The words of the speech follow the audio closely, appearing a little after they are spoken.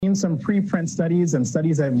Some preprint studies and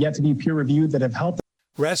studies that have yet to be peer-reviewed that have helped.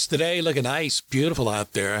 Rest today, looking nice, beautiful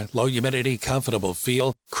out there. Low humidity, comfortable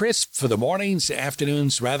feel. Crisp for the mornings,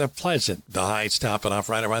 afternoons, rather pleasant. The highs topping off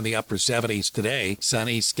right around the upper 70s today.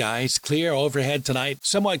 Sunny skies, clear overhead tonight.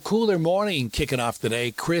 Somewhat cooler morning kicking off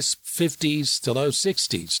today. Crisp 50s to low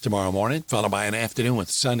 60s tomorrow morning, followed by an afternoon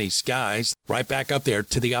with sunny skies. Right back up there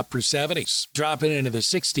to the upper 70s. Dropping into the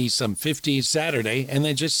 60s, some 50s Saturday, and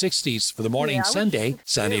then just 60s for the morning Sunday.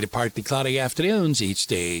 Sunny to partly cloudy afternoons. Each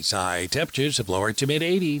day's high temperatures have lowered to mid-80s.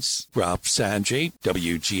 Ralph Sanjay,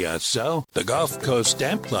 WGSO. The Gulf Coast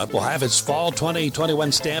Stamp Club will have its Fall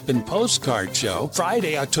 2021 Stamp and Postcard Show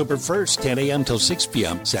Friday, October 1st, 10 a.m. till 6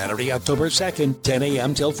 p.m. Saturday, October 2nd, 10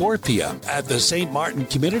 a.m. till 4 p.m. at the St. Martin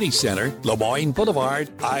Community Center, Lemoyne Boulevard,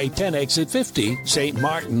 I-10 exit 50, St.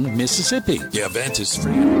 Martin, Mississippi. The event is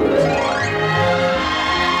free.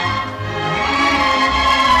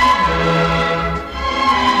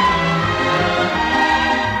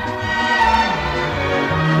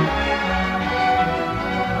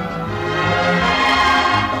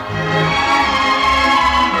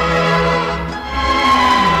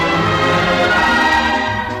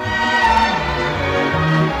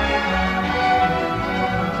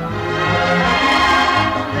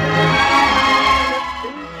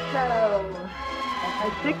 Show.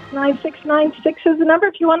 69696 is the number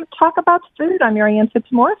if you want to talk about food. I'm Marianne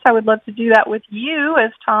Fitzmaurice. I would love to do that with you,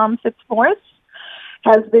 as Tom Fitzmaurice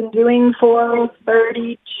has been doing for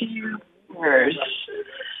 32 years.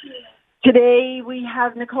 Today we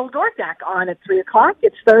have Nicole Dordak on at 3 o'clock.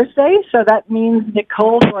 It's Thursday, so that means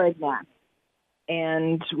Nicole Dordak.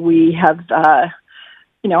 And we have,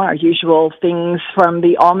 our usual things from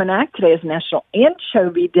the Almanac. Today is National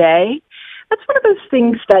Anchovy Day. That's one of those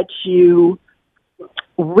things that you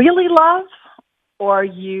really love or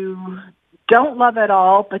you don't love at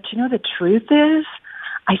all, but the truth is,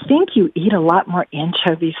 I think you eat a lot more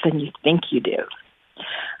anchovies than you think you do.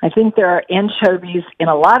 I think there are anchovies in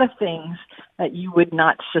a lot of things that you would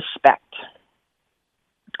not suspect.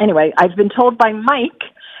 Anyway, I've been told by Mike,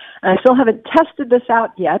 and I still haven't tested this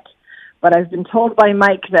out yet, but I've been told by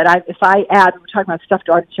Mike that we were talking about stuffed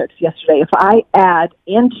artichokes yesterday, if I add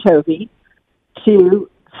anchovy to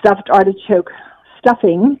stuffed artichoke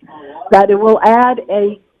stuffing, that it will add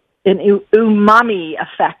an umami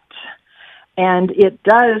effect. And it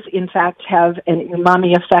does, in fact, have an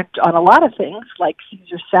umami effect on a lot of things, like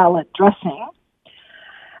Caesar salad dressing.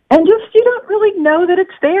 And just, you don't really know that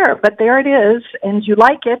it's there, but there it is, and you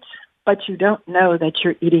like it, but you don't know that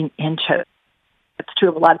you're eating anchovy. It's true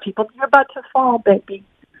of a lot of people. You're about to fall, baby.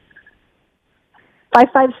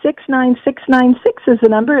 556-9696 is the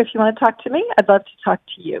number. If you want to talk to me, I'd love to talk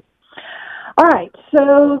to you. All right.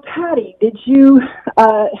 So, Patty,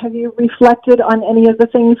 have you reflected on any of the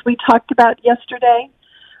things we talked about yesterday?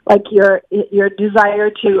 Like your desire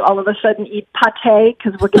to all of a sudden eat pate?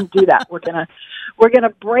 Because we're going to do that. We're going to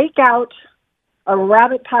break out a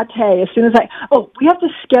rabbit pate as soon as we have to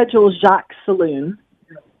schedule Jacques Saloon.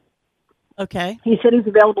 Okay. He said he's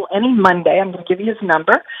available any Monday. I'm going to give you his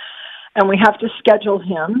number. And we have to schedule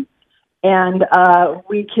him, and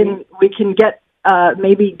we can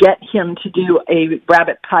maybe get him to do a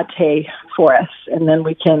rabbit pate for us, and then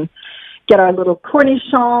we can get our little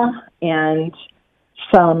cornichon and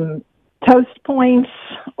some toast points,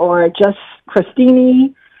 or just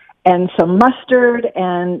crostini and some mustard,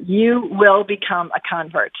 and you will become a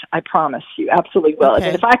convert. I promise you, absolutely will. Okay.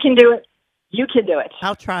 And if I can do it, you can do it.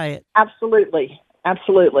 I'll try it. Absolutely,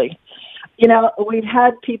 absolutely. We've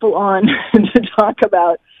had people on to talk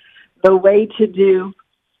about the way to do,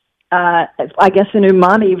 I guess, an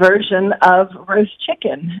umami version of roast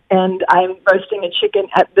chicken. And I'm roasting a chicken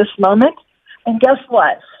at this moment. And guess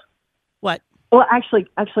what? What? Well, actually,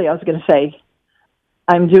 I was going to say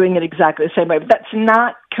I'm doing it exactly the same way, but that's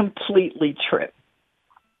not completely true.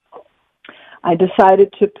 I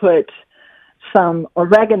decided to put some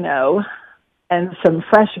oregano and some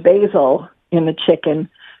fresh basil in the chicken.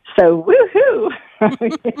 So, woohoo! I'm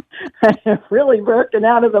really working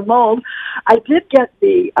out of the mold. I did get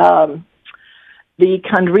the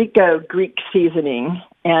Conrico Greek seasoning,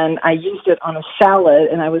 and I used it on a salad,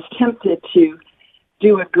 and I was tempted to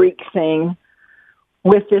do a Greek thing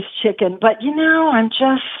with this chicken. But, I'm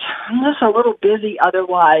just a little busy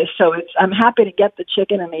otherwise, so I'm happy to get the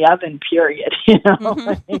chicken in the oven, period,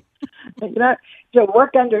 Mm-hmm. To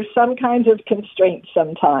work under some kinds of constraints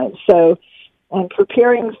sometimes. So I'm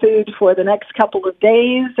preparing food for the next couple of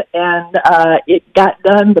days, and it got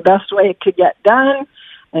done the best way it could get done,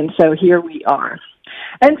 and so here we are.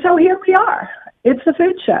 And so here we are. It's the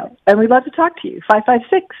Food Show, and we'd love to talk to you.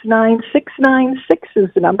 556-9696 is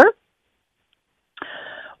the number.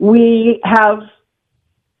 We have,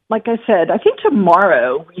 like I said, I think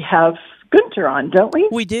tomorrow we have Gunter on, don't we?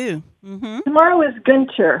 We do. Mm-hmm. Tomorrow is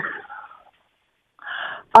Gunter.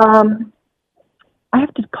 I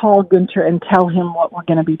have to call Gunter and tell him what we're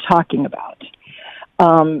going to be talking about.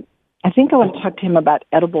 I think I want to talk to him about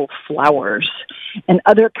edible flowers and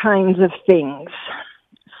other kinds of things.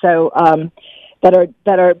 So that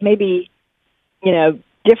are maybe,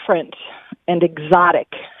 different and exotic,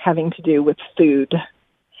 having to do with food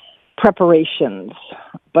preparations.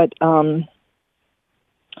 But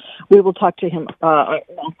we will talk to him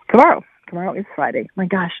tomorrow. Tomorrow is Friday. My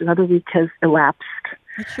gosh, another week has elapsed.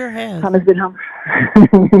 It sure has. Tom has been home.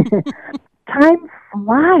 Time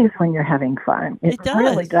flies when you're having fun. It does.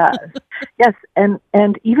 Really does. Yes, and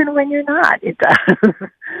even when you're not, it does.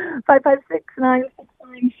 556-9696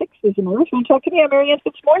 is in order. If you want to talk to me, I'm Marianne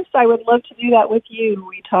Fitzmaurice. I would love to do that with you.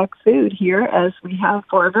 We talk food here, as we have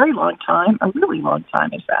for a very long time, a really long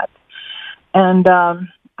time, in fact. And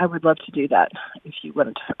I would love to do that if you want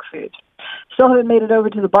to talk food. Still haven't made it over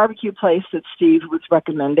to the barbecue place that Steve was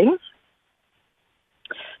recommending.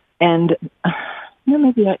 And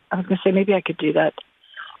maybe I was going to say maybe I could do that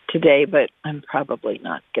today, but I'm probably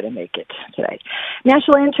not going to make it today.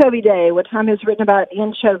 National Anchovy Day. What Tom has written about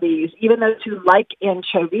anchovies. Even those who like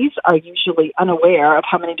anchovies are usually unaware of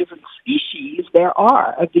how many different species there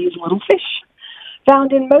are of these little fish.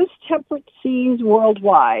 Found in most temperate seas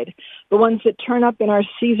worldwide. The ones that turn up in our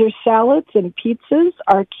Caesar salads and pizzas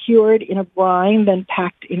are cured in a brine, then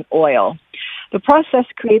packed in oil. The process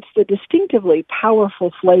creates the distinctively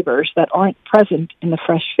powerful flavors that aren't present in the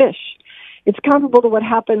fresh fish. It's comparable to what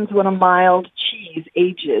happens when a mild cheese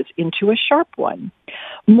ages into a sharp one.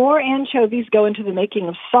 More anchovies go into the making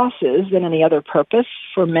of sauces than any other purpose.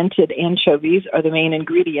 Fermented anchovies are the main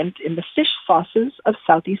ingredient in the fish sauces of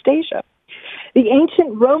Southeast Asia. The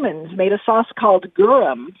ancient Romans made a sauce called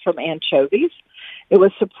garum from anchovies. It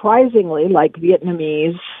was surprisingly like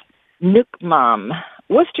Vietnamese nuoc mam.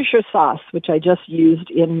 Worcestershire sauce, which I just used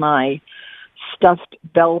in my stuffed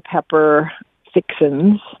bell pepper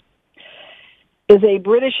fixins, is a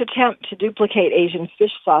British attempt to duplicate Asian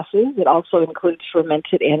fish sauces. It also includes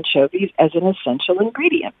fermented anchovies as an essential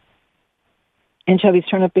ingredient. Anchovies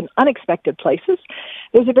turn up in unexpected places.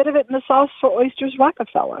 There's a bit of it in the sauce for oysters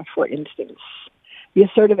Rockefeller, for instance. The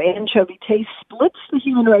assertive anchovy taste splits the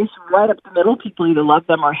human race right up the middle. People either love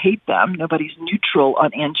them or hate them. Nobody's neutral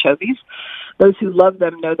on anchovies. Those who love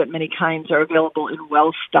them know that many kinds are available in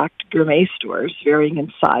well-stocked gourmet stores, varying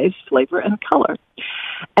in size, flavor, and color.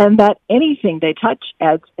 And that anything they touch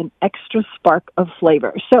adds an extra spark of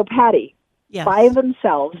flavor. So, Patty, Yes. by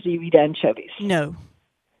themselves, do you eat anchovies? No.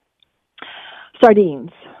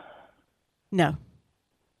 Sardines? No.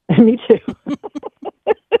 Me too.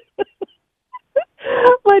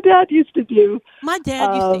 My dad used to do. My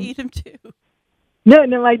dad used to eat them too. No,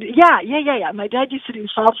 my dad used to do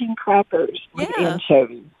saltine crackers with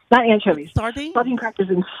anchovies. Not anchovies. Sardines? Saltine crackers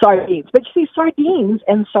and sardines. But you see, sardines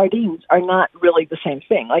and sardines are not really the same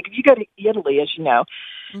thing. Like if you go to Italy, as you know,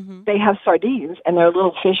 they have sardines, and they're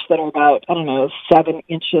little fish that are about, 7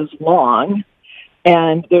 inches long,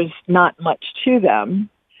 and there's not much to them.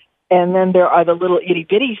 And then there are the little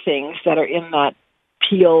itty-bitty things that are in that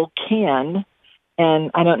peel can,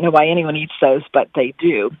 and I don't know why anyone eats those, but they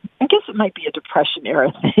do. I guess it might be a Depression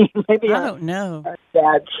era thing. Maybe I don't know. Our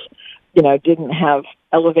dads, didn't have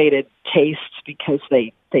elevated tastes because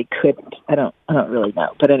they couldn't. I don't really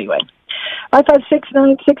know. But anyway,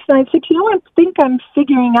 556-9696. I think I'm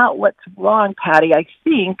figuring out what's wrong, Patty. I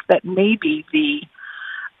think that maybe the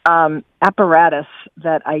apparatus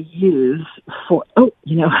that I use for.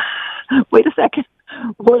 Wait a second.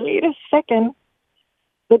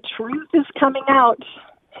 The truth is coming out.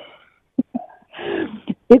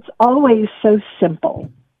 It's always so simple.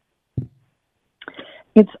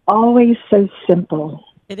 It's always so simple.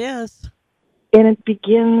 It is. And it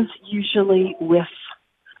begins usually with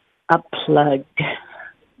a plug.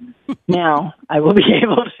 Now I will be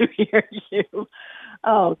able to hear you.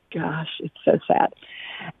 Oh, gosh, it's so sad.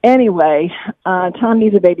 Anyway, Tom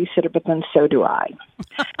needs a babysitter, but then so do I.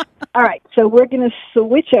 All right, so we're going to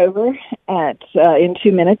switch over in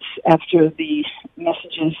 2 minutes after the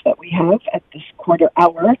messages that we have at this quarter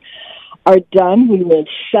hour are done. We will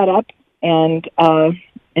set up and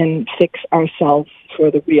fix ourselves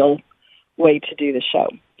for the real way to do the show.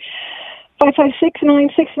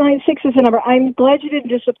 556-9696 is the number. I'm glad you didn't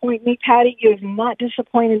disappoint me, Patty. You have not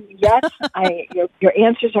disappointed me yet. Your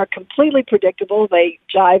answers are completely predictable. They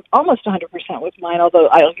jive almost 100% with mine, although,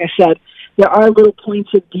 like I said, there are little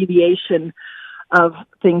points of deviation of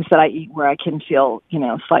things that I eat where I can feel,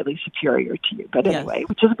 slightly superior to you. But anyway,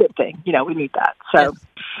 which is a good thing. We need that. So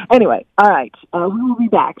anyway, all right. We will be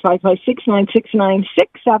back 556-9696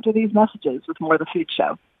 after these messages with more of the Food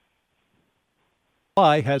Show.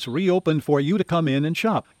 Supply has reopened for you to come in and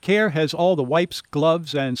shop. Care has all the wipes,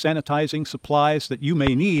 gloves, and sanitizing supplies that you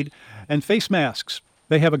may need, and face masks.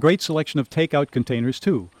 They have a great selection of takeout containers,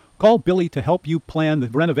 too. Call Billy to help you plan the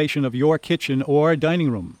renovation of your kitchen or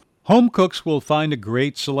dining room. Home cooks will find a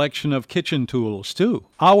great selection of kitchen tools, too.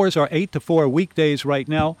 Hours are 8 to 4 weekdays right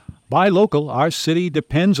now. Buy local. Our city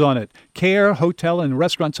depends on it. Care Hotel and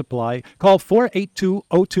Restaurant Supply. Call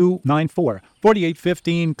 482-0294.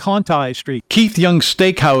 4815 Conti Street. Keith Young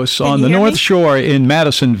Steakhouse on the North Shore in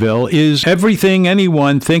Madisonville is everything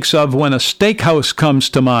anyone thinks of when a steakhouse comes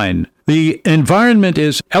to mind. The environment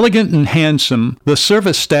is elegant and handsome. The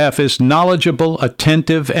service staff is knowledgeable,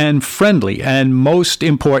 attentive, and friendly. And most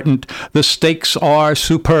important, the steaks are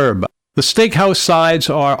superb. The steakhouse sides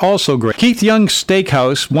are also great. Keith Young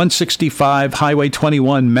Steakhouse, 165 Highway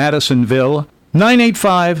 21, Madisonville,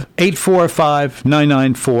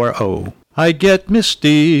 985-845-9940. I get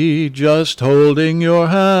misty just holding your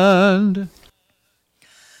hand.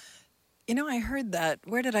 I heard that.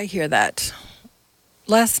 Where did I hear that?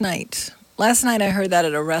 Last night. Last night I heard that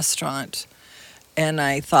at a restaurant. And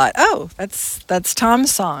I thought, oh, that's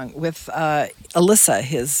Tom's song with Alyssa,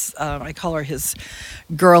 his I call her his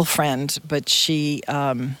girlfriend, but she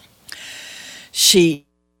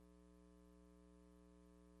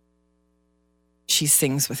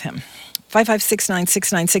sings with him.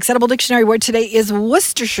 5569696. Edible Dictionary word today is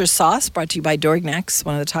Worcestershire sauce, brought to you by Dorgnax,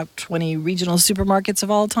 one of the top 20 regional supermarkets of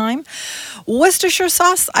all time. Worcestershire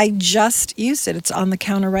sauce, I just used it. It's on the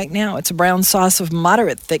counter right now. It's a brown sauce of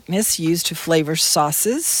moderate thickness used to flavor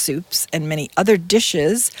sauces, soups, and many other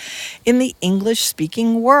dishes in the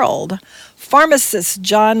English-speaking world. Pharmacists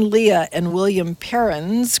John Leah and William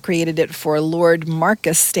Perrins created it for Lord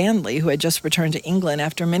Marcus Stanley, who had just returned to England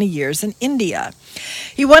after many years in India.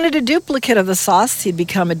 He wanted a duplicate of the sauce he'd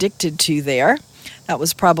become addicted to there. That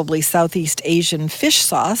was probably Southeast Asian fish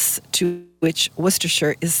sauce, to which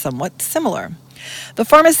Worcestershire is somewhat similar. The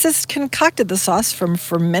pharmacist concocted the sauce from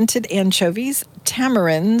fermented anchovies,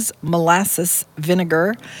 tamarinds, molasses,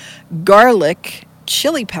 vinegar, garlic,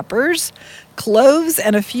 chili peppers, cloves,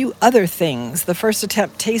 and a few other things. The first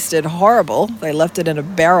attempt tasted horrible. They left it in a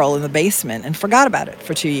barrel in the basement and forgot about it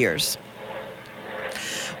for 2 years.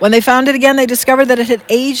 When they found it again, they discovered that it had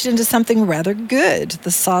aged into something rather good.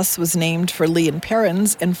 The sauce was named for Lee and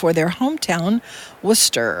Perrins and for their hometown,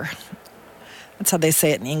 Worcester. That's how they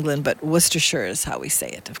say it in England, but Worcestershire is how we say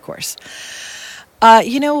it, of course.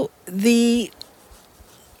 The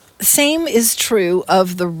same is true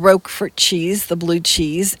of the Roquefort cheese, the blue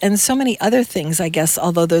cheese, and so many other things, I guess,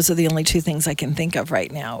 although those are the only two things I can think of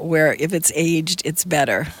right now, where if it's aged, it's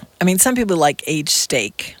better. I mean, some people like aged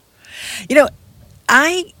steak.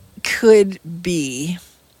 I could be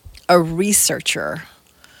a researcher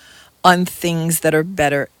on things that are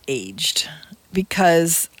better aged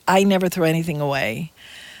because I never throw anything away.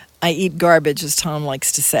 I eat garbage, as Tom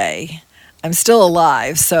likes to say. I'm still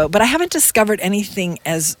alive, but I haven't discovered anything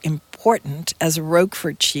as important as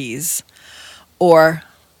Roquefort cheese or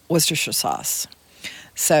Worcestershire sauce.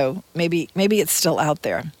 So maybe it's still out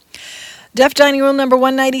there. Def Dining Rule number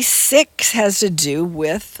 196 has to do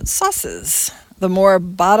with sauces. The more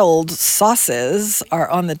bottled sauces are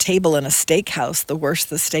on the table in a steakhouse, the worse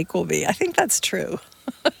the steak will be. I think that's true.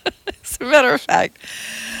 As a matter of fact,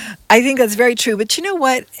 I think that's very true. But you know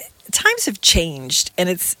what? Times have changed, and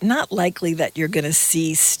it's not likely that you're going to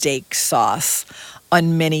see steak sauce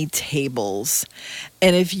on many tables.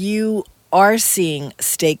 And if you are seeing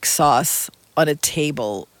steak sauce on a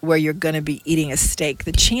table where you're going to be eating a steak,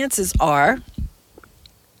 the chances are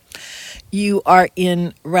you are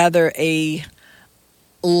in rather a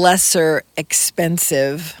lesser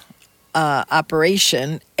expensive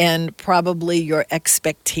operation, and probably your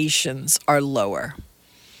expectations are lower.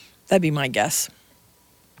 That'd be my guess.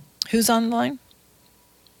 Who's on the line?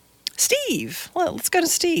 Steve. Well, let's go to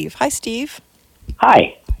Steve. Hi, Steve.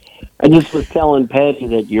 Hi. I just was telling Patty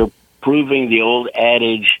that you're proving the old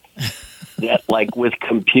adage that, like with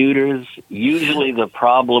computers, usually the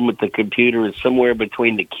problem with the computer is somewhere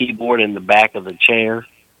between the keyboard and the back of the chair.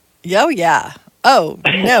 Oh, yeah. Oh,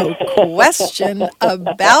 no question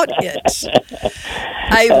about it.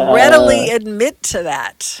 I readily admit to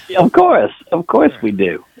that. Of course we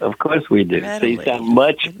do. Of course we do. So you sound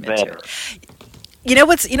much better. You know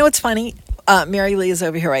what's funny? Mary Lee is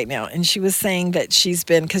over here right now, and she was saying that she's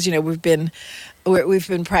been, because we've been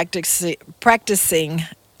practicing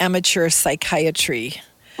amateur psychiatry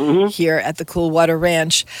here at the Cool Water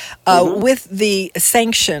Ranch with the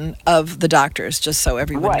sanction of the doctors, just so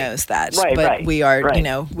everyone knows that. But we are,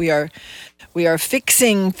 we are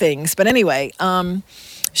fixing things. But anyway,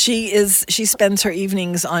 she spends her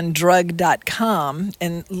evenings on drug.com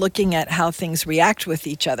and looking at how things react with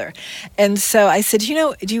each other. And so I said,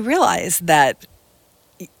 do you realize that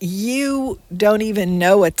you don't even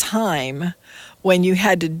know a time when you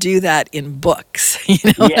had to do that in books? You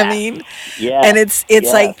know what I mean? Yeah. And it's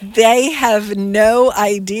like they have no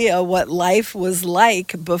idea what life was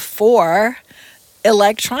like before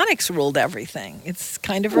electronics ruled everything. It's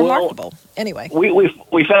kind of remarkable. Anyway.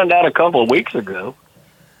 We found out a couple of weeks ago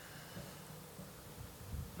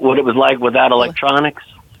what it was like without electronics.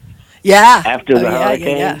 Yeah. After the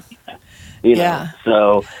hurricane. Yeah.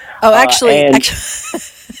 So. Oh, actually, go ahead,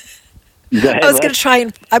 I was going to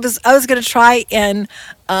try and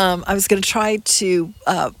I was going to try to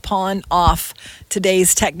pawn off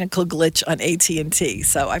today's technical glitch on AT&T.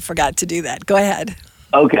 So I forgot to do that. Go ahead.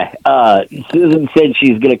 Okay. Susan said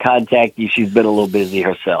she's going to contact you. She's been a little busy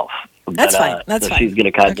herself. That's fine. That's fine. She's going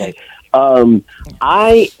to contact you.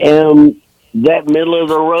 I am that middle of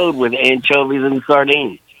the road with anchovies and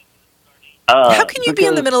sardines. How can you be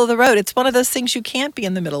in the middle of the road? It's one of those things you can't be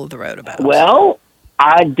in the middle of the road about. Well,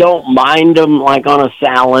 I don't mind them like on a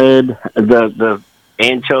salad, the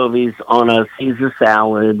anchovies on a Caesar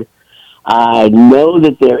salad. I know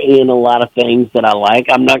that they're in a lot of things that I like.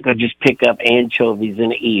 I'm not going to just pick up anchovies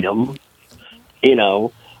and eat them,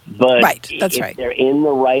 But if they're in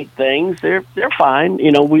the right things, they're fine.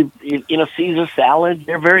 In a Caesar salad,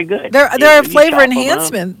 they're very good. They're a flavor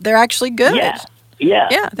enhancement. They're actually good.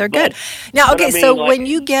 Yeah, they're good. Now, okay, so when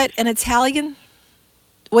you get an Italian,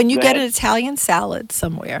 get an Italian salad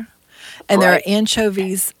somewhere, and there are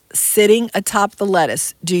anchovies sitting atop the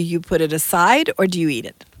lettuce, do you put it aside or do you eat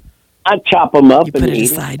it? I chop them up you and put it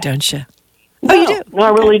eat aside, them. don't you? No, you do? No,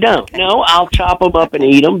 I really don't. No, I'll chop them up and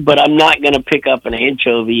eat them, but I'm not going to pick up an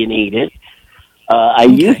anchovy and eat it. I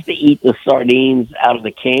used to eat the sardines out of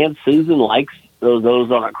the can. Susan likes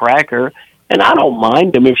those on a cracker. And I don't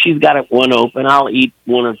mind them. If she's got one open, I'll eat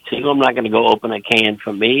one or two. I'm not going to go open a can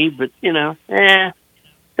for me, but, they're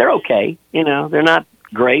okay. They're not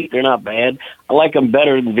great. They're not bad. I like them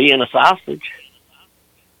better than Vienna sausage.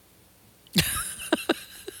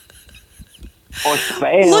 Or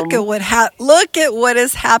Spam. Look at what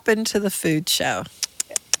has happened to the food show.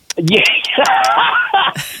 Yeah.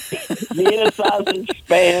 Vienna sausage,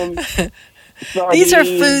 Spam. Sardines. These are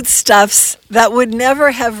foodstuffs that would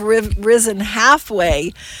never have risen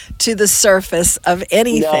halfway to the surface of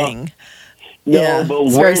anything. No, but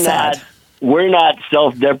we're not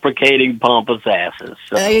self-deprecating pompous asses.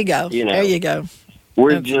 So, there you go. There you go.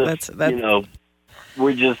 We're just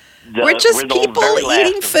people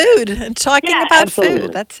eating food and talking about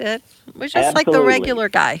food. That's it. We're just like the regular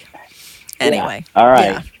guy. Anyway. All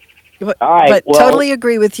right. Yeah. But totally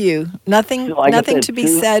agree with you. Nothing to be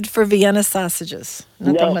said for Vienna sausages.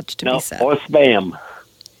 Nothing much to be said. Or Spam.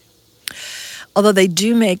 Although they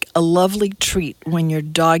do make a lovely treat when your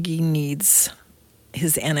doggy needs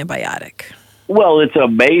his antibiotic. Well, it's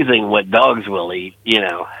amazing what dogs will eat.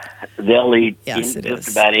 They'll eat just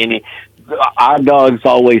about any. Our dogs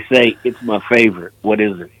always say, "It's my favorite." What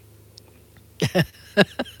is it?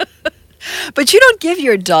 But you don't give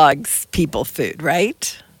your dogs people food,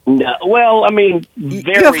 right? No, well, I mean, you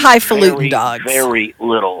have highfalutin dogs. Very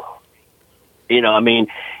little.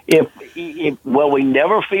 If we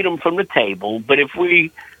never feed them from the table, but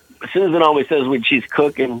Susan always says when she's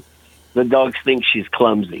cooking, the dogs think she's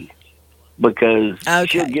clumsy because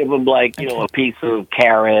she'll give them a piece of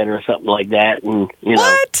carrot or something like that, and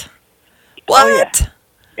What? Oh, yeah.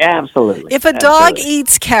 Absolutely. If a dog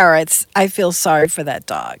eats carrots, I feel sorry for that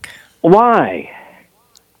dog. Why?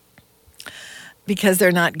 Because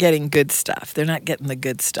they're not getting good stuff. They're not getting the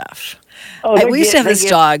good stuff. We used to have this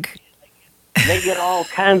dog. They get all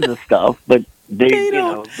kinds of stuff, but they're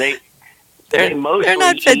not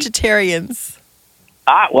vegetarians.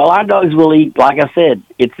 Our dogs will eat, like I said,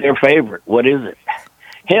 it's their favorite. What is it?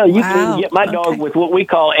 Hell, you can get my dog with what we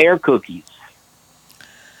call air cookies.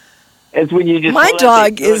 It's when you just my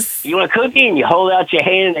dog is. You want a cookie and you hold out your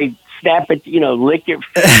hand and they snap it, lick your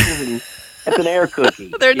fingers and. That's an air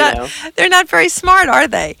cookie. They're not very smart, are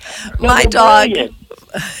they? No, my dog. They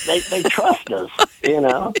trust us,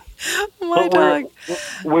 My dog.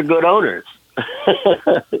 We're good owners.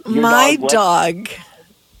 My dog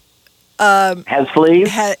has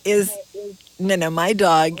fleas. My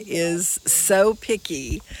dog is so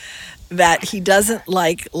picky that he doesn't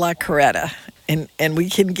like La Coretta, and we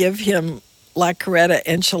can give him La Carreta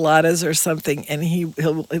enchiladas or something, and he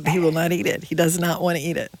will not eat it. He does not want to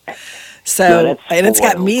eat it. So, No, and it's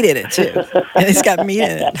got spoiled. meat in it too. And it's got meat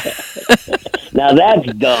in it. Now that's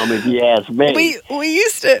dumb, if you ask me. We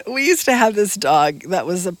used to have this dog that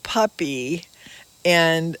was a puppy,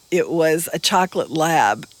 and it was a chocolate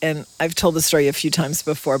lab. And I've told the story a few times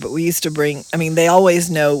before, but we used to bring, I mean, they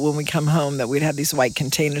always know when we come home that we'd have these white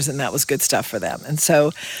containers, and that was good stuff for them. And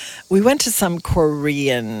so we went to some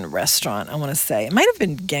Korean restaurant, I want to say. It might have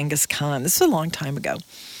been Genghis Khan. This was a long time ago.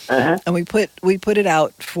 And we put it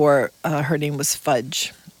out for, her name was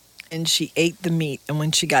Fudge. And she ate the meat, and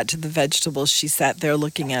when she got to the vegetables, she sat there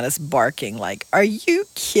looking at us, barking like, "Are you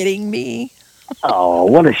kidding me?" Oh,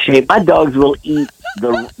 what a shame! My dogs will eat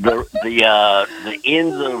the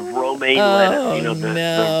ends of romaine lettuce. You know,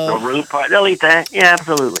 the root part. They'll eat that. Yeah,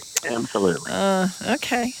 absolutely.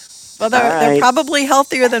 Okay. Well, they're probably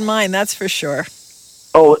healthier than mine. That's for sure.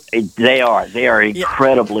 Oh, they are. They are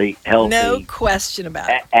incredibly healthy. No question about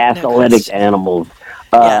it. Athletic animals.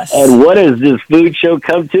 Yes. And what does this food show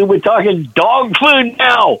come to? We're talking dog food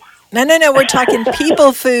now. No. We're talking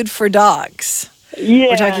people food for dogs. Yeah,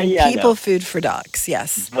 we're talking I people know. food for dogs.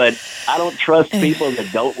 Yes. But I don't trust people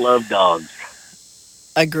that don't love dogs.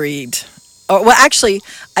 Agreed. Oh, well, actually,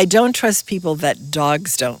 I don't trust people that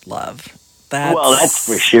dogs don't love. That's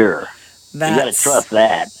for sure. You got to trust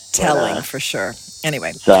that. Telling for sure.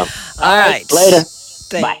 Anyway. So, all right. Later.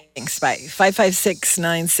 Thanks. Bye.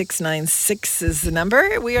 556-9696 is the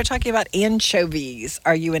number. We are talking about anchovies.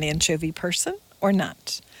 Are you an anchovy person or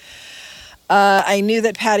not? I knew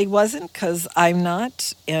that Patty wasn't because I'm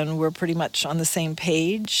not, and we're pretty much on the same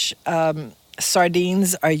page.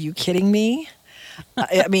 Sardines, are you kidding me?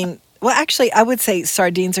 I mean, well, actually, I would say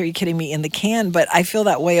sardines, are you kidding me, in the can, but I feel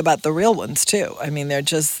that way about the real ones, too. I mean, they're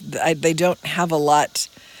just, they don't have a lot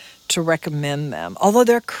to recommend them, although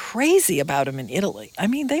they're crazy about them in Italy. I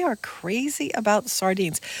mean, they are crazy about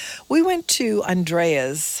sardines. We went to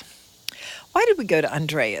Andrea's. Why did we go to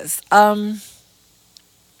Andrea's?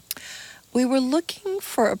 We were looking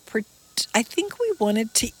for I think we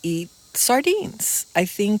wanted to eat sardines. I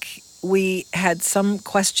think we had some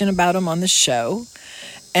question about them on the show.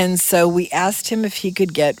 And so we asked him if he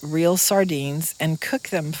could get real sardines and cook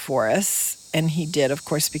them for us. And he did, of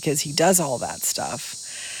course, because he does all that stuff.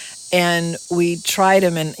 And we tried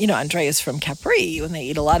them, and, you know, Andrea's from Capri, and they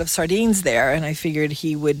eat a lot of sardines there, and I figured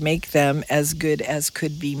he would make them as good as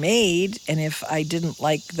could be made, and if I didn't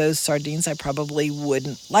like those sardines, I probably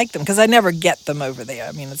wouldn't like them, because I never get them over there.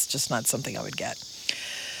 I mean, it's just not something I would get.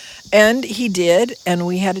 And he did, and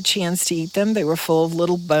we had a chance to eat them. They were full of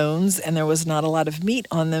little bones, and there was not a lot of meat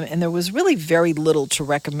on them, and there was really very little to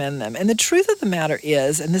recommend them. And the truth of the matter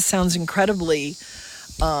is, and this sounds incredibly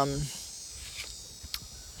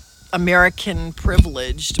American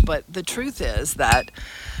privileged, but the truth is that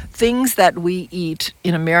things that we eat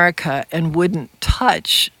in America and wouldn't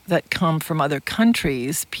touch that come from other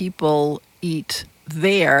countries, people eat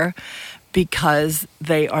there because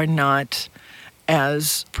they are not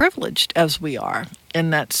as privileged as we are.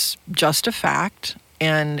 And that's just a fact.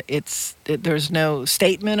 And there's no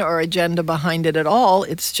statement or agenda behind it at all.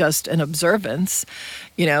 It's just an observance.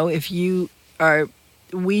 You know,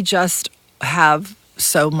 we just have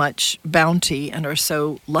so much bounty and are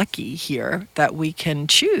so lucky here that we can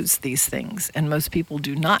choose these things, and most people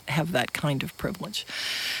do not have that kind of privilege.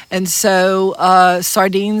 And so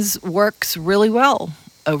sardines works really well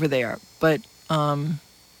over there, but on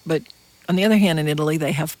the other hand, in Italy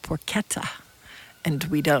they have porchetta and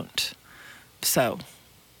we don't, so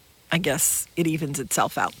I guess it evens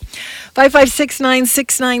itself out.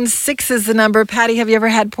 556-9696 is the number. Patty, have you ever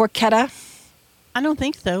had porchetta? I don't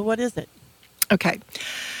think so. What is it? Okay.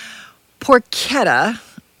 Porchetta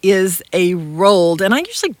is a rolled, and I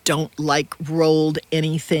usually don't like rolled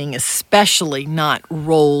anything, especially not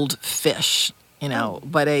rolled fish, you know,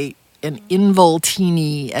 but an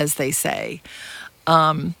involtini, as they say.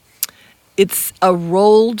 It's a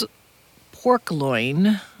rolled pork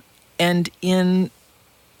loin, and in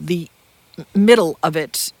the middle of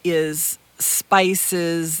it is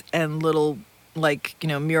spices and little, like, you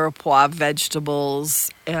know, mirepoix vegetables,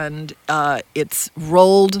 and it's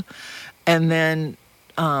rolled and then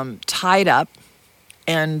tied up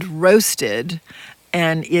and roasted,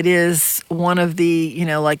 and it is one of the, you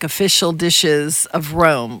know, like official dishes of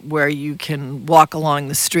Rome, where you can walk along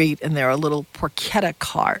the street and there are little porchetta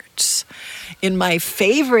carts. In my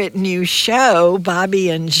favorite new show, Bobby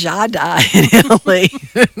and Giada in Italy,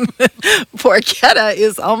 porchetta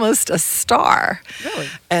is almost a star. Really?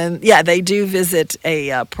 And yeah, they do visit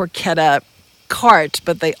a porchetta cart,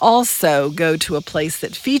 but they also go to a place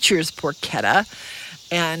that features porchetta.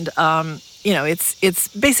 And it's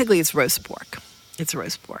basically it's roast pork. It's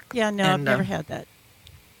roast pork. Yeah, no, I've never had that.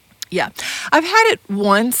 Yeah, I've had it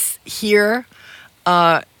once here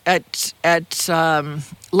at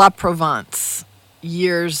La Provence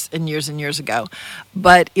years and years and years ago,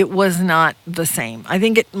 but it was not the same. I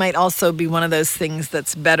think it might also be one of those things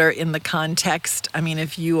that's better in the context. I mean,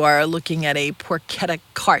 if you are looking at a porchetta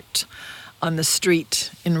cart on the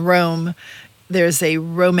street in Rome, there's a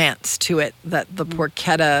romance to it that the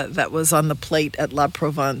porchetta that was on the plate at La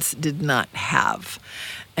Provence did not have.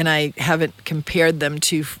 And I haven't compared them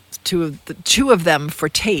to two of them for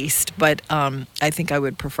taste, but I think I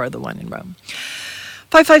would prefer the one in Rome.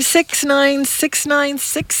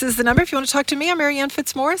 556-9696 is the number. If you want to talk to me, I'm Marianne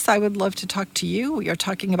Fitzmaurice. I would love to talk to you. We are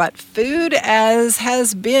talking about food, as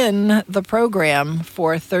has been the program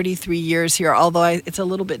for 33 years here, although it's a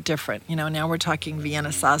little bit different. Now we're talking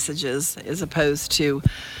Vienna sausages as opposed to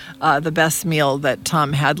the best meal that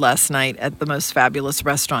Tom had last night at the most fabulous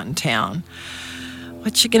restaurant in town.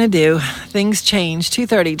 What you gonna do? Things change.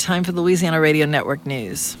 2:30, time for the Louisiana Radio Network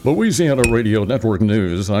News. Louisiana Radio Network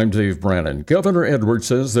News, I'm Dave Brannon. Governor Edwards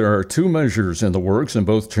says there are two measures in the works in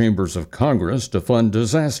both chambers of Congress to fund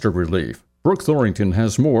disaster relief. Brooke Thorington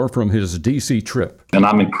has more from his D.C. trip. And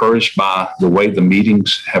I'm encouraged by the way the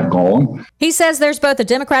meetings have gone. He says there's both a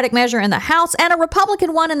Democratic measure in the House and a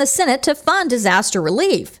Republican one in the Senate to fund disaster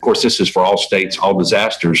relief. Of course, this is for all states, all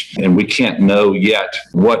disasters, and we can't know yet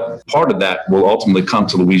what part of that will ultimately come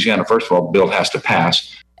to Louisiana. First of all, the bill has to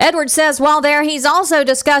pass. Edwards says while there, he's also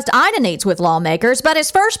discussed Ida needs with lawmakers, but his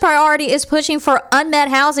first priority is pushing for unmet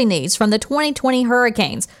housing needs from the 2020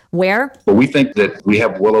 hurricanes, where... But we think that we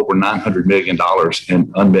have well over $900 million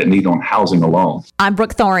in unmet need on housing alone. I'm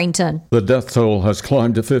Brooke Thorington. The death toll has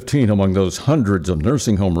climbed to 15 among those hundreds of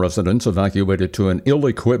nursing home residents evacuated to an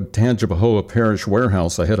ill-equipped Tangipahoa Parish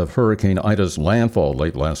warehouse ahead of Hurricane Ida's landfall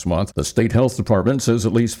late last month. The state health department says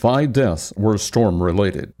at least 5 deaths were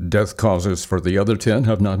storm-related. Death causes for the other 10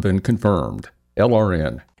 have not been confirmed.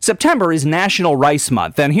 LRN. September is National Rice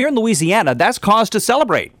Month, and here in Louisiana, that's cause to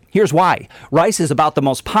celebrate. Here's why. Rice is about the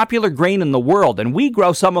most popular grain in the world, and we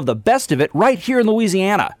grow some of the best of it right here in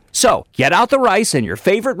Louisiana. So, get out the rice and your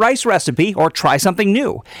favorite rice recipe, or try something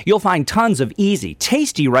new. You'll find tons of easy,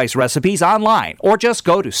 tasty rice recipes online, or just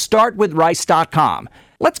go to startwithrice.com.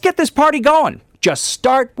 Let's get this party going. Just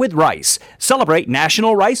start with rice. Celebrate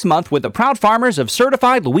National Rice Month with the proud farmers of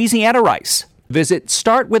certified Louisiana rice. Visit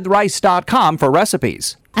startwithrice.com for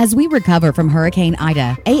recipes. As we recover from Hurricane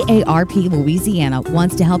Ida, AARP Louisiana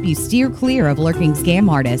wants to help you steer clear of lurking scam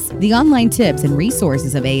artists. The online tips and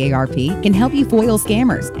resources of AARP can help you foil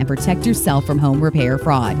scammers and protect yourself from home repair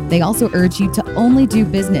fraud. They also urge you to only do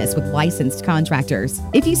business with licensed contractors.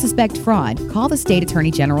 If you suspect fraud, call the State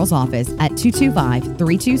Attorney General's office at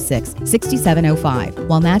 225-326-6705.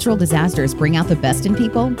 While natural disasters bring out the best in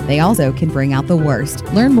people, they also can bring out the worst.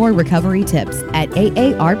 Learn more recovery tips at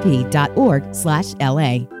aarp.org/LA.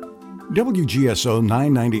 WGSO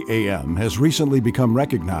 990 AM has recently become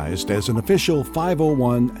recognized as an official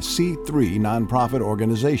 501c3 nonprofit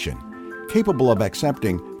organization capable of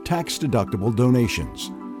accepting tax-deductible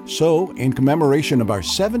donations. So, in commemoration of our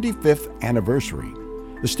 75th anniversary,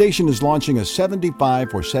 the station is launching a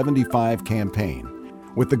 75 for 75 campaign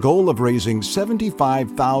with the goal of raising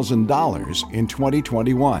 $75,000 in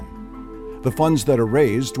 2021. The funds that are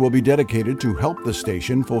raised will be dedicated to help the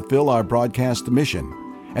station fulfill our broadcast mission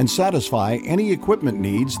and satisfy any equipment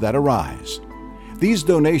needs that arise. These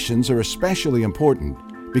donations are especially important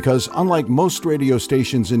because, unlike most radio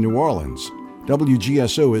stations in New Orleans,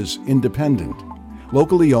 WGSO is independent,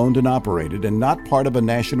 locally owned and operated, and not part of a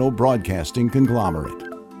national broadcasting conglomerate.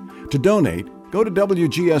 To donate, go to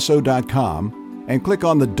WGSO.com and click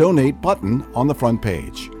on the Donate button on the front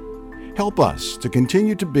page. Help us to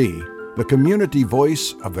continue to be the community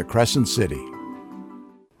voice of the Crescent City.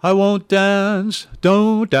 I won't dance,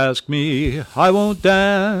 don't ask me. I won't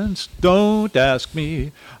dance, don't ask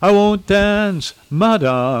me. I won't dance,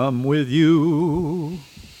 madame, with you.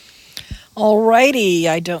 All righty.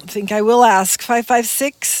 I don't think I will ask.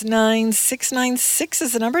 556-9696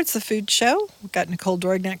 is the number. It's the Food Show. We've got Nicole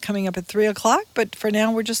Dorignac coming up at 3 o'clock, but for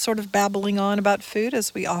now we're just sort of babbling on about food,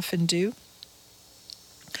 as we often do.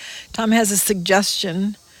 Tom has a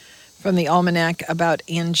suggestion from the Almanac about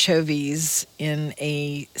anchovies in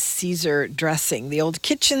a Caesar dressing. The old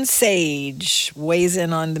kitchen sage weighs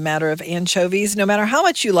in on the matter of anchovies. No matter how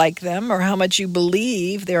much you like them or how much you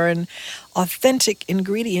believe they're an authentic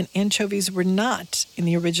ingredient, anchovies were not in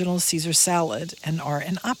the original Caesar salad and are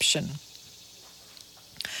an option.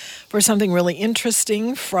 for something really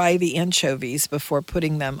interesting, fry the anchovies before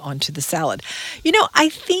putting them onto the salad. You know, I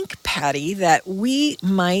think, Patty, that we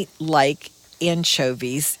might like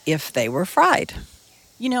anchovies if they were fried.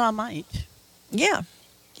 You know, I might. Yeah.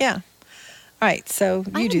 All right, so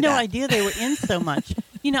you do that. I had no idea they were in so much.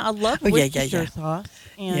 You know, I love Worcestershire sauce,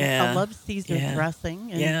 and I love Caesar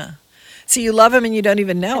dressing. And So you love them and you don't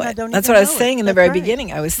even know it. That's what I was saying in the very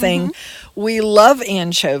beginning. I was saying we love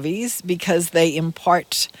anchovies because they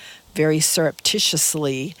impart very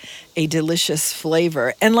surreptitiously a delicious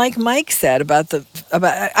flavor. And like Mike said about I'm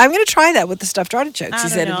going to try that with the stuffed artichokes. He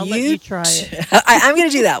said, I'll let you try it. I'm going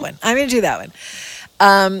to do that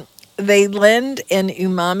one. They lend an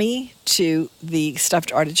umami to the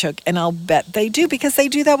stuffed artichoke, and I'll bet they do because they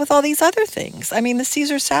do that with all these other things. I mean, the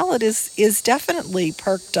Caesar salad is definitely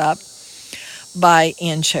perked up by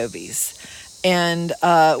anchovies. And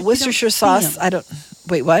Worcestershire sauce,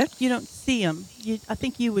 wait, what? You don't see them. I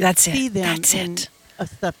think you would see them in a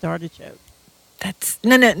stuffed artichoke.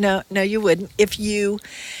 No, you wouldn't. If you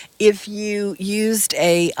used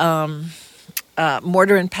a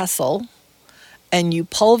mortar and pestle and you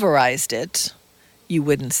pulverized it, you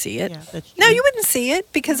wouldn't see it. Yeah, that's no, true. you wouldn't see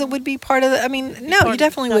it because it would be part of the, you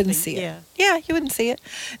definitely wouldn't see it. Yeah, you wouldn't see it.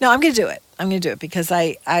 No, I'm going to do it. I'm going to do it because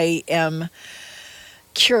I am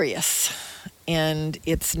curious, and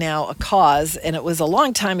it's now a cause, and it was a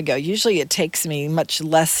long time ago. Usually it takes me much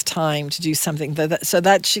less time to do something. So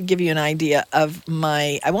that should give you an idea of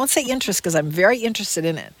I won't say interest because I'm very interested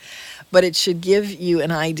in it, but it should give you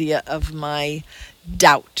an idea of my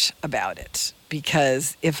doubt about it.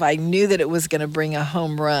 Because if I knew that it was going to bring a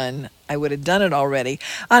home run, I would have done it already.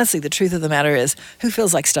 Honestly, the truth of the matter is, who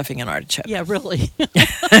feels like stuffing an artichoke? Yeah, really.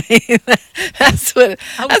 That's what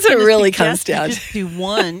it really comes down to. Just do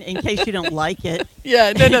one in case you don't like it.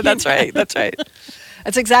 Yeah, no, that's right. That's right.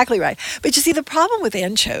 That's exactly right. But you see, the problem with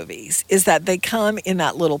anchovies is that they come in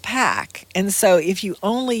that little pack. And so if you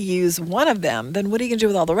only use one of them, then what are you going to do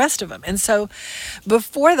with all the rest of them? And so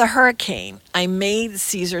before the hurricane, I made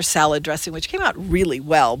Caesar salad dressing, which came out really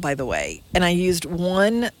well, by the way. And I used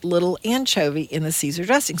one little anchovy in the Caesar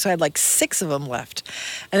dressing. So I had like 6 of them left.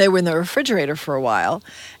 And they were in the refrigerator for a while.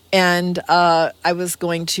 And I was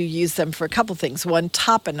going to use them for a couple things. One,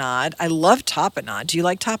 tapenade. I love tapenade. Do you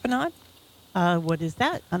like tapenade? What is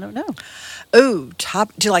that? I don't know. Oh, do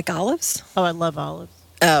you like olives? Oh, I love olives.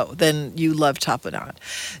 Oh, then you love tapenade.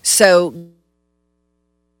 So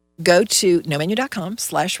go to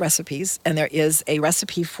nomenu.com/recipes, and there is a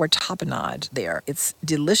recipe for tapenade there. It's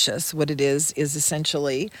delicious. What it is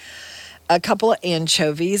essentially a couple of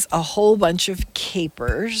anchovies, a whole bunch of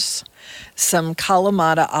capers, some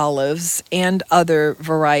Kalamata olives, and other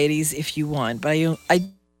varieties if you want. But I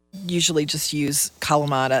usually just use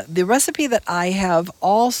Kalamata. The recipe that I have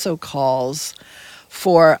also calls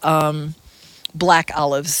for black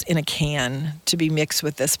olives in a can to be mixed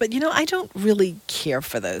with this. But, I don't really care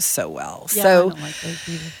for those so well. Yeah, so, I don't like those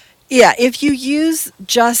either. Yeah, if you use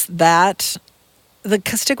just that,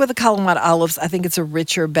 stick with the Kalamata olives, I think it's a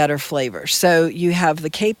richer, better flavor. So you have the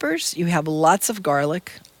capers, you have lots of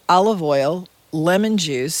garlic, olive oil, lemon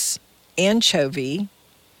juice, anchovy,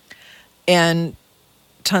 and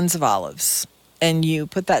tons of olives, and you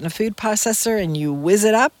put that in a food processor and you whiz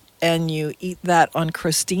it up and you eat that on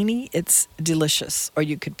crostini. It's delicious. Or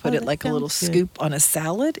you could put it like a little scoop on a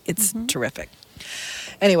salad. It's terrific.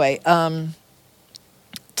 Anyway,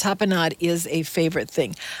 tapenade is a favorite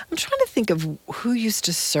thing. I'm trying to think of who used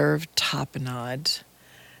to serve tapenade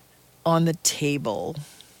on the table.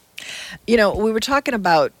 We were talking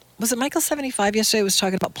about, was it Michael 75 yesterday was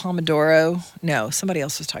talking about Pomodoro? No, somebody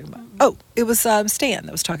else was talking about. Oh, it was Stan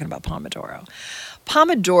that was talking about Pomodoro.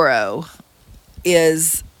 Pomodoro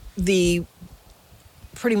is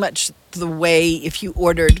pretty much the way if you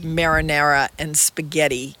ordered marinara and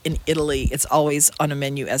spaghetti in Italy, it's always on a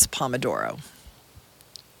menu as Pomodoro.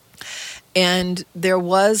 And there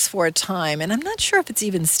was for a time, and I'm not sure if it's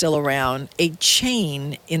even still around, a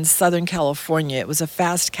chain in Southern California. It was a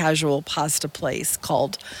fast casual pasta place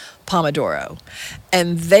called Pomodoro.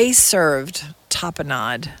 And they served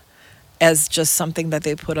tapenade as just something that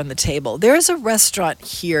they put on the table. There's a restaurant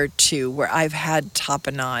here, too, where I've had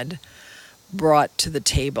tapenade brought to the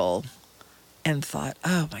table and thought,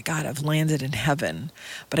 oh my God, I've landed in heaven,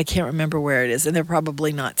 but I can't remember where it is, and they're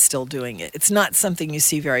probably not still doing it. It's not something you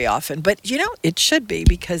see very often, but it should be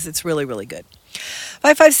because it's really, really good.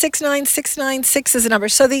 5569696 is the number.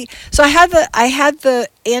 So I had the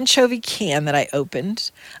anchovy can that I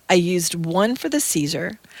opened. I used one for the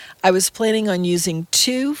Caesar. I was planning on using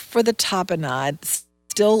 2 for the tapenade.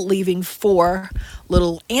 still leaving 4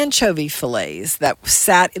 little anchovy fillets that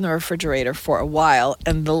sat in the refrigerator for a while.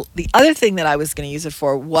 And the other thing that I was going to use it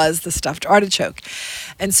for was the stuffed artichoke.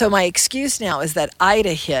 And so my excuse now is that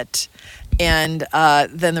Ida hit, and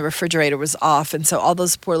then the refrigerator was off. And so all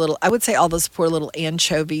those poor little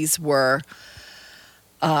anchovies were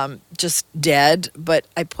just dead, but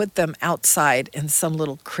I put them outside and some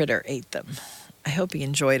little critter ate them. I hope he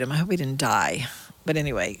enjoyed them. I hope he didn't die. But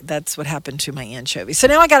anyway, that's what happened to my anchovy. So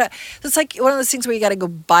now it's like one of those things where you got to go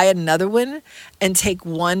buy another one and take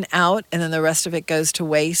one out, and then the rest of it goes to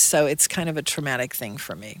waste. So it's kind of a traumatic thing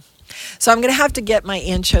for me. So I'm going to have to get my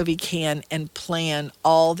anchovy can and plan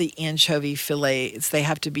all the anchovy fillets. They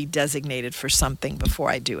have to be designated for something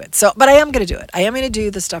before I do it. But I am going to do it. I am going to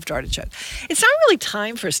do the stuffed artichoke. It's not really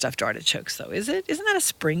time for stuffed artichokes, though, is it? Isn't that a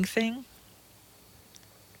spring thing?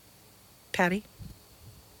 Patty?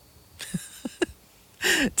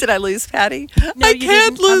 Did I lose Patty? No, I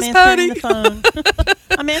can't lose Patty. The phone.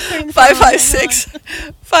 I'm answering the phone.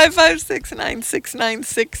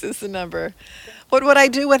 556-9696 is the number. What would I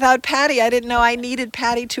do without Patty? I didn't know I needed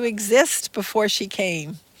Patty to exist before she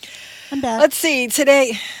came. I'm back. Let's see.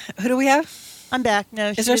 Today, who do we have? I'm back.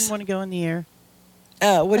 No, she didn't want to go in the air.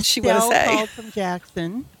 Oh, what did she want to say? Called from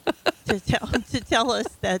Jackson to tell us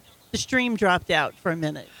that the stream dropped out for a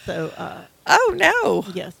minute. So. Oh no.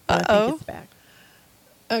 Yes. But I think it's back.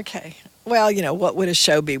 Okay. Well, what would a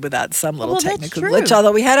show be without some little technical glitch?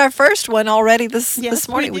 Although we had our first one already this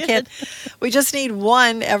morning. We just need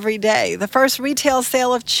one every day. The first retail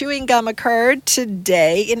sale of chewing gum occurred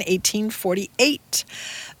today in 1848.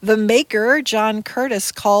 The maker, John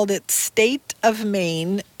Curtis, called it State of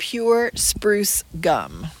Maine Pure Spruce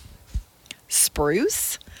Gum.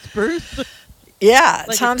 Spruce? Spruce? Yeah.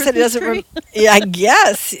 Like Tom said it doesn't... I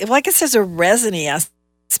guess. Well, I guess there's a resiny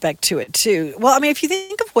aspect to it too. Well, I mean, if you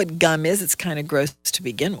think of what gum is, it's kind of gross to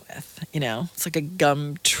begin with. It's like a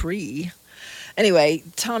gum tree. Anyway,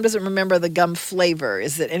 Tom doesn't remember the gum flavor.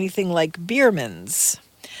 Is it anything like Bierman's?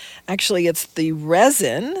 Actually, it's the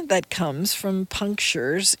resin that comes from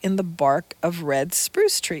punctures in the bark of red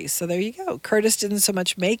spruce trees. So there you go. Curtis didn't so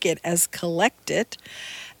much make it as collect it.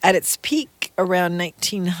 At its peak, around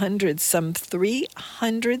 1900, some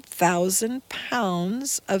 300,000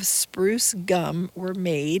 pounds of spruce gum were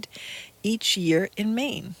made each year in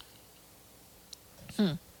Maine.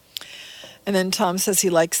 And then Tom says he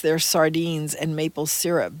likes their sardines and maple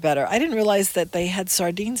syrup better. I didn't realize that they had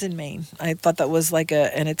sardines in Maine. I thought that was like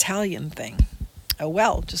an Italian thing. Oh,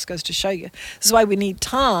 well, just goes to show you. This is why we need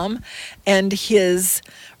Tom and his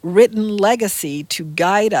written legacy to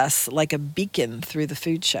guide us like a beacon through the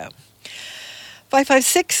food show.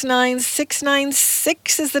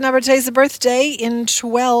 556-9696 is the number. Today's the birthday in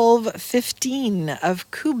 1215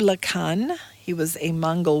 of Kublai Khan. He was a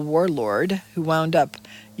Mongol warlord who wound up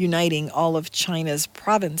uniting all of China's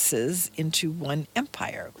provinces into one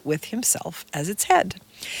empire with himself as its head.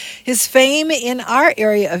 His fame in our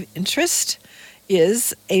area of interest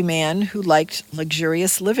is a man who liked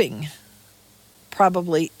luxurious living.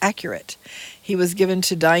 Probably accurate. He was given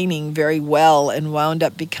to dining very well and wound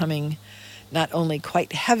up becoming not only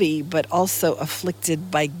quite heavy, but also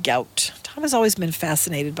afflicted by gout. Tom has always been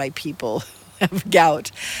fascinated by people who have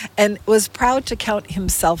gout and was proud to count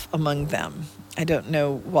himself among them. I don't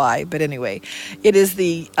know why, but anyway, it is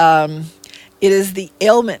the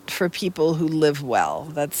ailment for people who live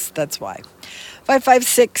well. That's why.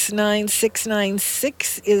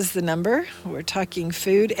 556-9696 is the number. We're talking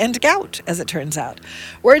food and gout, as it turns out.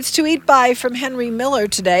 Words to eat by from Henry Miller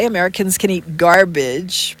today. Americans can eat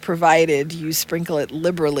garbage, provided you sprinkle it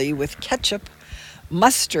liberally with ketchup,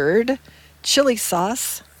 mustard, chili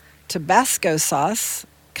sauce, Tabasco sauce,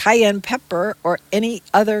 cayenne pepper, or any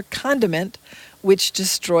other condiment which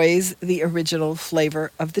destroys the original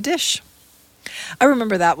flavor of the dish. I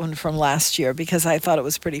remember that one from last year because I thought it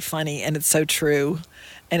was pretty funny, and it's so true.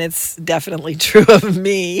 And it's definitely true of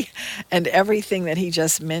me. And everything that he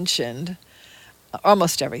just mentioned,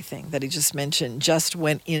 almost everything that he just mentioned, just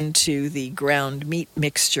went into the ground meat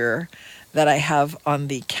mixture that I have on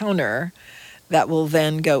the counter that will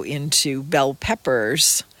then go into bell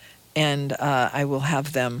peppers, and I will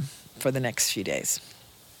have them for the next few days.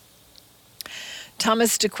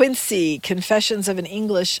 Thomas de Quincey, Confessions of an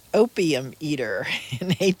English Opium Eater, in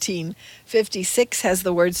 1856, has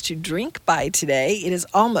the words to drink by today. It is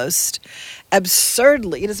most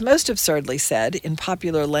absurdly said in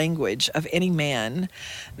popular language of any man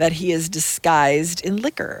that he is disguised in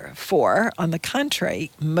liquor. For, on the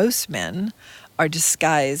contrary, most men are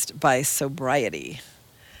disguised by sobriety.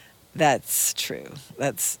 That's true.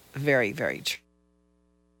 That's very, very true.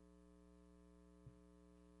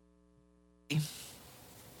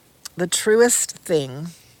 the truest thing.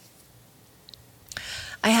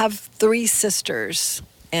 I have 3 sisters,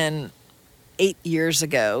 and 8 years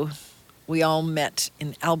ago, we all met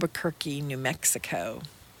in Albuquerque, New Mexico,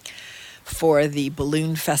 for the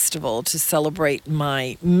balloon festival to celebrate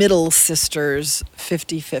my middle sister's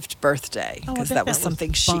 55th birthday, because that was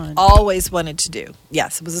something she always wanted to do.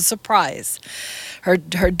 Yes, it was a surprise.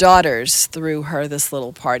 Her daughters threw her this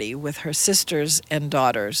little party with her sisters and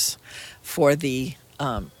daughters for the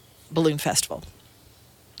balloon festival.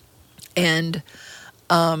 And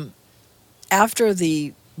after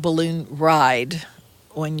the balloon ride,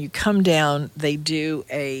 when you come down, they do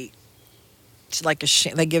they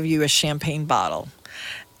give you a champagne bottle.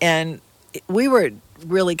 And we were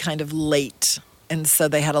really kind of late, and so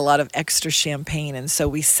they had a lot of extra champagne, and so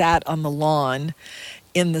we sat on the lawn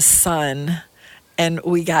in the sun, and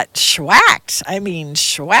we got schwacked. I mean,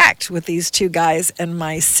 schwacked with these 2 guys. And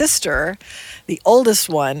my sister, the oldest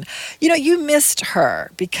one, you missed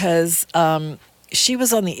her because she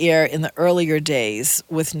was on the air in the earlier days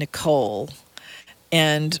with Nicole,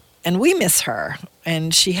 and we miss her,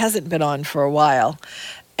 and she hasn't been on for a while.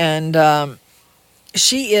 And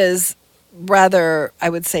she is rather, I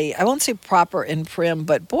would say, I won't say proper and prim,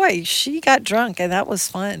 but boy, she got drunk, and that was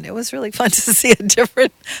fun. It was really fun to see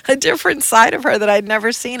a different side of her that I'd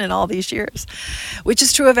never seen in all these years, which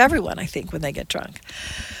is true of everyone, I think, when they get drunk.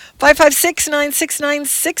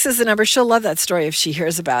 556-9696 is the number. She'll love that story if she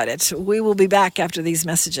hears about it. We will be back after these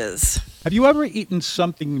messages. Have you ever eaten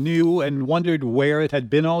something new and wondered where it had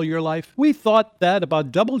been all your life? We thought that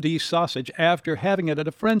about Double D sausage after having it at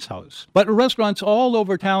a friend's house. But restaurants all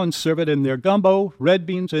over town serve it in their gumbo, red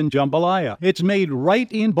beans, and jambalaya. It's made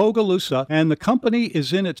right in Bogalusa, and the company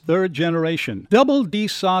is in its 3rd generation. Double D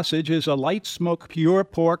sausage is a light smoke, pure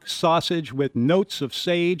pork sausage with notes of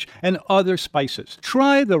sage and other spices.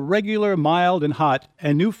 Try the regular, mild, and hot,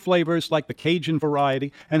 and new flavors like the Cajun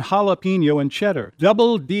variety and jalapeno and cheddar.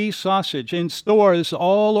 Double D sausage in stores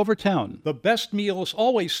all over town. The best meals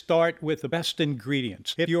always start with the best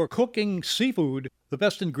ingredients. If you're cooking seafood, the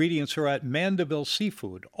best ingredients are at Mandeville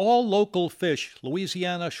Seafood. All local fish,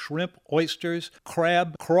 Louisiana shrimp, oysters,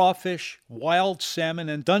 crab, crawfish, wild salmon,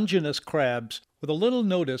 and Dungeness crabs. With a little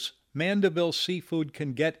notice, Mandeville Seafood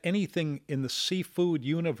can get anything in the seafood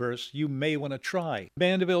universe you may want to try.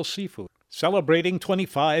 Mandeville Seafood, celebrating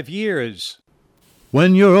 25 years.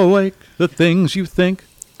 When you're awake, the things you think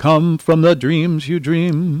come from the dreams you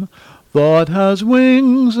dream. Thought has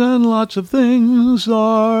wings, and lots of things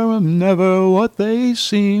are never what they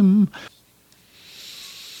seem.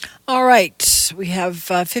 All right, we have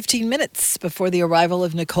 15 minutes before the arrival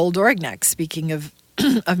of Nicole Dorignac. Speaking of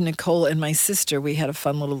Nicole and my sister, we had a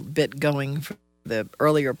fun little bit going for the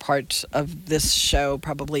earlier part of this show,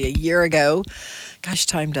 probably a year ago. Gosh,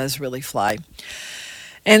 time does really fly.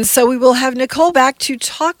 And so we will have Nicole back to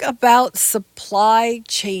talk about supply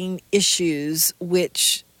chain issues,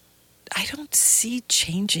 which I don't see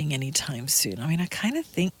changing anytime soon. I mean, I kind of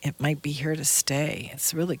think it might be here to stay.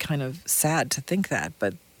 It's really kind of sad to think that.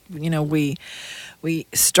 But, we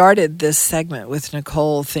started this segment with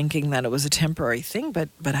Nicole thinking that it was a temporary thing, but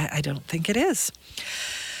I don't think it is.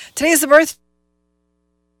 Today is the birthday.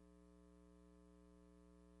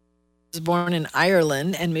 Was born in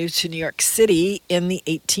Ireland and moved to New York City in the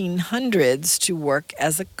 1800s to work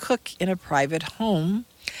as a cook in a private home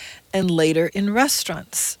and later in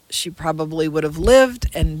restaurants. She probably would have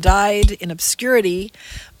lived and died in obscurity,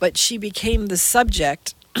 but she became the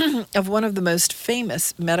subject of one of the most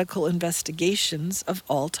famous medical investigations of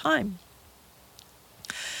all time.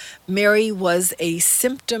 Mary was a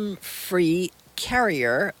symptom-free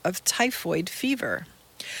carrier of typhoid fever,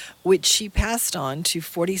 which she passed on to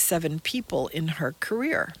 47 people in her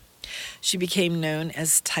career. She became known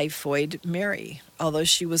as Typhoid Mary. Although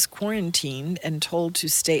she was quarantined and told to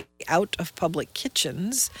stay out of public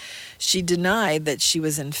kitchens, she denied that she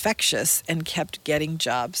was infectious and kept getting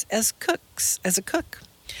jobs as a cook.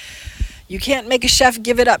 You can't make a chef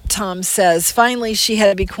give it up, Tom says. Finally, she had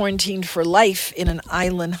to be quarantined for life in an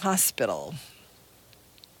island hospital.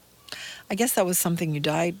 I guess that was something you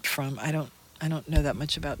died from. I don't know that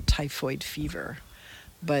much about typhoid fever,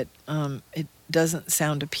 but it doesn't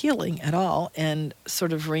sound appealing at all and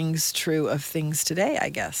sort of rings true of things today, I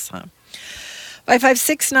guess.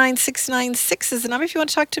 556-9696 is the number. If you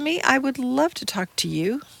want to talk to me, I would love to talk to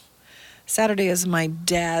you. Saturday is my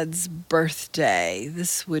dad's birthday.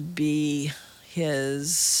 This would be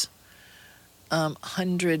his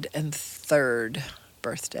 103rd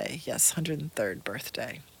birthday. Yes, 103rd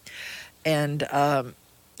birthday. And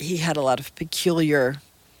he had a lot of peculiar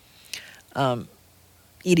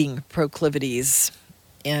eating proclivities,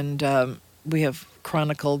 and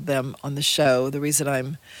chronicled them on the show. The reason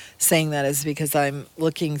I'm saying that is because I'm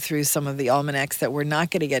looking through some of the almanacs that we're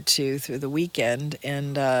not going to get to through the weekend,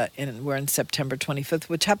 and we're on September 25th,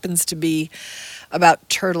 which happens to be about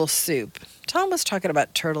turtle soup. Tom was talking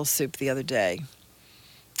about turtle soup the other day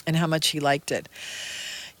and how much he liked it.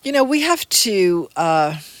 You know, we have to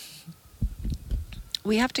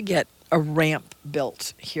get a ramp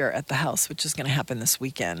built here at the house, which is going to happen this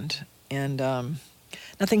weekend. And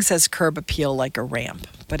nothing says curb appeal like a ramp.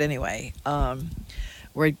 But anyway,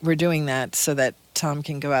 we're doing that so that Tom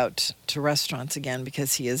can go out to restaurants again,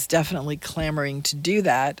 because he is definitely clamoring to do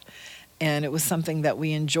that. And it was something that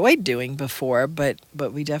we enjoyed doing before, but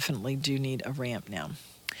we definitely do need a ramp now.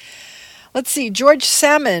 Let's see, George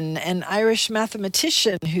Salmon, an Irish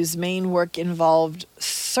mathematician whose main work involved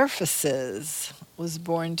surfaces, was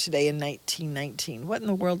born today in 1919. What in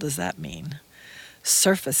the world does that mean?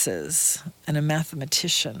 Surfaces and a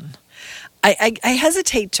mathematician. I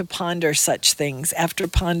hesitate to ponder such things after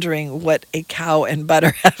pondering what a cow and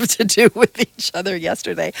butter have to do with each other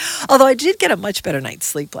yesterday. Although I did get a much better night's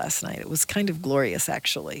sleep last night. It was kind of glorious,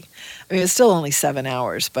 actually. I mean, it was still only 7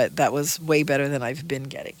 hours, but that was way better than I've been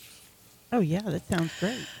getting. Oh, yeah, that sounds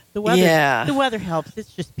great. The weather helps.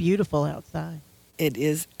 It's just beautiful outside. It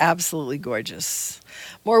is absolutely gorgeous.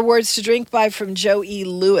 More words to drink by from Joe E.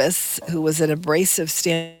 Lewis, who was an abrasive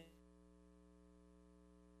stand.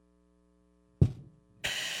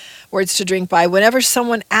 Words to drink by. Whenever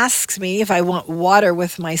someone asks me if I want water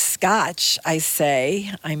with my scotch, I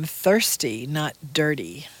say, I'm thirsty, not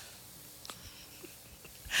dirty.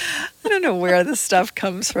 I don't know where this stuff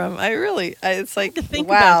comes from. It's like, think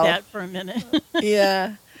wow. About that for a minute.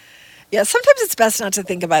 Yeah. Yeah, sometimes it's best not to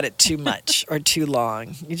think about it too much or too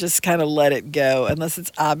long. You just kind of let it go, unless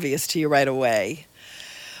it's obvious to you right away.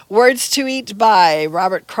 Words to eat by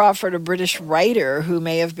Robert Crawford, a British writer who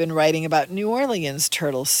may have been writing about New Orleans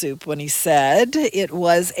turtle soup when he said, it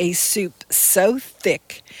was a soup so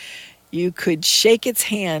thick you could shake its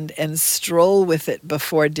hand and stroll with it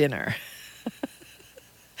before dinner.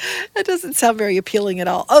 That doesn't sound very appealing at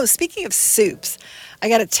all. Oh, speaking of soups, I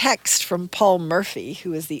got a text from Paul Murphy,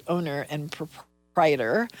 who is the owner and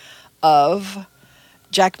proprietor of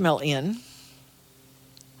Jacmel Inn,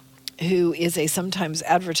 who is a sometimes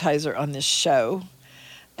advertiser on this show.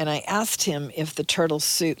 And I asked him if the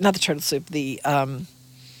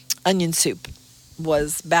onion soup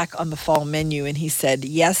was back on the fall menu. And he said,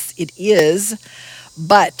 yes, it is,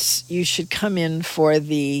 but you should come in for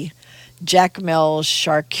the Jacmel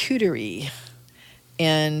charcuterie.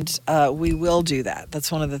 And we will do that.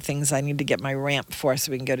 That's one of the things I need to get my ramp for,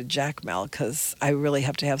 so we can go to Jacmel, because I really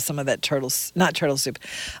have to have some of that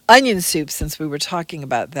onion soup, since we were talking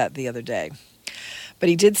about that the other day. But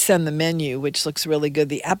he did send the menu, which looks really good.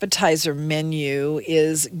 The appetizer menu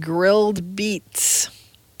is grilled beets,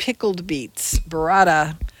 pickled beets,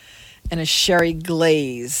 burrata, and a sherry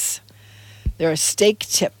glaze. There are steak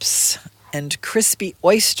tips and crispy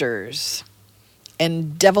oysters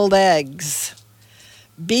and deviled eggs.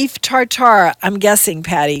 Beef tartare, I'm guessing,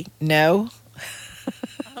 Patty. No?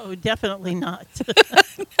 Oh, definitely not. No,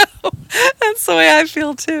 that's the way I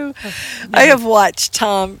feel too. Oh, I have watched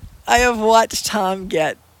Tom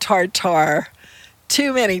get tartare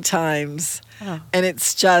too many times. Oh. And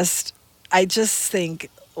it's just, I just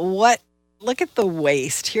think, look at the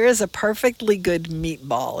waste. Here is a perfectly good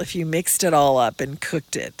meatball if you mixed it all up and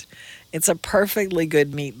cooked it. It's a perfectly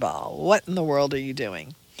good meatball. What in the world are you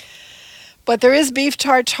doing? But there is beef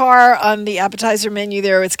tartare on the appetizer menu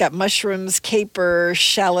there. It's got mushrooms, caper,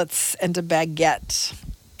 shallots, and a baguette.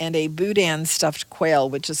 And a boudin stuffed quail,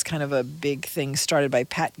 which is kind of a big thing started by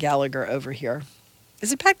Pat Gallagher over here.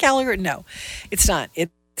 Is it Pat Gallagher? No, it's not.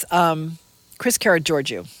 It's Chris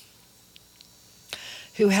Karagiorgio,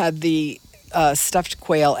 who had the stuffed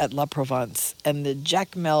quail at La Provence. And the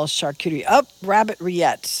Jacmel charcuterie. Rabbit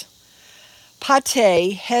rillette.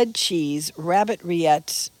 Pâté, head cheese, rabbit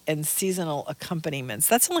rillette, and seasonal accompaniments.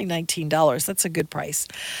 That's only $19. That's a good price.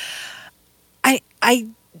 I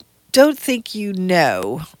don't think you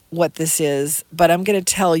know what this is, but I'm going to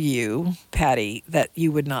tell you, Patty, that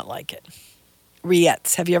you would not like it.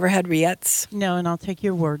 Rillettes. Have you ever had rillettes? No, and I'll take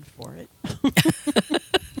your word for it.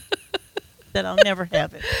 That I'll never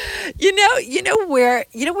have it. You know where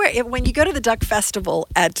when you go to the Duck Festival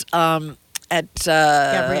at Gabrielle's.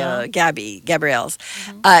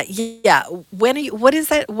 Mm-hmm. What is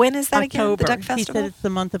that? When is that October. Again? The Duck Festival? He said it's the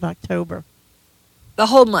month of October. The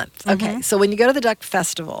whole month. Okay. Mm-hmm. So when you go to the Duck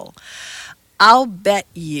Festival, I'll bet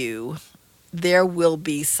you there will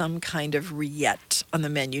be some kind of rillette on the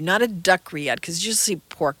menu. Not a duck rillette, because you usually see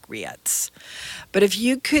pork rillettes. But if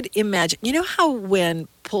you could imagine, you know how when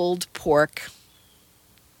pulled pork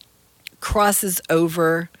crosses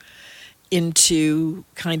over into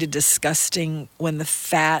kind of disgusting, when the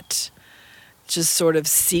fat just sort of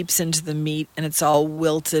seeps into the meat and it's all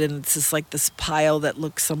wilted and it's just like this pile that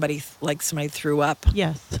looks like somebody threw up?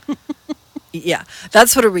 Yes. Yeah,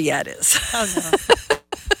 that's what a rillette is. Oh, no.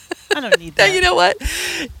 I don't need that. No, you know what?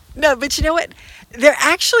 No, but you know what? They're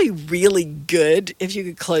actually really good if you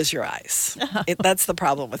could close your eyes. That's the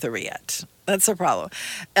problem with a rillette. That's the problem.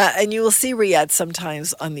 And you will see rillettes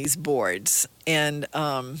sometimes on these boards. And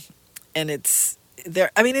it's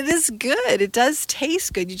there. I mean, it is good. It does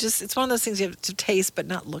taste good. It's one of those things you have to taste but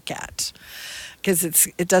not look at, because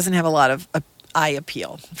it doesn't have a lot of eye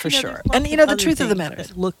appeal for sure. And the truth of the matter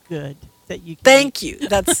is, look good. Thank you.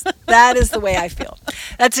 That is the way I feel.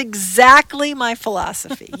 That's exactly my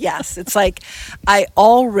philosophy. Yes, it's like I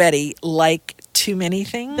already like too many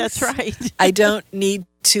things. That's right. I don't need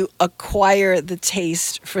to acquire the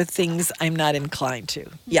taste for things I'm not inclined to.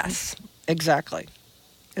 Yes, exactly.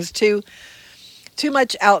 There's too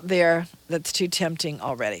much out there that's too tempting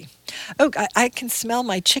already. Oh, I can smell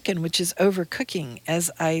my chicken, which is overcooking as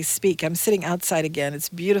I speak. I'm sitting outside again. It's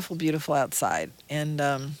beautiful, beautiful outside, and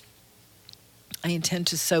I intend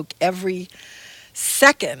to soak every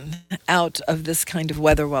second out of this kind of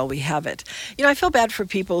weather while we have it. I feel bad for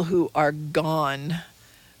people who are gone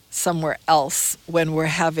somewhere else when we're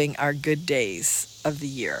having our good days of the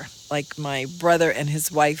year. Like my brother and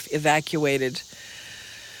his wife evacuated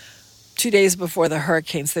 2 days before the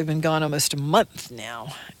hurricanes. They've been gone almost a month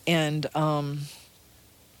now. And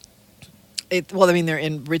they're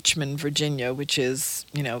in Richmond, Virginia, which is,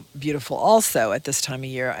 beautiful also at this time of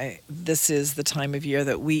year. This is the time of year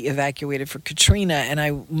that we evacuated for Katrina, and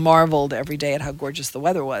I marveled every day at how gorgeous the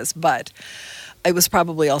weather was. But it was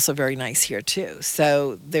probably also very nice here, too.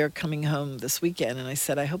 So they're coming home this weekend, and I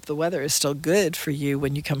said, I hope the weather is still good for you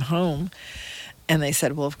when you come home. And they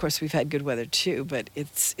said, well, of course, we've had good weather, too, but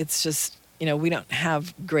it's just, we don't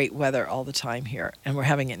have great weather all the time here, and we're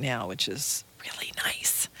having it now, which is really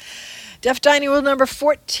nice. Deaf Dining Rule number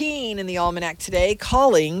 14 in the Almanac today,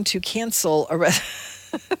 calling to cancel a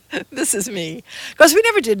This is me. Because we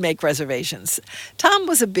never did make reservations. Tom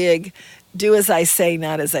was a big do as I say,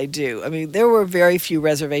 not as I do. I mean, there were very few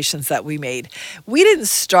reservations that we made. We didn't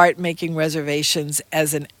start making reservations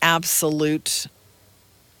as an absolute,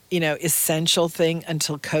 essential thing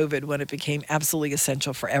until COVID, when it became absolutely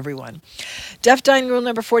essential for everyone. Deaf Dining Rule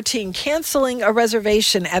number 14, canceling a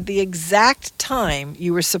reservation at the exact time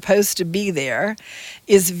you were supposed to be there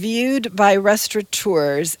is viewed by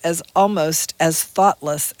restaurateurs as almost as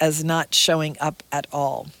thoughtless as not showing up at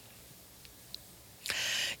all.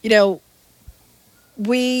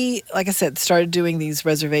 We, like I said, started doing these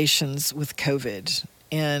reservations with COVID,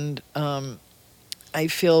 and I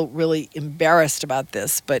feel really embarrassed about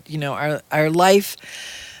this, but our life,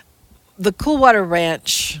 the Coolwater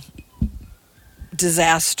Ranch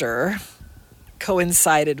disaster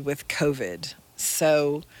coincided with COVID.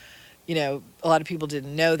 So, a lot of people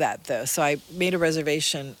didn't know that, though. So I made a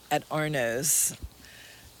reservation at Arno's.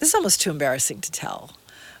 This is almost too embarrassing to tell,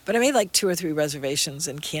 but I made like 2 or 3 reservations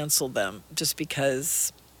and canceled them just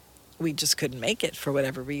because we just couldn't make it for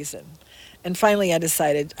whatever reason. And finally, I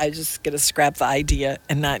decided I was just going to scrap the idea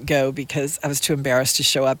and not go because I was too embarrassed to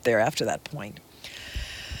show up there after that point.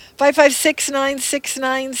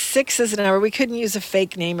 5569696 is the number. We couldn't use a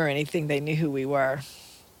fake name or anything. They knew who we were.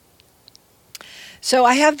 So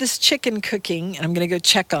I have this chicken cooking, and I'm going to go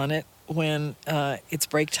check on it when it's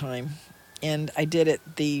break time. And I did it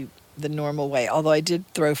the normal way, although I did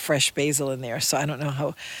throw fresh basil in there, so I don't know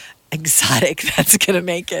how exotic that's going to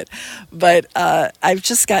make it. But I've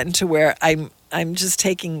just gotten to where I'm just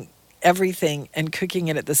taking everything and cooking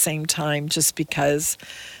it at the same time just because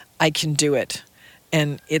I can do it.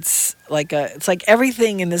 And it's like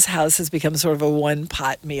everything in this house has become sort of a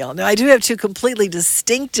one-pot meal. Now, I do have 2 completely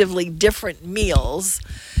distinctively different meals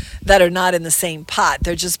that are not in the same pot.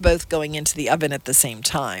 They're just both going into the oven at the same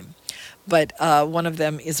time. But one of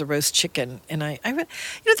them is a roast chicken. And there's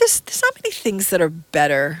not many things that are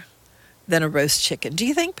better than a roast chicken. Do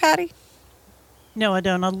you think, Patty? No, I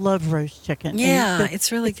don't. I love roast chicken. Yeah, it's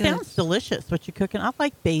really good. It sounds delicious what you're cooking. I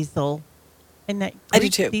like basil. And that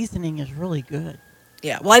Greek seasoning is really good.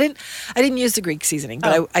 Yeah. Well, I didn't use the Greek seasoning,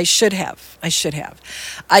 but I should have. I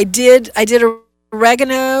did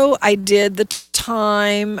oregano, I did the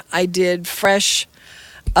thyme, I did fresh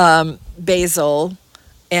basil,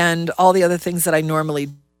 and all the other things that I normally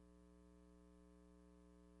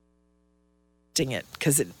it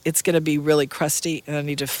because it's going to be really crusty, and I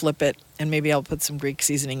need to flip it, and maybe I'll put some Greek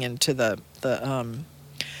seasoning into the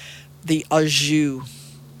au jus.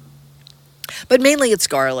 But mainly it's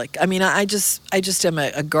garlic. I mean, I just am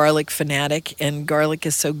a garlic fanatic, and garlic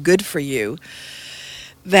is so good for you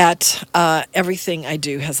that everything I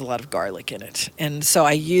do has a lot of garlic in it. And so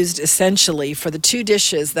I used essentially for the 2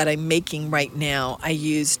 dishes that I'm making right now, I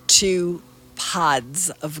used 2 pods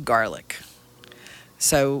of garlic.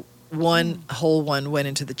 So one whole one went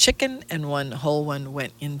into the chicken, and one whole one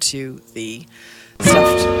went into the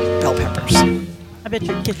stuffed bell peppers. I bet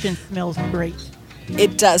your kitchen smells great.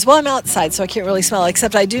 It does. Well, I'm outside, so I can't really smell it,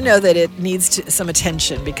 except I do know that it needs some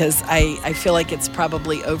attention because I feel like it's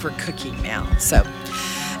probably overcooking now. So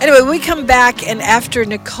anyway, when we come back, and after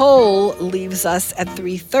Nicole leaves us at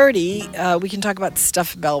 3:30, we can talk about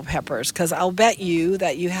stuffed bell peppers, because I'll bet you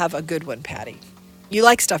that you have a good one, Patty. You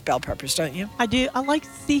like stuffed bell peppers, don't you? I do. I like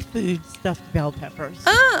seafood stuffed bell peppers.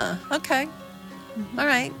 Ah, okay. Mm-hmm. All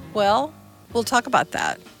right. Well, we'll talk about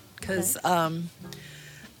that, because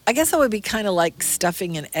I guess that would be kind of like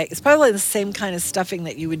stuffing an egg. It's probably the same kind of stuffing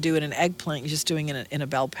that you would do in an eggplant, you're just doing it in a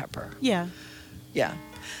bell pepper. Yeah. Yeah.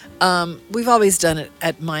 We've always done it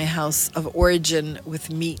at my house of origin with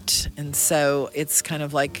meat, and so it's kind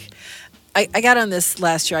of like... I got on this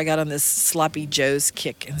last year. I got on this Sloppy Joe's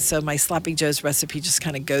kick, and so my Sloppy Joe's recipe just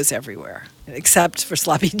kind of goes everywhere, except for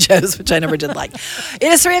Sloppy Joe's, which I never did like. It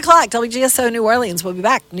is 3 o'clock, WGSO New Orleans. We'll be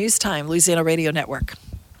back. News Time, Louisiana Radio Network.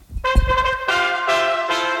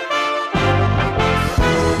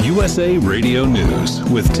 USA Radio News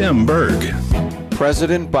with Tim Berg.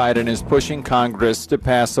 President Biden is pushing Congress to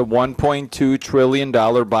pass a $1.2 trillion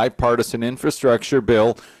bipartisan infrastructure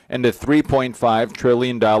bill and a $3.5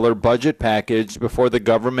 trillion budget package before the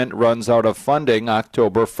government runs out of funding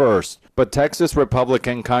October 1st. But Texas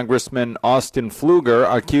Republican Congressman Austin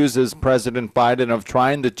Pfluger accuses President Biden of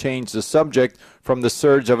trying to change the subject from the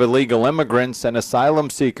surge of illegal immigrants and asylum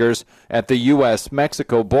seekers at the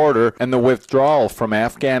U.S.-Mexico border and the withdrawal from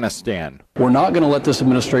Afghanistan. We're not going to let this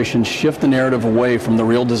administration shift the narrative away from the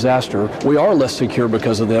real disaster. We are less secure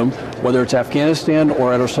because of them, whether it's Afghanistan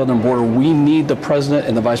or at our southern border. We need the president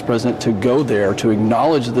and the vice president to go there to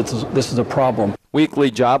acknowledge that this is a problem.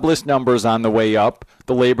 Weekly jobless numbers on the way up.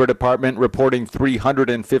 The Labor Department reporting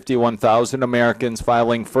 351,000 Americans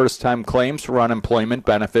filing first-time claims for unemployment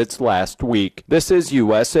benefits last week. This is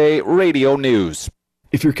USA Radio News.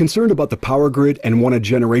 If you're concerned about the power grid and want to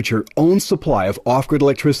generate your own supply of off-grid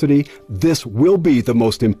electricity, this will be the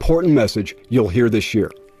most important message you'll hear this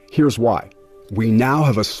year. Here's why. We now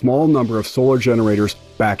have a small number of solar generators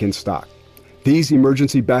back in stock. These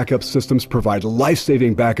emergency backup systems provide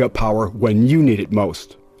life-saving backup power when you need it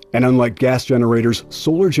most. And unlike gas generators,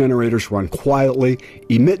 solar generators run quietly,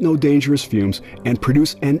 emit no dangerous fumes, and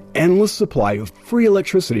produce an endless supply of free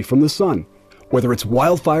electricity from the sun. Whether it's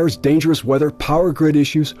wildfires, dangerous weather, power grid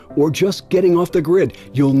issues, or just getting off the grid,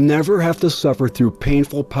 you'll never have to suffer through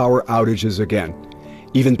painful power outages again.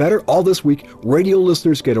 Even better, all this week, radio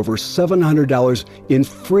listeners get over $700 in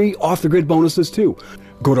free off-the-grid bonuses too.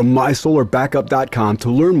 Go to mysolarbackup.com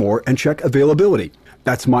to learn more and check availability.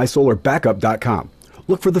 That's mysolarbackup.com.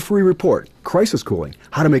 Look for the free report, Crisis Cooling,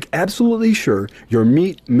 how to make absolutely sure your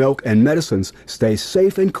meat, milk, and medicines stay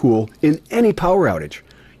safe and cool in any power outage.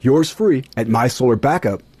 Yours free at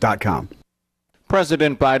mysolarbackup.com.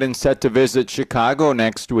 President Biden set to visit Chicago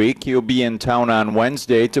next week. He'll be in town on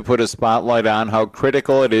Wednesday to put a spotlight on how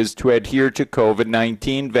critical it is to adhere to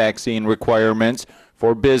COVID-19 vaccine requirements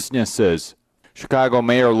for businesses. Chicago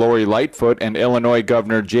Mayor Lori Lightfoot and Illinois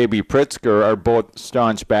Governor J.B. Pritzker are both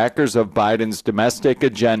staunch backers of Biden's domestic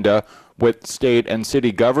agenda, with state and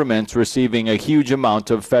city governments receiving a huge amount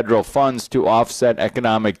of federal funds to offset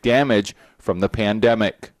economic damage from the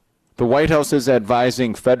pandemic. The White House is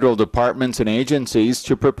advising federal departments and agencies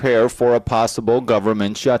to prepare for a possible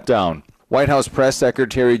government shutdown. White House Press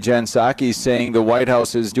Secretary Jen Psaki saying the White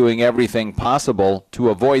House is doing everything possible to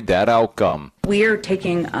avoid that outcome. We are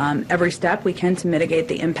taking every step we can to mitigate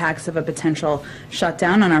the impacts of a potential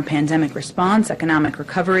shutdown on our pandemic response, economic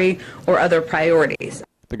recovery, or other priorities.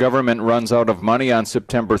 The government runs out of money on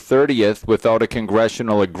September 30th without a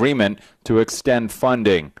congressional agreement to extend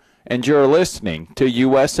funding. And you're listening to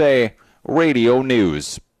USA Radio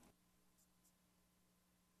News.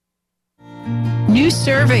 New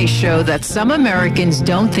surveys show that some Americans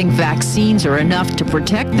don't think vaccines are enough to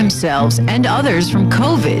protect themselves and others from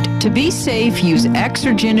COVID. To be safe, use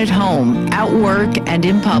Exergen at home, at work, and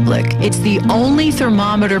in public. It's the only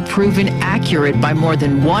thermometer proven accurate by more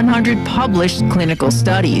than 100 published clinical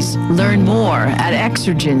studies. Learn more at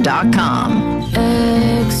Exergen.com.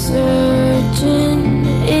 Exergen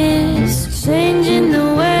is changing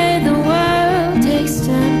the way the world takes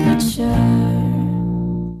temperature.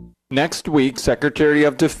 Next week, Secretary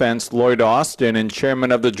of Defense Lloyd Austin and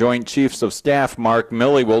Chairman of the Joint Chiefs of Staff Mark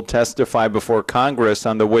Milley will testify before Congress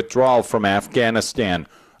on the withdrawal from Afghanistan.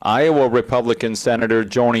 Iowa Republican Senator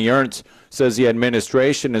Joni Ernst says the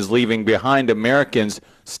administration is leaving behind Americans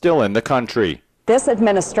still in the country. This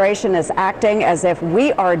administration is acting as if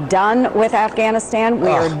we are done with Afghanistan. We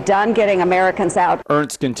are done getting Americans out.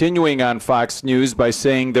 Ernst continuing on Fox News by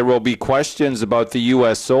saying there will be questions about the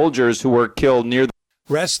U.S. soldiers who were killed near the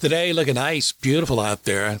Rest today looking nice, beautiful out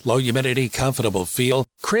there. Low humidity, comfortable feel.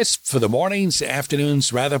 Crisp for the mornings,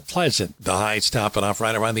 afternoons, rather pleasant. The highs topping off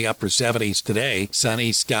right around the upper 70s today.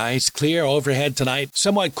 Sunny skies, clear overhead tonight.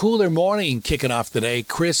 Somewhat cooler morning kicking off today.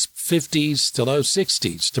 Crisp 50s to low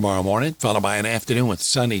 60s tomorrow morning, followed by an afternoon with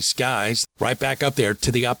sunny skies. Right back up there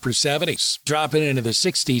to the upper 70s. Dropping into the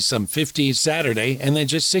 60s, some 50s Saturday, and then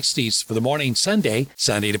just 60s for the morning Sunday.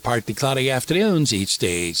 Sunny to partly cloudy afternoons each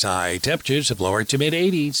day's high temperatures have lowered to mid-80s.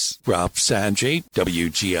 Ralph Sanjay,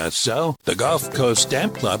 WGSO. The Gulf Coast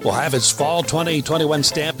Stamp Club will have its Fall 2021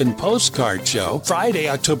 Stamp and Postcard Show Friday,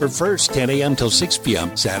 October 1st, 10 a.m. till 6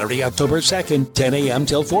 p.m. Saturday, October 2nd, 10 a.m.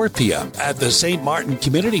 till 4 p.m. at the St. Martin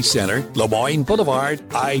Community Center, Lemoyne Boulevard,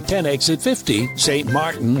 I-10 exit 50, St.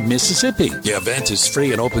 Martin, Mississippi. The event is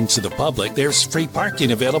free and open to the public. There's free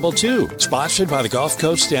parking available too. Sponsored by the Gulf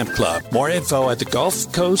Coast Stamp Club. More info at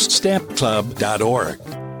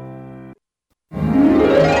thegulfcoaststampclub.org.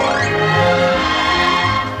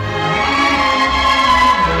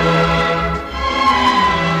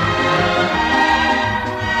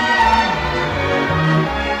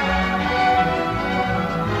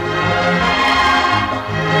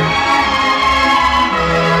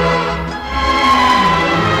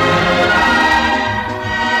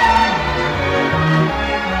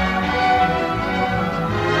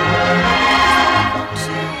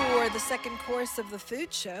 Of the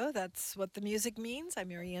food show. That's what the music means. I'm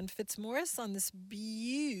Marianne Fitzmaurice on this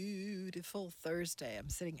beautiful Thursday. I'm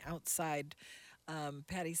sitting outside.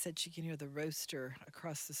 Patty said she can hear the roaster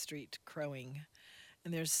across the street crowing.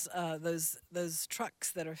 And there's those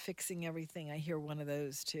trucks that are fixing everything. I hear one of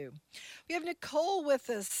those too. We have Nicole with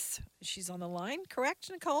us. She's on the line, correct,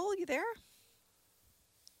 Nicole? You there?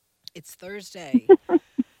 It's Thursday.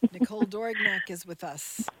 Nicole Dorignac is with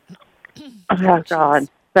us. Oh, God.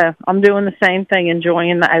 So I'm doing the same thing,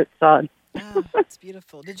 enjoying the outside. Oh, it's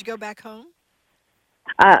beautiful. Did you go back home?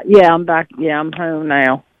 Yeah, I'm back. Yeah, I'm home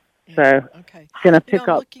now. Yeah, so okay. Going to pick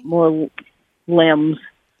up more limbs.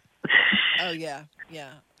 Oh, yeah.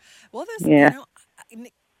 Well,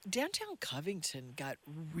 downtown Covington got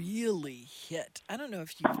really hit. I don't know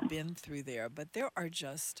if you've been through there, but there are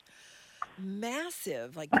just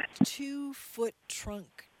massive, like 2-foot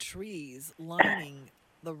trunk trees lining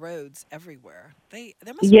the roads everywhere.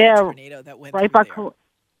 There must be a tornado that went right through by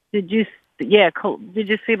there. Did you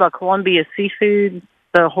see about Columbia Seafood?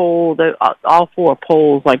 All 4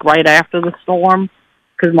 poles, like right after the storm,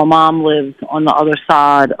 because my mom lives on the other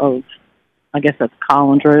side of, I guess that's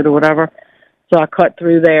Collins Road or whatever. So I cut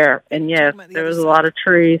through there, and yes, there was a lot of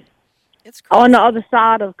trees. It's crazy. On the other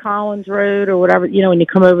side of Collins Road or whatever, when you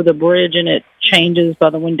come over the bridge and it changes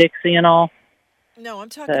by the Winn-Dixie and all. No, I'm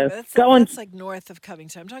talking about that's like north of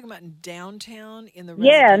Covington. I'm talking about in downtown in the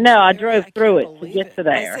I drove through it to get to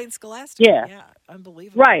there. By St. Scholastic. Yeah,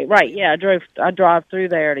 unbelievable. Right. Yeah, I drive through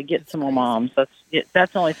there to get to my mom's. That's the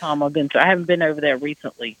only time I've been to. I haven't been over there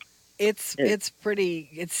recently. It's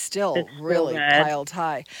still really piled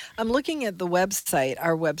high. I'm looking at the website,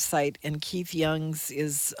 our website, and Keith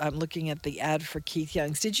Young's I'm looking at the ad for Keith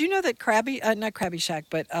Young's. Did you know that not Krabby Shack,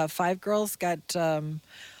 but Five Girls got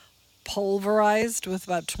pulverized with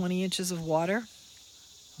about 20 inches of water?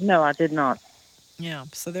 No, I did not. Yeah,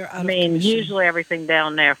 so they're out of commission. Usually everything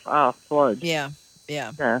down there floods. Yeah.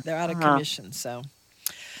 They're out of commission, so.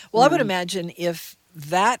 Well, I would imagine if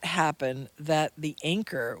that happened, that the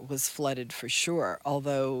Anchor was flooded for sure,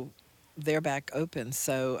 although they're back open.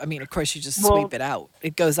 So, of course, you just sweep it out.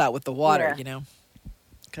 It goes out with the water,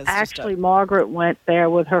 Actually, Margaret went there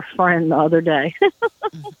with her friend the other day.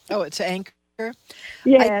 Oh, it's Anchor?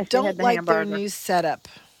 Yeah, I don't like their new setup.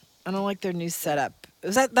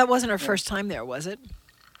 That wasn't her first time there, was it?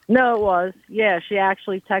 No, it was. Yeah, she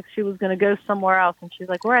actually texted she was going to go somewhere else, and she's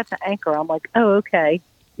like, "We're at the Anchor." I'm like, "Oh, okay.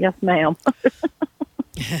 Yes, ma'am."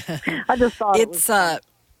 I just thought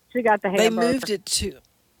she got the hamburger. They moved it to.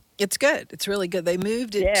 It's good. It's really good. They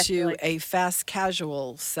moved it to a fast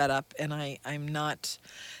casual setup, and I'm not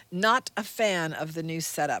a fan of the new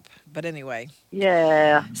setup. But anyway.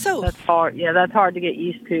 Yeah. So that's hard. Yeah, that's hard to get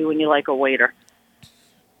used to when you like a waiter.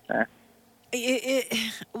 So.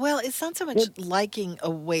 Well, it's not so much liking a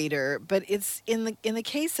waiter, but it's in the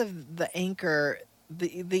case of the anchor,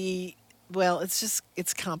 it's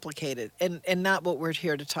complicated and not what we're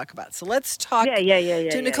here to talk about. So let's talk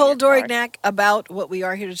to Nicole Dorignac about what we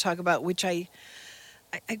are here to talk about, which I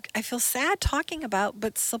feel sad talking about,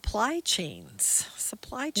 but supply chains.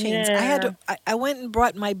 Yeah. I went and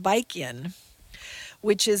brought my bike in,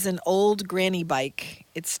 which is an old granny bike.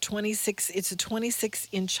 It's a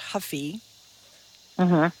 26-inch Huffy.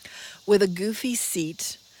 With a goofy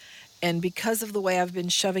seat, and because of the way I've been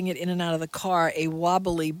shoving it in and out of the car, a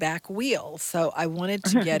wobbly back wheel. So I wanted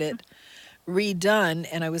to get it redone,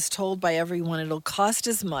 and I was told by everyone it'll cost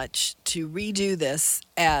as much to redo this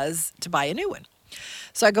as to buy a new one.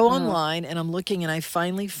 So I go online, and I'm looking, and I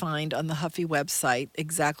finally find on the Huffy website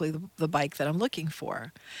exactly the bike that I'm looking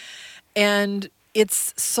for. And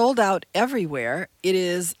it's sold out everywhere. It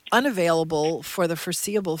is unavailable for the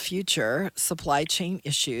foreseeable future, supply chain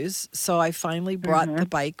issues. So I finally brought the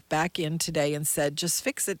bike back in today and said, just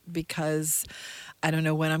fix it because I don't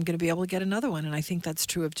know when I'm going to be able to get another one. And I think that's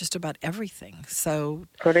true of just about everything. So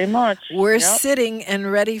pretty much. We're sitting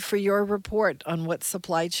and ready for your report on what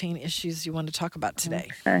supply chain issues you want to talk about today.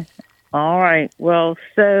 Okay. All right. Well,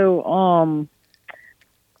 so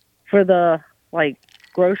for the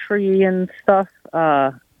grocery and stuff,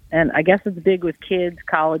 and I guess it's big with kids,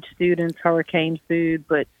 college students, hurricane food,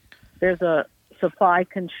 but there's a supply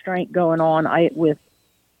constraint going on with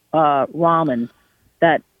ramen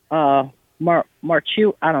that Maruchan,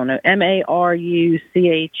 Maruchan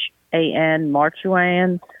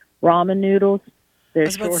ramen noodles. I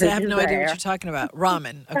was about to say, I have no idea what you're talking about.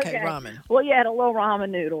 Ramen. Okay, ramen. Well, yeah, the little ramen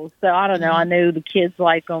noodles. So I don't know. I know the kids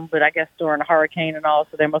like them, but I guess during a hurricane and all,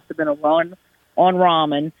 so there must have been a run on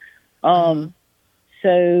ramen.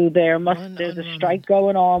 So there's a strike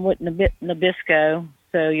going on with Nabisco,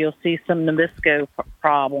 so you'll see some Nabisco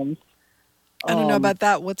problems. I don't know about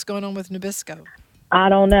that. What's going on with Nabisco? I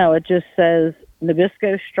don't know. It just says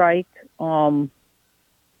Nabisco strike.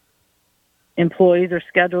 Employees are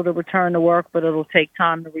scheduled to return to work, but it'll take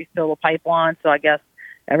time to refill the pipeline. So I guess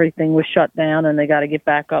everything was shut down, and they got to get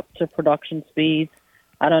back up to production speeds.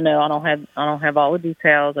 I don't know. I don't have all the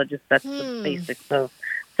details. That's the basics of.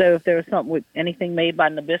 So if there was something with anything made by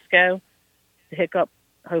Nabisco, the hiccup,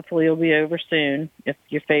 hopefully it'll be over soon. If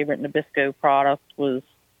your favorite Nabisco product was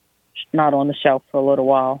not on the shelf for a little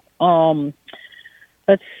while.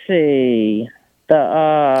 Let's see.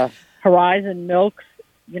 The Horizon milks.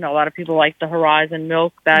 A lot of people like the Horizon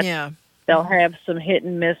milk. They'll have some hit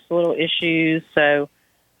and miss little issues. So,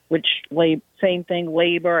 same thing,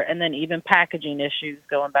 labor, and then even packaging issues.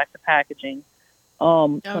 Going back to packaging.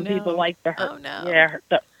 People like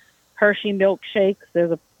the Hershey milkshakes.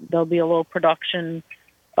 There'll be a little production.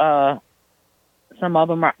 Some of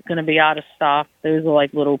them are going to be out of stock. Those are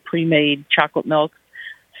like little pre-made chocolate milks.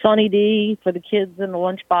 Sunny D for the kids in the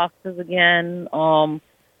lunch boxes again.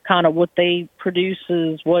 Kind of what they produce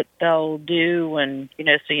is what they'll do, and so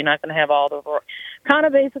you're not going to have all the kind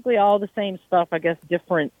of basically all the same stuff. I guess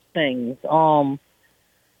different things. The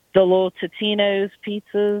little Totino's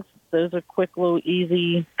pizzas. Those are quick, little,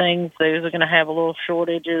 easy things. Those are going to have a little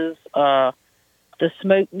shortages. The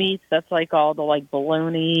smoked meats, that's like all the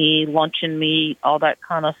bologna, luncheon meat, all that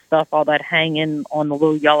kind of stuff, all that hanging on the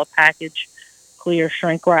little yellow package, clear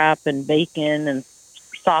shrink wrap and bacon and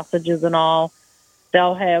sausages and all.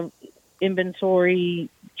 They'll have inventory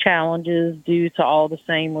challenges due to all the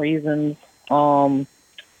same reasons.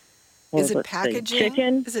 Is it packaging?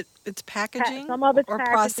 Chicken? It's packaging? Some of it's or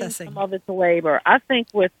packaging, processing? Some of it's labor. I think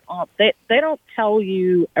with they don't tell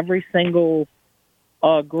you every single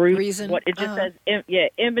group. Reason? What it just says,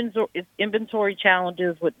 inventory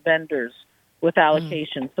challenges with vendors with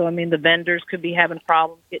allocation. So the vendors could be having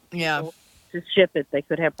problems getting people to ship it. They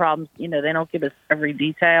could have problems. They don't give us every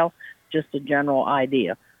detail, just a general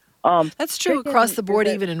idea. That's true across the board,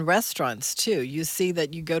 even in restaurants, too. You see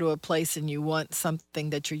that you go to a place and you want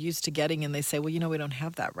something that you're used to getting, and they say, well, we don't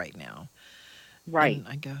have that right now. Right. And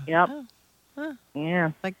I go, yeah.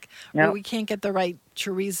 Well, we can't get the right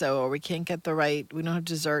chorizo, or we can't get we don't have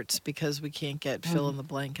desserts because we can't get fill in the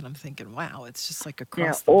blank. And I'm thinking, wow, it's just like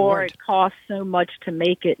across the board. Or it costs so much to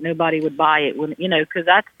make it, nobody would buy it. Because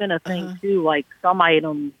that's been a thing, too. Like some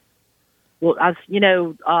items,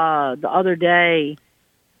 the other day,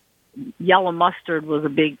 yellow mustard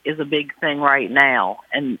is a big thing right now,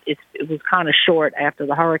 and it was kind of short after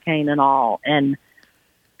the hurricane and all. And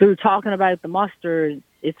through talking about the mustard,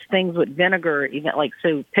 it's things with vinegar, even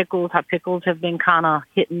pickles. How pickles have been kind of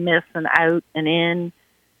hit and miss and out and in,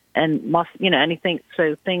 and anything.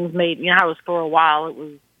 So things made. How it was for a while. It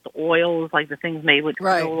was the oils, like the things made with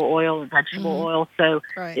canola oil and vegetable oil. So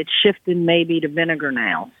Right. it's shifting maybe to vinegar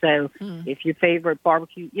now. So if your favorite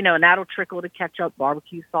barbecue, and that'll trickle to ketchup,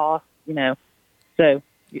 barbecue sauce, So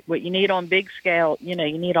what you need on big scale, you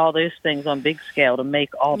need all those things on big scale to make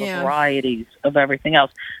all the varieties of everything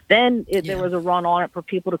else. Then there was a run on it for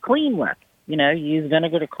people to clean with. Use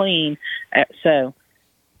vinegar to clean. So,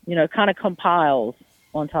 it kind of compiles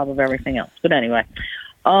on top of everything else. But anyway,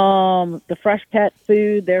 the fresh pet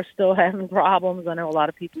food, they're still having problems. I know a lot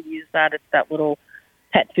of people use that. It's that little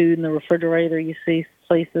pet food in the refrigerator you see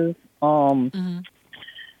places. Let's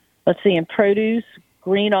see, in produce,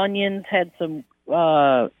 green onions had some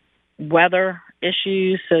weather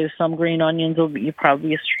issues. So some green onions will be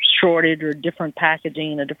probably a shortage or different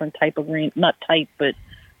packaging, a different type of green, not type, but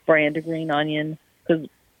brand of green onion. Because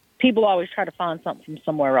people always try to find something from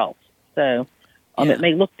somewhere else. So it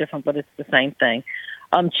may look different, but it's the same thing.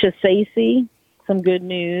 Chisace, some good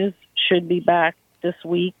news, should be back this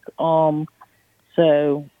week.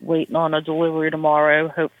 So waiting on a delivery tomorrow,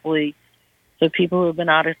 hopefully. So people who have been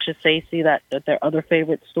out of Chisace that at their other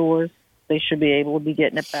favorite stores, they should be able to be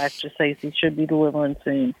getting it back. Chisace should be delivering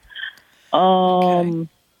soon.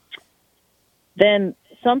 Then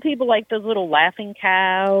some people like those little Laughing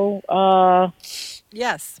Cow.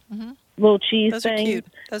 Yes. Little cheese Those things. are cute.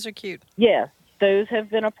 Those are cute. Yeah, those have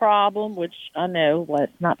been a problem, which I know,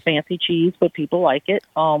 it's not fancy cheese, but people like it.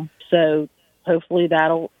 So hopefully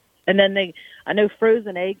that'll. And then I know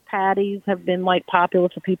frozen egg patties have been popular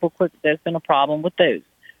for people. Quick, there's been a problem with those.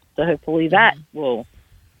 So hopefully that will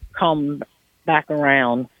come back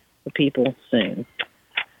around for people soon.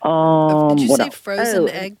 Did you what say else? frozen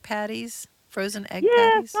egg patties? Frozen egg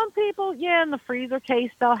Yeah, patties? some people, in the freezer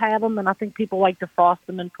case, they'll have them, and I think people like to frost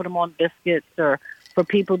them and put them on biscuits, or for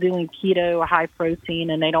people doing keto or high protein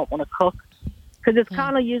and they don't want to cook. Because it's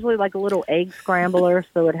kind of usually like a little egg scrambler,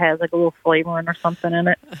 so it has like a little flavoring or something in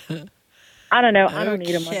it. I don't know. I don't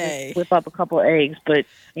need them. I just whip up a couple of eggs, but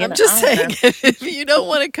I'm just saying, if you don't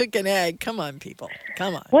want to cook an egg, come on, people.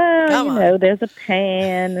 Come on. Well, there's a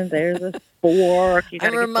pan and there's a fork.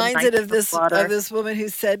 I'm reminded of this woman who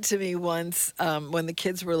said to me once, when the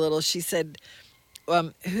kids were little, she said,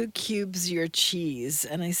 who cubes your cheese?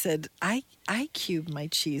 And I said, I cube my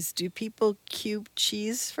cheese. Do people cube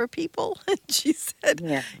cheese for people? And she said,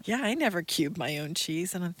 yeah, I never cube my own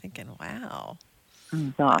cheese. And I'm thinking, wow.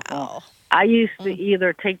 Wow. I used to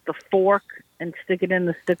either take the fork and stick it in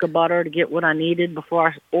the stick of butter to get what I needed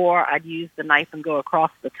or I'd use the knife and go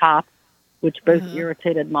across the top, which both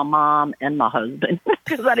irritated my mom and my husband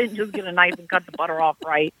because I didn't just get a knife and cut the butter off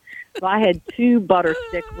right. So I had two butter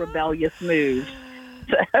stick rebellious moves.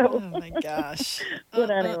 So, oh my gosh.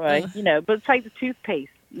 But anyway, but it's like the toothpaste.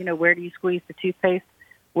 Where do you squeeze the toothpaste?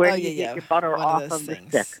 Where do you get your butter off of the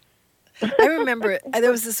stick? I remember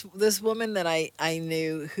there was this woman that I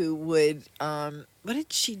knew who would what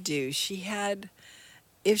did she do? If she had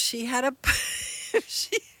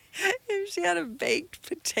a baked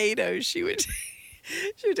potato, she would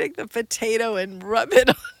take the potato and rub it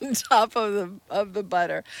on top of the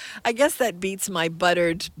butter. I guess that beats my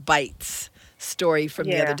buttered bites story from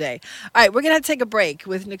the other day. All right, we're going to take a break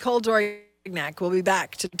with Nicole Dorignac. We'll be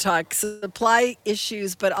back to talk supply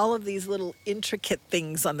issues, but all of these little intricate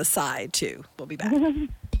things on the side, too. We'll be back.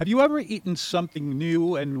 Have you ever eaten something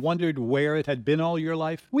new and wondered where it had been all your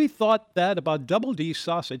life? We thought that about Double D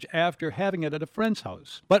sausage after having it at a friend's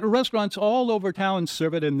house. But restaurants all over town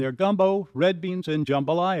serve it in their gumbo, red beans, and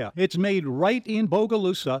jambalaya. It's made right in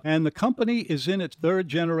Bogalusa, and the company is in its third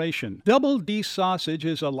generation. Double D sausage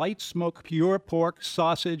is a light smoke, pure pork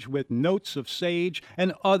sausage with notes of sage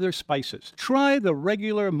and other spices. Try the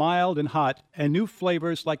regular, mild, and hot, and new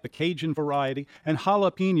flavors like the Cajun variety and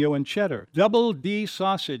jalapeno and cheddar. Double D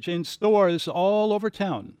sausage in stores all over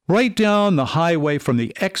town. Right down the highway from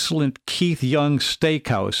the excellent Keith Young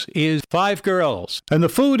Steakhouse is Five Girls, and the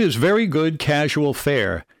food is very good casual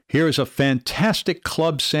fare. Here's a fantastic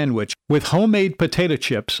club sandwich with homemade potato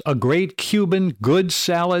chips, a great Cuban, good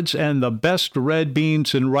salads, and the best red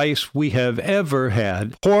beans and rice we have ever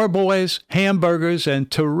had. Poor boys, hamburgers, and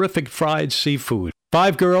terrific fried seafood.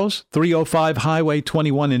 Five Girls, 305 Highway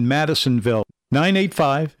 21 in Madisonville.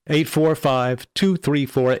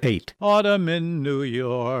 985-845-2348. Autumn in New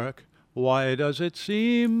York, why does it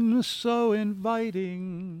seem so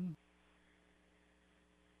inviting?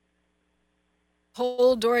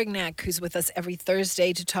 Nicole Dorignac, who's with us every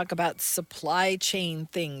Thursday to talk about supply chain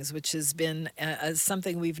things, which has been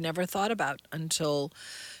something we've never thought about until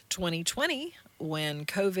 2020 when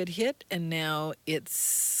COVID hit, and now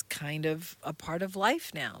it's kind of a part of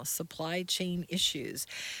life now, supply chain issues.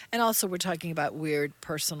 And also we're talking about weird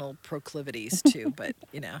personal proclivities too, but,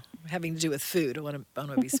 having to do with food. I want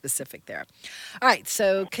to be specific there. All right,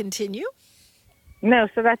 so continue. No,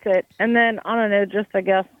 so that's it. And then, I don't know, just I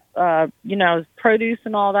guess, produce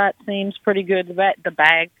and all that seems pretty good. The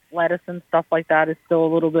bag lettuce and stuff like that is still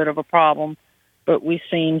a little bit of a problem, but we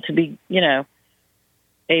seem to be,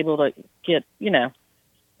 able to get,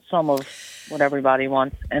 some of what everybody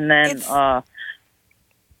wants. And then, go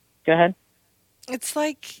ahead. It's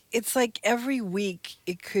like every week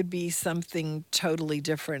it could be something totally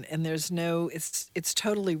different, and it's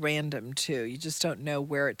totally random too. You just don't know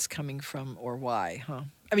where it's coming from or why, huh?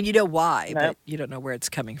 I mean, you know why, but you don't know where it's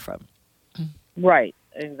coming from. Right,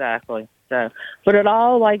 exactly. So, but it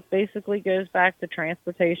all basically goes back to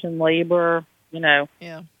transportation, labor,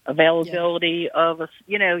 availability of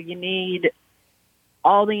you need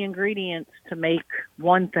all the ingredients to make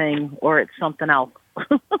one thing, or it's something else.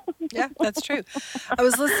 Yeah, that's true. I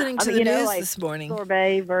was listening to the news this morning.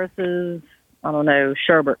 Sorbet versus, I don't know,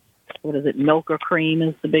 sherbet. What is it? Milk or cream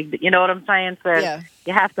is the big, you know what I'm saying? So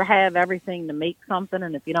you have to have everything to make something,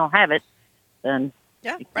 and if you don't have it, then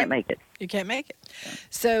you can't make it. You can't make it.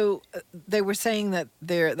 So they were saying that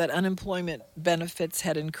that unemployment benefits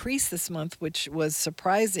had increased this month, which was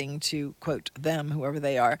surprising to, quote, them, whoever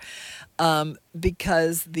they are,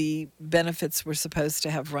 because the benefits were supposed to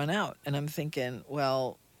have run out. And I'm thinking,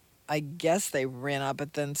 well, I guess they ran out,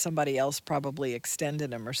 but then somebody else probably extended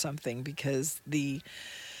them or something, because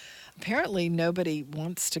apparently nobody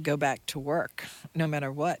wants to go back to work no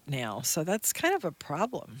matter what now. So that's kind of a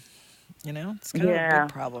problem. It's kind of a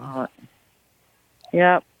big problem.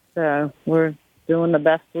 Yep. So we're doing the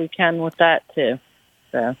best we can with that too.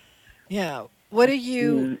 So. Yeah. What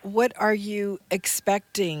are you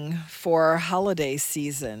expecting for holiday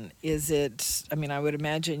season? Is it? I mean, I would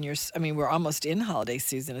imagine we're almost in holiday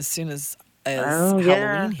season as soon as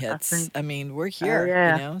Halloween hits. I mean, we're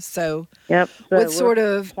here. So. Yep. So what sort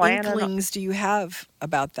of inklings do you have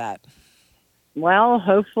about that? Well,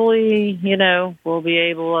 hopefully, we'll be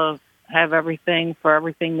able to have everything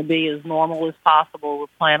to be as normal as possible. We're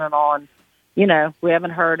planning on, we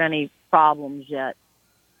haven't heard any problems yet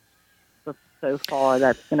so far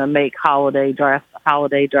that's going to make holiday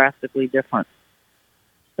drastically different.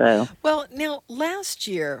 So. Well, now last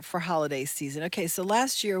year for holiday season, so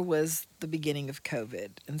last year was the beginning of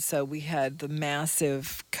COVID, and so we had the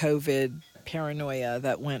massive COVID paranoia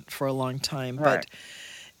that went for a long time, right. But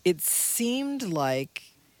it seemed like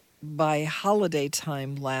by holiday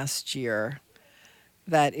time last year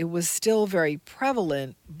that it was still very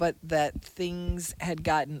prevalent, but that things had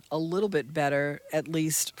gotten a little bit better, at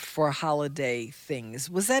least for holiday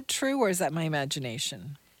things. Was that true, or is that my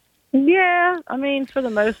imagination? Yeah, I mean, for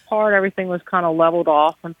the most part, everything was kind of leveled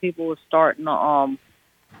off when people were starting to,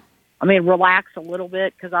 relax a little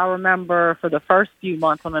bit, because I remember for the first few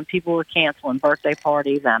months, people were canceling birthday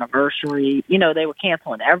parties, anniversary, they were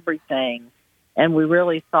canceling everything. And we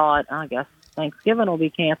really thought, I guess Thanksgiving will be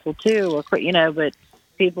canceled too, but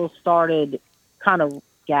people started kind of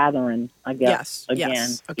gathering, I guess, again,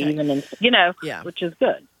 yes. Okay. even in, which is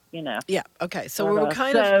good, Yeah. Okay. So but, we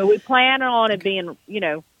were so we plan on it being,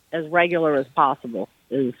 as regular as possible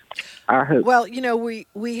is our hope. Well,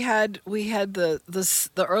 we had the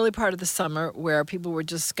early part of the summer where people were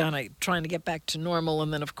just kind of trying to get back to normal,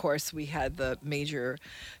 and then of course we had the major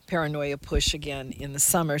paranoia push again in the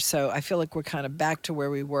summer. So I feel like we're kind of back to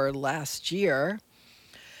where we were last year,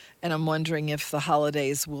 and I'm wondering if the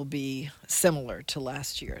holidays will be similar to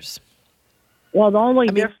last year's. Well, the only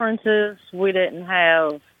difference is we didn't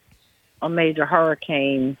have a major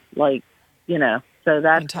hurricane, so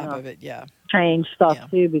that's on top of it, change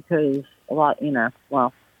stuff too, because a lot,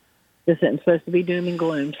 this isn't supposed to be doom and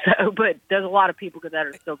gloom. So, but there's a lot of people that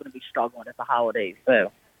are still going to be struggling at the holidays,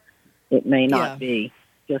 so it may not be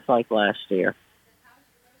just like last year.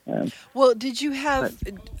 Well, did you have?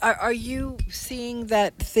 Are you seeing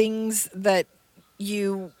that things that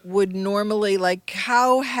you would normally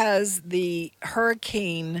how has the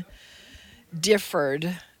hurricane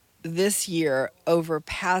differed this year over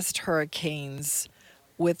past hurricanes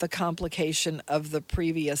with the complication of the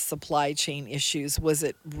previous supply chain issues? Was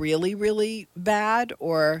it really, really bad,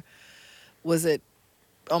 or was it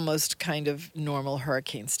almost kind of normal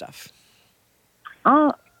hurricane stuff?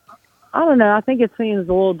 I don't know. I think it seems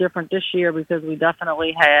a little different this year because we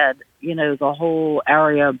definitely had, the whole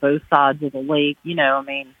area, both sides of the lake.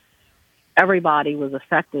 Everybody was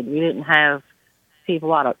affected. We didn't have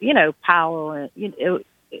people out of, power, and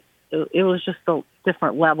it was just a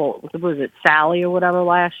different level. Was it Sally or whatever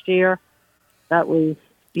last year? That was,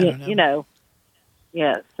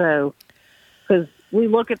 so, because we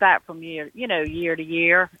look at that from year to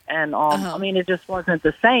year, and I mean, it just wasn't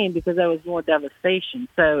the same because there was more devastation.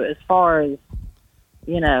 So as far as,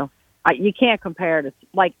 you can't compare it,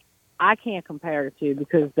 like, I can't compare the two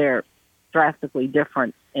because they're drastically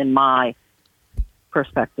different in my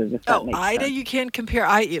perspective. If that makes Ida, sense. You can't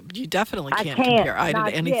compare. You definitely can't compare Ida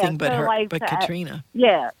to anything but Katrina.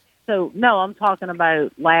 Yeah. So no, I'm talking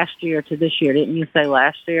about last year to this year. Didn't you say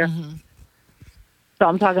last year? Mm-hmm. So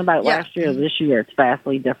I'm talking about last year to this year. It's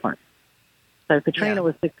vastly different. So Katrina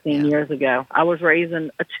was 16 years ago. I was raising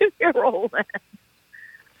a 2-year-old.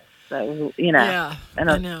 So Yeah, I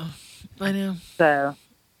know. So.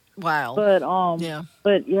 Wow. But so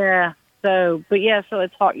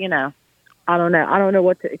it's hard, I don't know. I don't know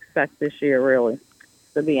what to expect this year, really,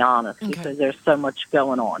 to be honest, because there's so much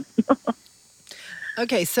going on.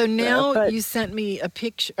 Okay, so now you sent me a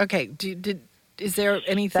picture. Okay, is there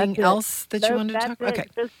anything else that you wanted to talk about? Okay.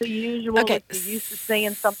 Just the usual. Okay. If you're used to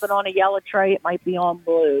seeing something on a yellow tray, it might be on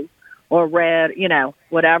blue or red,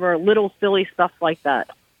 whatever, little silly stuff like that.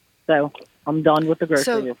 So I'm done with the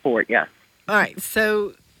grocery report, yes. All right,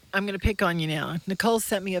 so I'm going to pick on you now. Nicole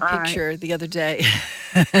sent me a picture the other day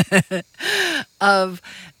of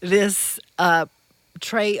this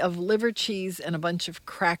tray of liver cheese and a bunch of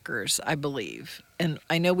crackers, I believe. And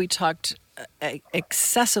I know we talked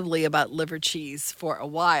excessively about liver cheese for a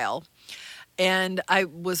while. And I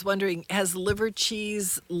was wondering, has liver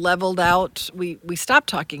cheese leveled out? We stopped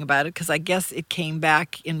talking about it because I guess it came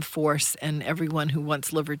back in force and everyone who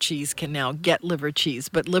wants liver cheese can now get liver cheese.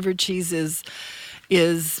 But liver cheese is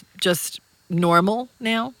just normal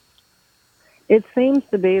now? It seems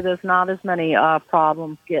to be. There's not as many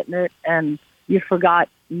problems getting it. And you forgot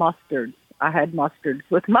mustard. I had mustard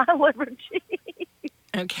with my liver cheese.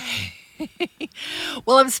 Okay.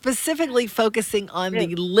 Well, I'm specifically focusing on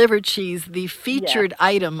the liver cheese, the featured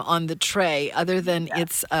item on the tray, other than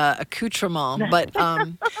its accoutrement. But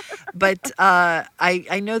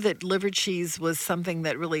I know that liver cheese was something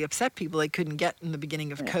that really upset people. They couldn't get in the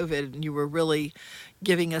beginning of COVID, and you were really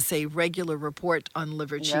giving us a regular report on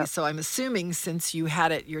liver cheese. Yeah. So I'm assuming, since you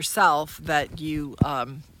had it yourself, that you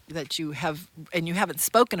have, and you haven't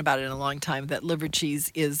spoken about it in a long time, that liver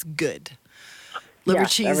cheese is good. Liver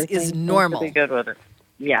cheese is normal. Seems to be good with it.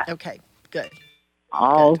 Yeah. Okay, good.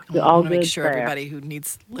 All to make good sure there. everybody who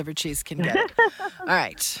needs liver cheese can get it. All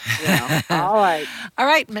right. Yeah. All right. All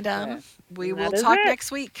right, madame. We will talk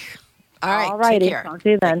next week. All right. All righty. Take care. Talk to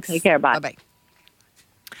you then. Thanks. Take care. Bye. Bye-bye.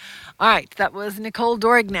 All right, that was Nicole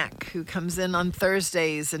Dorignac, who comes in on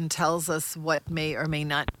Thursdays and tells us what may or may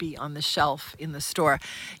not be on the shelf in the store.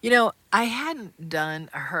 I hadn't done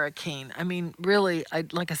a hurricane. I mean, really,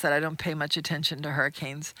 like I said, I don't pay much attention to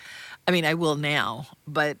hurricanes. I mean, I will now,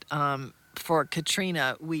 but for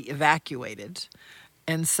Katrina, we evacuated.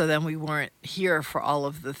 And so then we weren't here for all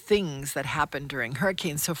of the things that happened during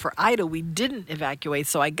hurricanes. So for Ida, we didn't evacuate.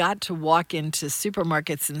 So I got to walk into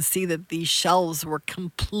supermarkets and see that these shelves were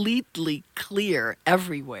completely clear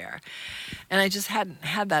everywhere. And I just hadn't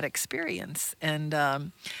had that experience. And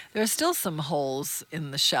there are still some holes in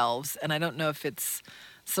the shelves. And I don't know if it's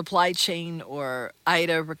supply chain or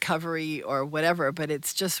Ida recovery or whatever, but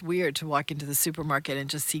it's just weird to walk into the supermarket and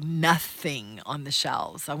just see nothing on the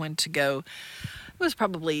shelves. I went to go... It was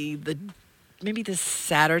probably maybe the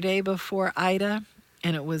Saturday before Ida,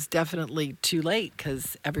 and it was definitely too late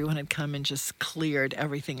because everyone had come and just cleared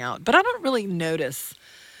everything out. But I don't really notice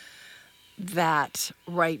that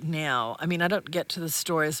right now. I mean, I don't get to the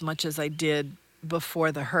store as much as I did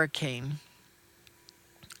before the hurricane.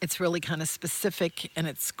 It's really kind of specific and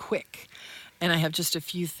it's quick, and I have just a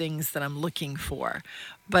few things that I'm looking for.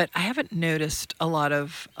 But I haven't noticed a lot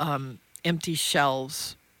of empty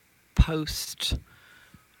shelves post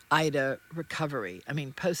Ida recovery. I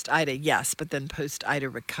mean, post Ida, yes, but then post Ida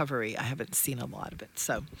recovery, I haven't seen a lot of it.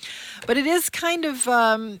 So, but it is kind of,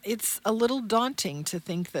 it's a little daunting to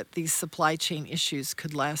think that these supply chain issues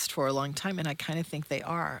could last for a long time, and I kind of think they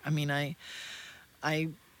are. I mean, I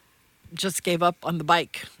just gave up on the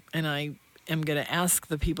bike, and I am going to ask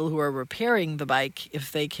the people who are repairing the bike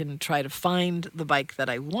if they can try to find the bike that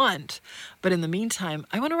I want. But in the meantime,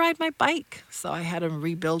 I want to ride my bike. So I had them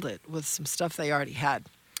rebuild it with some stuff they already had.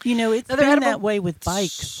 It's been that way with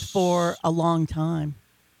bikes for a long time.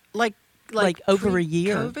 Like over a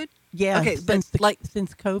year. COVID? Yeah. Okay, since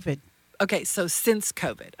COVID. Okay, so since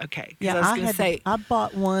COVID. Okay. Yeah, I was going to say, I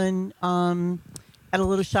bought one at a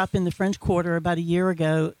little shop in the French Quarter about a year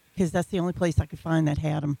ago because that's the only place I could find that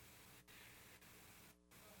had them.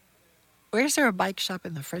 Where's there a bike shop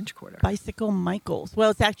in the French Quarter? Bicycle Michaels.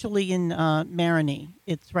 Well, it's actually in Marigny.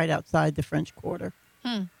 It's right outside the French Quarter.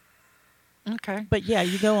 Okay. But yeah,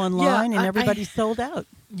 you go online and everybody's sold out.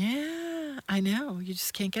 Yeah, I know. You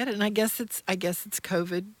just can't get it. And I guess it's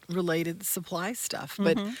COVID related supply stuff.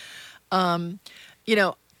 But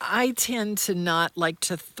I tend to not like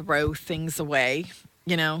to throw things away,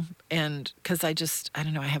 and because I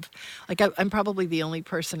don't know, I'm probably the only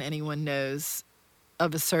person anyone knows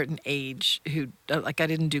of a certain age who, I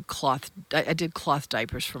did cloth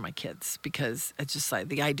diapers for my kids because it's just like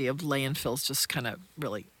the idea of landfills just kind of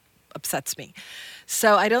really upsets me.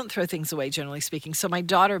 So I don't throw things away, generally speaking. So my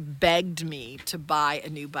daughter begged me to buy a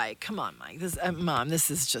new bike. Come on, Mike. Mom, this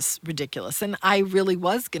is just ridiculous. And I really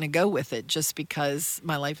was going to go with it just because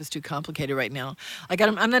my life is too complicated right now.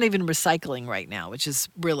 I'm not even recycling right now, which is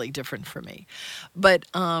really different for me. But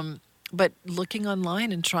looking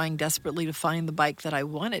online and trying desperately to find the bike that I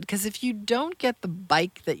wanted, because if you don't get the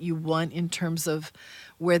bike that you want in terms of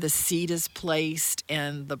where the seat is placed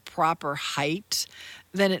and the proper height,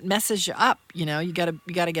 then it messes you up. You got to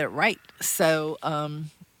get it right. So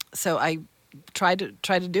I tried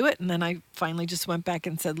to do it, and then I finally just went back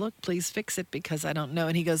and said, "Look, please fix it because I don't know."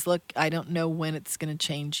 And he goes, "Look, I don't know when it's going to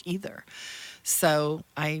change either." So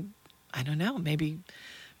I don't know. Maybe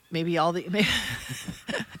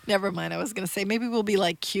never mind. I was going to say maybe we'll be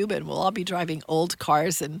like Cuban. We'll all be driving old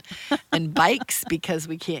cars and bikes because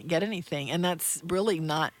we can't get anything. And that's really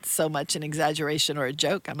not so much an exaggeration or a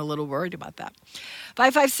joke. I'm a little worried about that.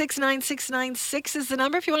 556-9696 is the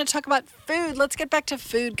number if you want to talk about food. Let's get back to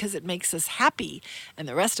food because it makes us happy and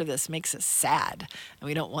the rest of this makes us sad. And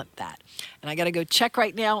we don't want that. And I got to go check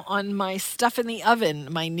right now on my stuff in the oven,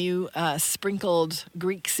 my new sprinkled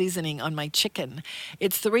Greek seasoning on my chicken.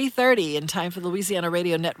 It's 3:30 in time for Louisiana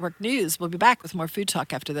Radio Network News. We'll be back with more food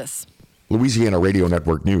talk after this. Louisiana Radio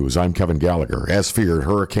Network News, I'm Kevin Gallagher. As feared,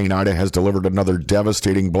 Hurricane Ida has delivered another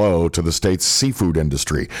devastating blow to the state's seafood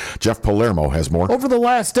industry. Jeff Palermo has more. Over the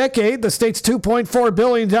last decade, the state's $2.4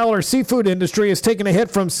 billion seafood industry has taken a hit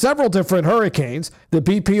from several different hurricanes, the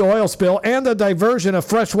BP oil spill, and the diversion of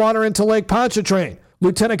fresh water into Lake Pontchartrain.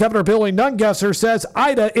 Lieutenant Governor Billy Nungesser says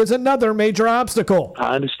Ida is another major obstacle.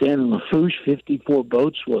 I understand in Lafourche, 54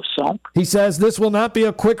 boats were sunk. He says this will not be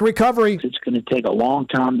a quick recovery. It's going to take a long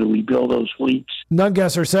time to rebuild those fleets.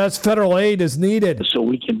 Nungesser says federal aid is needed, so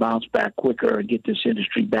we can bounce back quicker and get this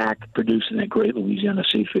industry back producing that great Louisiana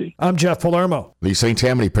seafood. I'm Jeff Palermo. The St.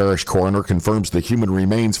 Tammany Parish coroner confirms the human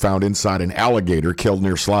remains found inside an alligator killed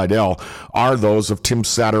near Slidell are those of Tim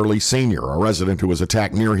Satterley Sr., a resident who was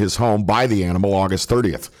attacked near his home by the animal August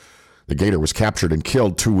 30th. The gator was captured and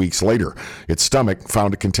killed 2 weeks later. Its stomach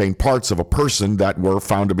found to contain parts of a person that were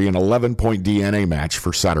found to be an 11-point DNA match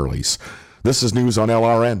for Satterley's. This is news on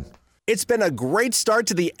LRN. It's been a great start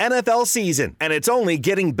to the NFL season, and it's only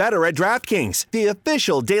getting better at DraftKings, the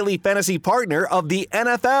official daily fantasy partner of the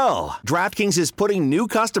NFL. DraftKings is putting new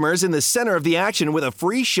customers in the center of the action with a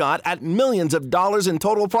free shot at millions of dollars in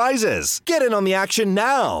total prizes. Get in on the action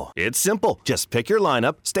now. It's simple. Just pick your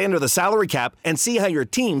lineup, stay under the salary cap, and see how your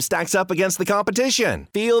team stacks up against the competition.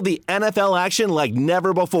 Feel the NFL action like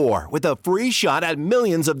never before with a free shot at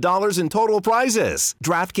millions of dollars in total prizes.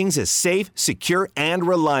 DraftKings is safe, secure, and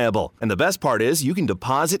reliable. And the best part is you can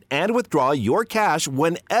deposit and withdraw your cash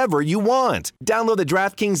whenever you want. Download the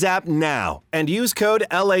DraftKings app now and use code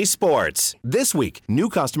LASports. This week, new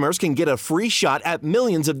customers can get a free shot at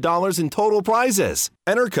millions of dollars in total prizes.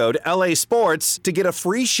 Enter code LASports to get a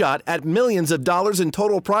free shot at millions of dollars in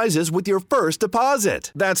total prizes with your first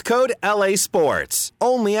deposit. That's code LASports.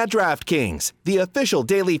 Only at DraftKings, the official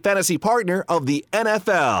daily fantasy partner of the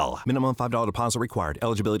NFL. Minimum $5 deposit required.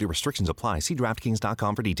 Eligibility restrictions apply. See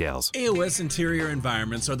DraftKings.com for details. AOS Interior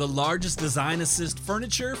Environments are the largest design assist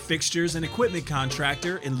furniture, fixtures, and equipment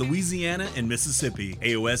contractor in Louisiana and Mississippi.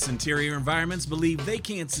 AOS Interior Environments believe they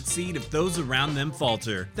can't succeed if those around them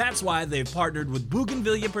falter. That's why they've partnered with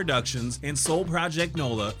Bougainvillea Productions and Soul Project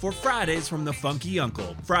NOLA for Fridays from the Funky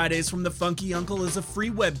Uncle. Fridays from the Funky Uncle is a free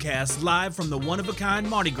webcast live from the one-of-a-kind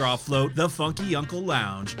Mardi Gras float, the Funky Uncle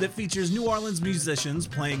Lounge, that features New Orleans musicians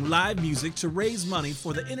playing live music to raise money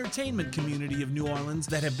for the entertainment community of New Orleans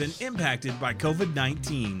that have been impacted by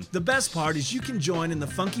COVID-19. The best part is you can join in the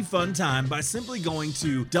funky fun time by simply going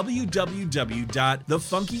to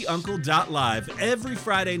www.thefunkyuncle.live every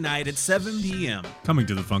Friday night at 7 p.m. Coming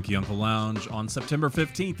to the Funky Uncle Lounge on September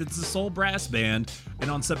 15th, it's the Soul Brass Band,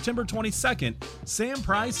 and on September 22nd, Sam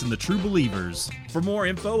Price and the True Believers. For more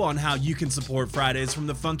info on how you can support Fridays from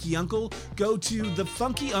the Funky Uncle, go to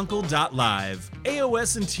thefunkyuncle.live.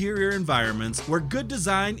 AOS Interior Environments, where good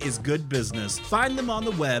design is good business. Find them on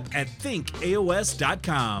the web at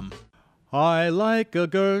thinkaos.com. I like a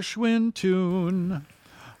Gershwin tune.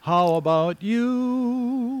 How about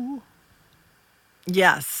you?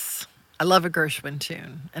 Yes, I love a Gershwin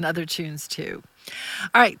tune and other tunes too.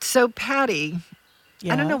 All right, so Patty,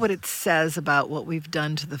 I don't know what it says about what we've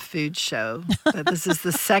done to the food show, that this is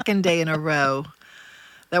the second day in a row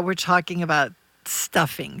that we're talking about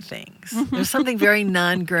stuffing things. There's something very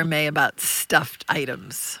non-gourmet about stuffed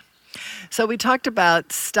items. So we talked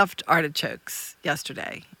about stuffed artichokes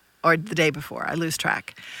yesterday, or the day before. I lose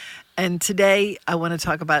track. And today I want to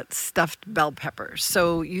talk about stuffed bell peppers.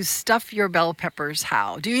 So you stuff your bell peppers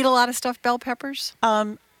how? Do you eat a lot of stuffed bell peppers?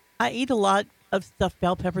 I eat a lot of stuffed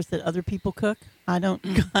bell peppers that other people cook. I don't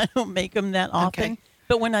make them that often. Okay.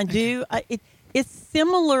 But when I do, it's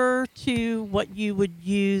similar to what you would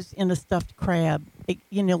use in a stuffed crab.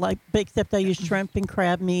 Except I use shrimp and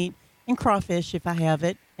crab meat and crawfish if I have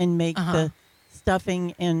it, and make the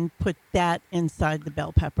stuffing and put that inside the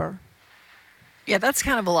bell pepper. Yeah, that's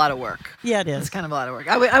kind of a lot of work. Yeah, it is. It's kind of a lot of work.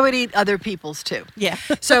 I would eat other people's too. Yeah.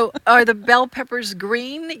 So are the bell peppers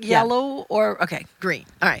green, yellow, or okay, green?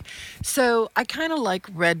 All right. So I kind of like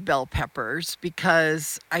red bell peppers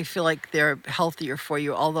because I feel like they're healthier for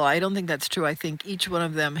you, although I don't think that's true. I think each one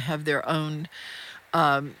of them have their own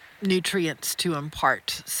nutrients to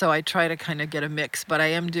impart. So I try to kind of get a mix, but I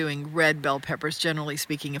am doing red bell peppers, generally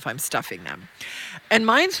speaking, if I'm stuffing them. And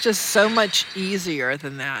mine's just so much easier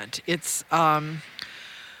than that. It's,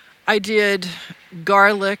 I did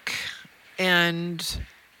garlic and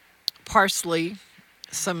parsley,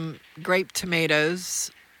 some grape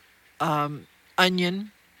tomatoes,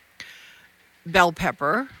 onion, bell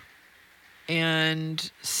pepper,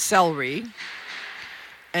 and celery.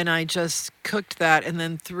 And I just cooked that and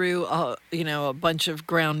then threw a bunch of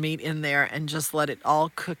ground meat in there and just let it all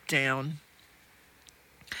cook down.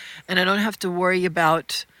 And I don't have to worry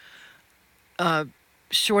about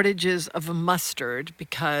shortages of a mustard,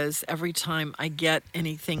 because every time I get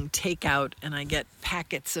anything takeout and I get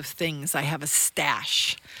packets of things, I have a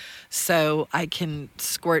stash. So I can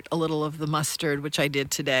squirt a little of the mustard, which I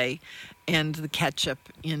did today, and the ketchup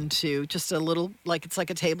into just a little, it's like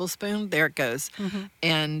a tablespoon. There it goes. Mm-hmm.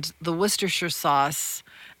 And the Worcestershire sauce,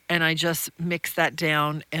 and I just mixed that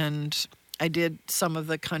down, and I did some of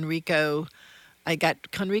the Conrico. I got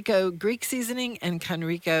Conrico Greek seasoning and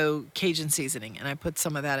Conrico Cajun seasoning, and I put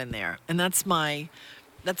some of that in there. And that's my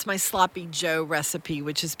Sloppy Joe recipe,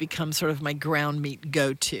 which has become sort of my ground meat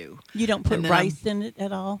go-to. You don't put rice in it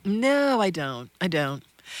at all? No, I don't.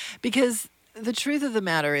 Because the truth of the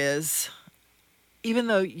matter is, even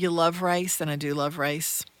though you love rice, and I do love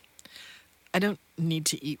rice, I don't need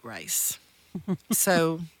to eat rice.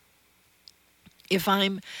 So if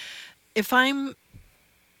I'm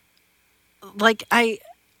like, I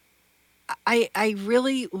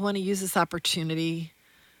really want to use this opportunity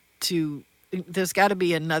to, there's got to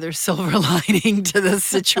be another silver lining to this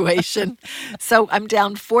situation. So I'm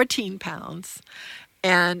down 14 pounds.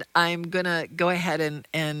 And I'm going to go ahead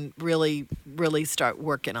and really, really start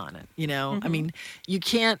working on it. Mm-hmm. I mean, you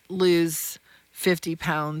can't lose 50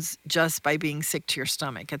 pounds just by being sick to your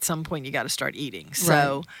stomach. At some point, you got to start eating.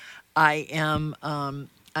 So I am,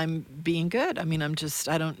 I'm being good. I mean, I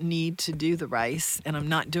don't need to do the rice, and I'm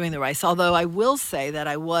not doing the rice. Although I will say that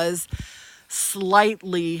I was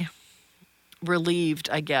slightly relieved,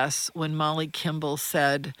 I guess, when Molly Kimball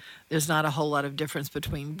said there's not a whole lot of difference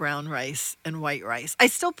between brown rice and white rice. I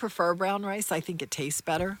still prefer brown rice. I think it tastes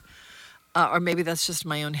better. Or maybe that's just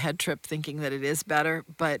my own head trip thinking that it is better,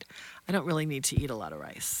 but I don't really need to eat a lot of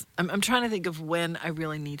rice. I'm trying to think of when I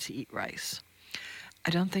really need to eat rice.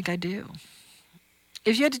 I don't think I do.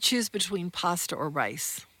 If you had to choose between pasta or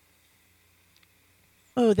rice.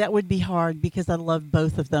 Oh, that would be hard because I love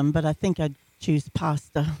both of them, but I think I'd choose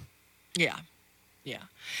pasta. Yeah.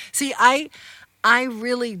 See, I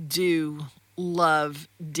really do love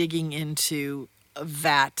digging into a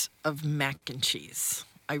vat of mac and cheese.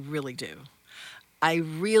 I really do. I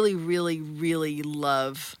really, really, really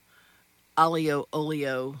love aglio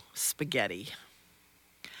olio spaghetti.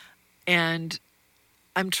 And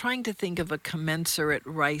I'm trying to think of a commensurate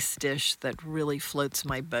rice dish that really floats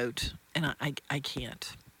my boat, and I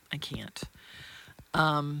can't.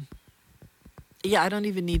 Yeah, I don't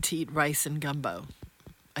even need to eat rice and gumbo.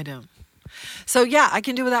 I don't. So yeah, I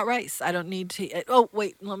can do without rice. I don't need to. Oh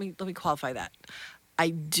wait, let me qualify that. I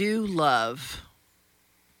do love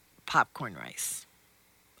popcorn rice.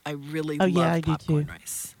 I really love popcorn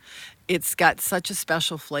rice. It's got such a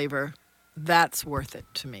special flavor. That's worth it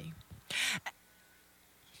to me.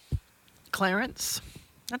 Clarence,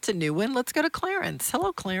 that's a new one. Let's go to Clarence.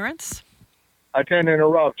 Hello, Clarence. I can't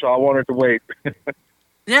interrupt, so I wanted to wait.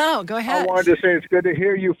 No, go ahead. I wanted to say it's good to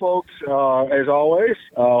hear you folks, as always.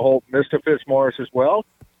 Hope Mr. Fitzmaurice as well.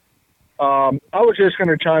 I was just going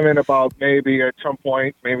to chime in about maybe at some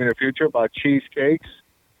point, maybe in the future, about cheesecakes.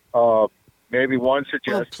 Maybe one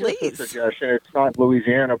suggestion. Please. It's not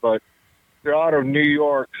Louisiana, but they're out of New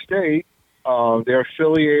York State. They're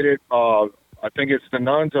affiliated, I think it's the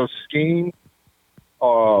Nuns of Skene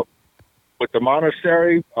with the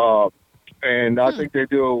monastery. And I think they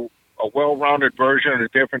do a well-rounded version of the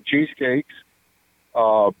different cheesecakes.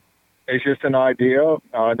 It's just an idea.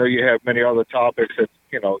 I know you have many other topics that,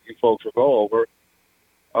 you folks will go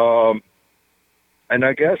over. And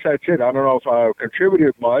I guess that's it. I don't know if I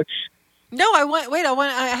contributed much. No,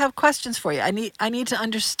 I have questions for you. I need to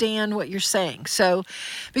understand what you're saying. So,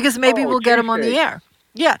 because maybe we'll get them on the air.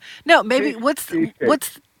 Yeah. No, maybe what's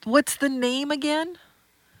the name again?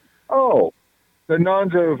 Oh, the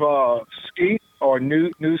Nuns of Skeet or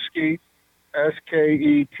New Skeet,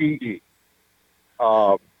 Skete.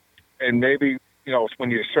 And maybe, when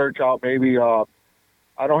you search out, maybe I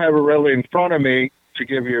don't have it really in front of me to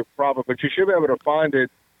give you a proper, but you should be able to find it.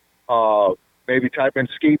 Maybe type in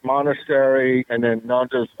Skeet Monastery and then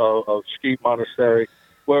Nuns of Skeet Monastery,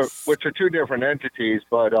 which are two different entities,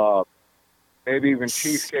 but maybe even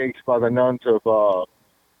cheesecakes by the Nuns of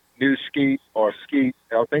New Skeet or Skeet.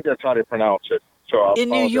 I think that's how they pronounce it. So in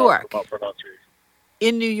New York.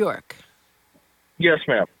 In New York. Yes,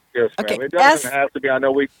 ma'am. Yes, ma'am. Okay. It doesn't have to be. I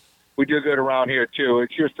know we do good around here too.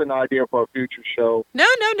 It's just an idea for a future show. No.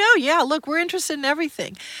 Yeah, look, we're interested in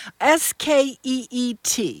everything. Skeet.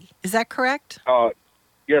 Is that correct?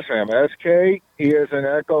 Yes, ma'am. SK is an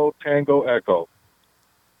Echo, Tango Echo.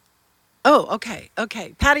 Oh, okay.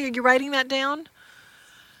 Patty, are you writing that down?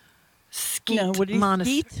 Skeet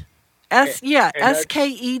Monastery.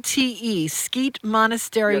 Skete. Skeet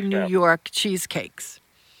Monastery, Yes, New York cheesecakes.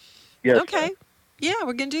 Yes. Okay. Ma'am. Yeah,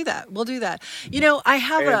 we're gonna do that. We'll do that. I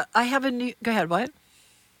have a new. Go ahead. What?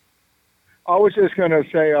 I was just gonna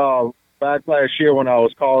say, back last year when I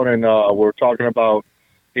was calling and we were talking about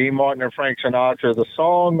Dean Martin and Frank Sinatra, the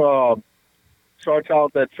song starts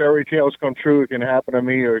out that fairy tales come true. It can happen to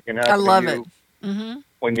me or it can happen to you. I love it. Mm-hmm.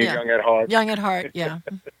 When you're young at heart. Young at heart. Yeah.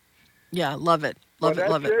 Yeah. Love it. Love it.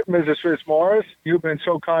 Mrs. Fitzmaurice. You've been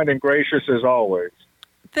so kind and gracious as always.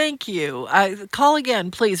 Thank you. Call again,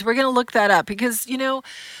 please. We're going to look that up because,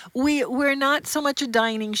 we're not so much a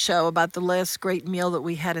dining show about the last great meal that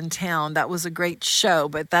we had in town. That was a great show,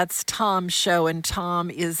 but that's Tom's show, and Tom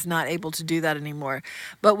is not able to do that anymore.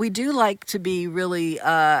 But we do like to be really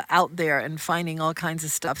out there and finding all kinds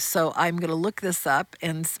of stuff. So I'm going to look this up,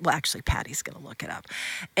 and actually, Patty's going to look it up,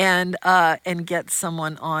 and get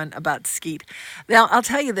someone on about Skeet. Now, I'll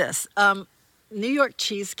tell you this. New York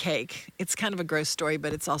cheesecake. It's kind of a gross story,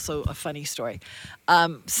 but it's also a funny story.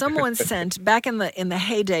 Someone sent back in the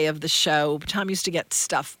heyday of the show. Tom used to get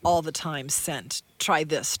stuff all the time sent. Try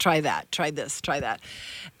this, try that, try this, try that,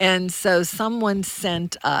 and so someone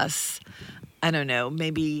sent us, I don't know,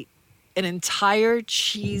 maybe an entire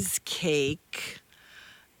cheesecake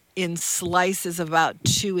in slices of about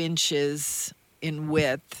 2 inches in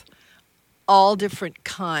width. All different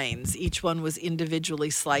kinds. Each one was individually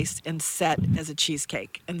sliced and set as a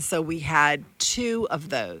cheesecake. And so we had 2 of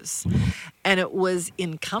those. And it was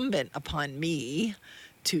incumbent upon me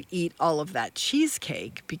to eat all of that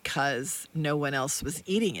cheesecake because no one else was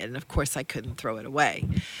eating it. And of course, I couldn't throw it away.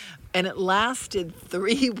 And it lasted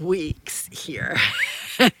 3 weeks here.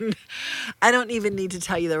 And I don't even need to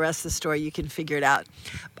tell you the rest of the story. You can figure it out.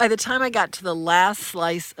 By the time I got to the last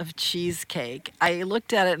slice of cheesecake, I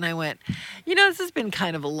looked at it and I went, this has been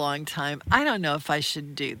kind of a long time. I don't know if I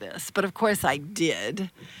should do this. But of course I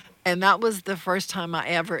did. And that was the first time I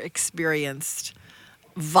ever experienced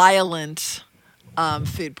violent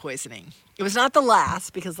food poisoning. It was not the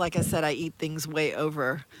last because, like I said, I eat things way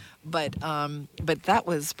over. But that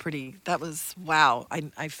was wow.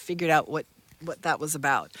 I figured out what that was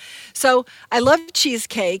about. So I love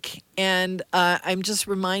cheesecake, and I'm just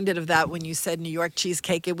reminded of that when you said New York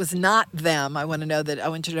cheesecake. It was not them. I want you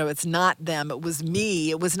to know it's not them. It was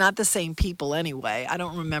me. It was not the same people anyway. I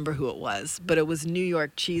don't remember who it was, but it was New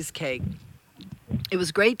York cheesecake. It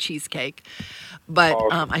was great cheesecake, but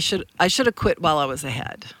I should have quit while I was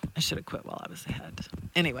ahead.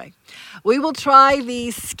 Anyway, we will try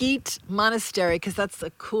the Skeet Monastery because that's a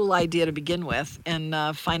cool idea to begin with and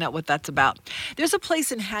find out what that's about. There's a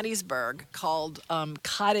place in Hattiesburg called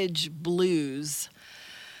Cottage Blues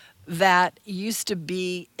that used to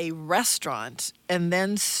be a restaurant and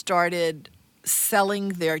then started selling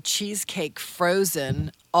their cheesecake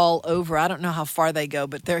frozen all over. I don't know how far they go,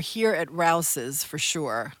 but they're here at Rouse's for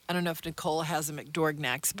sure. I don't know if Nicole has them at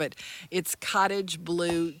Dorgnac's, but it's cottage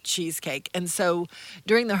blue cheesecake. And so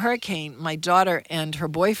during the hurricane, my daughter and her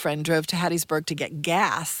boyfriend drove to Hattiesburg to get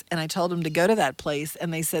gas, and I told them to go to that place,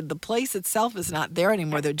 and they said the place itself is not there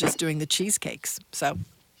anymore. They're just doing the cheesecakes. So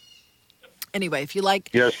anyway, if you like,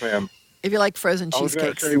 yes, ma'am. If you like frozen I was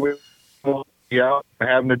cheesecakes. gonna say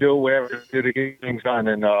having to do whatever to get things done,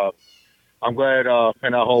 and I'm glad,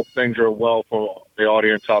 and I hope things are well for the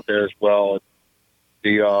audience out there as well.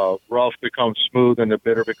 The rough becomes smooth and the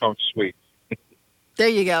bitter becomes sweet. There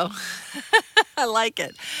you go. I like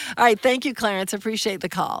it. All right. Thank you, Clarence. Appreciate the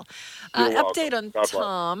call. Update on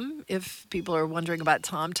Tom, if people are wondering about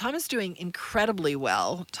Tom. Tom is doing incredibly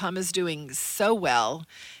well. Tom is doing so well.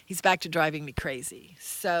 He's back to driving me crazy.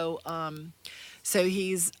 So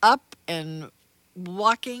he's up and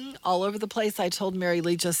walking all over the place. I told Mary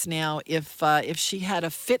Lee just now if she had a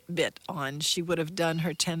Fitbit on, she would have done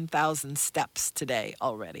her 10,000 steps today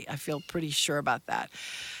already. I feel pretty sure about that.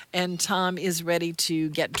 And Tom is ready to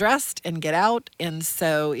get dressed and get out. And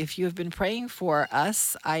so if you have been praying for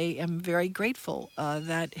us, I am very grateful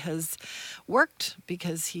that has worked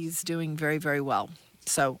because he's doing very, very well.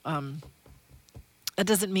 So it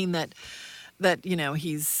doesn't mean that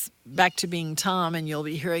he's back to being Tom and you'll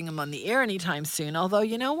be hearing him on the air anytime soon. Although,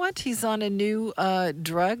 you know what? He's on a new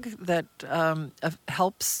drug that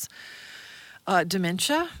helps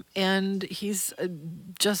dementia, and he's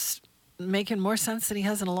just making more sense than he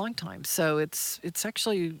has in a long time. So it's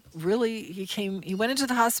actually really, he went into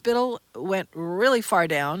the hospital, went really far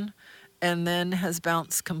down, and then has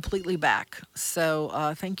bounced completely back.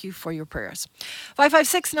 So thank you for your prayers.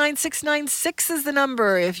 556-9696 is the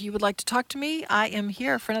number. If you would like to talk to me, I am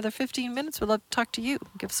here for another 15 minutes. We'd love to talk to you.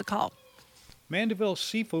 Give us a call. Mandeville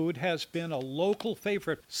Seafood has been a local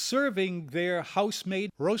favorite, serving their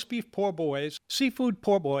house-made roast beef poor boys, seafood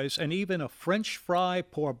poor boys, and even a French fry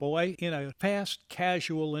poor boy in a fast,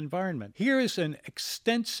 casual environment. Here is an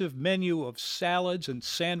extensive menu of salads and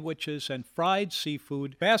sandwiches and fried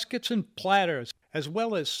seafood, baskets and platters, as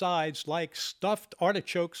well as sides like stuffed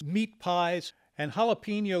artichokes, meat pies, and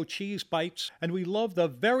jalapeno cheese bites, and we love the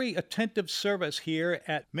very attentive service here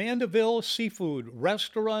at Mandeville Seafood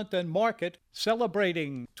Restaurant and Market,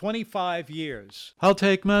 celebrating 25 years. I'll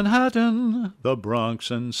take Manhattan, the Bronx,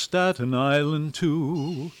 and Staten Island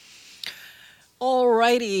too. All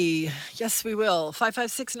righty. Yes, we will.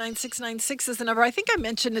 556-9696 is the number. I think I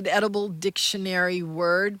mentioned an edible dictionary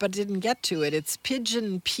word, but didn't get to it. It's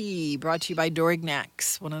pigeon pea, brought to you by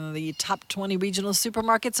Dorignax, one of the top 20 regional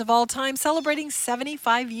supermarkets of all time, celebrating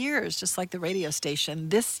 75 years, just like the radio station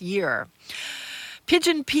this year.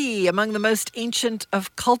 Pigeon pea, among the most ancient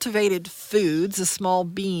of cultivated foods, a small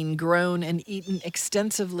bean grown and eaten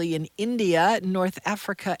extensively in India, North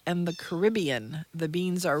Africa, and the Caribbean. The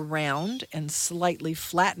beans are round and slightly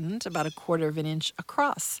flattened, about 1/4 of an inch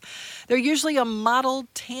across. They're usually a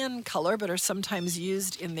mottled tan color, but are sometimes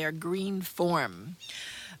used in their green form.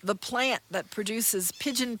 The plant that produces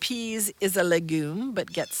pigeon peas is a legume,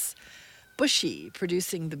 but gets bushy,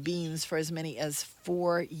 producing the beans for as many as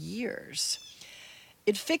 4 years.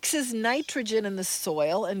 It fixes nitrogen in the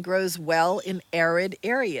soil and grows well in arid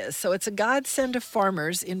areas. So it's a godsend to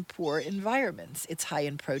farmers in poor environments. It's high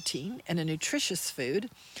in protein and a nutritious food.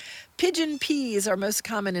 Pigeon peas are most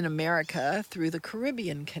common in America through the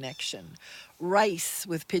Caribbean connection. Rice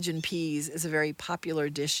with pigeon peas is a very popular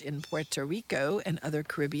dish in Puerto Rico and other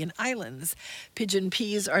Caribbean islands. Pigeon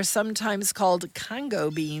peas are sometimes called Congo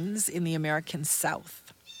beans in the American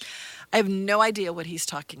South. I have no idea what he's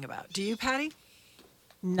talking about. Do you, Patty?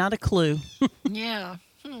 Not a clue. Yeah.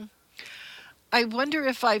 I wonder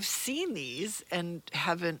if I've seen these and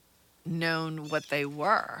haven't known what they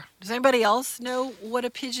were. Does anybody else know what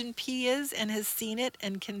a pigeon pea is and has seen it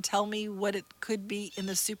and can tell me what it could be in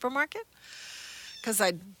the supermarket? Because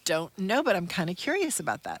I don't know, but I'm kind of curious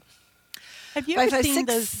about that. Have you ever seen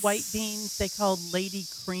those white beans they call Lady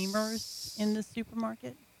Creamers in the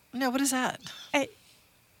supermarket? No, what is that?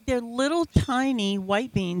 They're little tiny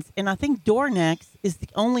white beans, and I think Dorignax is the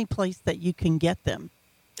only place that you can get them.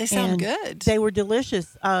 They sound And good. They were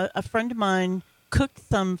delicious. A friend of mine cooked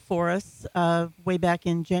some for us way back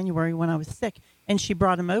in January when I was sick, and she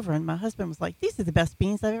brought them over, and my husband was like, "These are the best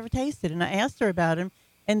beans I've ever tasted." And I asked her about them,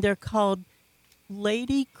 and they're called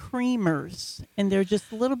Lady Creamers, and they're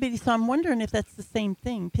just little bitty. So I'm wondering if that's the same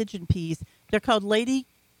thing, pigeon peas. They're called Lady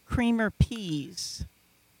Creamer peas.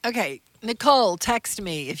 Okay, Nicole, text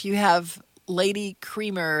me if you have Lady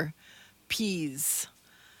Creamer peas.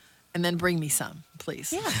 And then bring me some,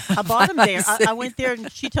 please. Yeah, I bought them there. I went there, and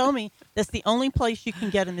she told me that's the only place you can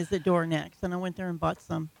get them is at Dornex. And I went there and bought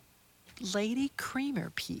some. Lady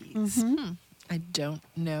Creamer peas. Mm-hmm. I don't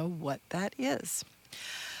know what that is.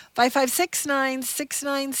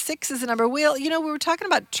 5569696 is the number. We were talking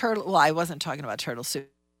about turtle. Well, I wasn't talking about turtle soup.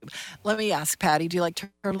 Let me ask, Patty, do you like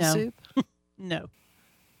turtle soup? No.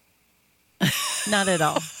 Not at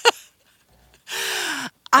all.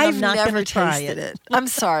 I've not never gonna try tasted it. I'm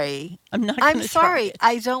sorry. I'm not I'm gonna sorry. try it.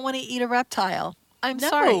 I don't want to eat a reptile. I'm No.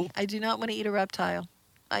 sorry. I do not want to eat a reptile.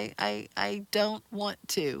 I don't want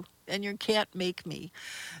to. And you can't make me.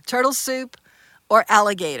 Turtle soup or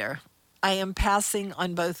alligator. I am passing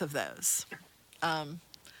on both of those. All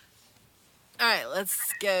right,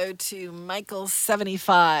 let's go to Michael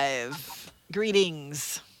 75.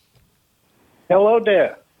 Greetings. Hello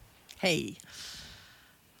there. Hey.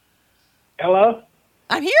 Hello?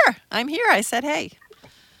 I'm here. I said hey.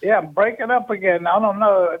 Yeah, I'm breaking up again. I don't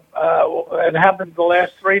know. It happened the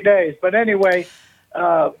last 3 days. But anyway,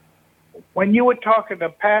 when you were talking to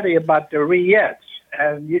Patty about the rillettes,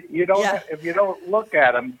 and you don't, if you don't look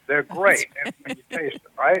at them, they're great when you taste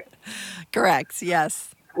them, right? Correct,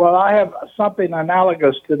 yes. Well, I have something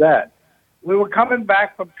analogous to that. We were coming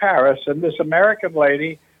back from Paris, and this American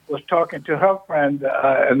lady was talking to her friend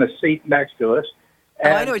in the seat next to us. Oh,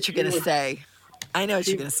 I know what you're going to say. I know what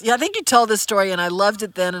you're going to say. Yeah, I think you told this story, and I loved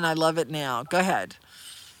it then, and I love it now. Go ahead.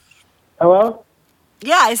 Hello?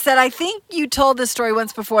 Yeah, I said, I think you told this story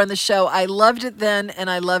once before on the show. I loved it then, and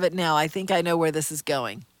I love it now. I think I know where this is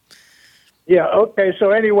going. Yeah, okay. So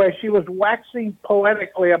anyway, she was waxing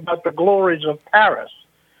poetically about the glories of Paris.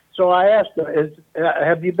 So I asked her,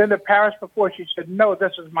 have you been to Paris before? She said, no,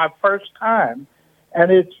 this is my first time,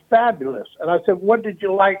 and it's fabulous. And I said, what did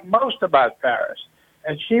you like most about Paris?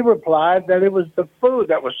 And she replied that it was the food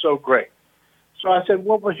that was so great. So I said,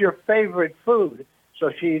 what was your favorite food? So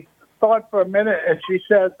she thought for a minute, and she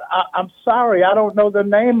said, I'm sorry, I don't know the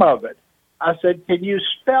name of it. I said, can you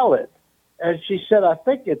spell it? And she said, I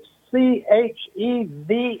think it's Cheval.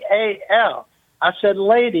 I said,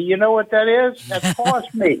 lady, you know what that is? That's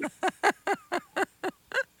horse meat.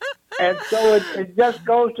 And so it just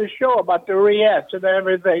goes to show about the rillettes and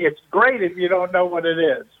everything. It's great if you don't know what it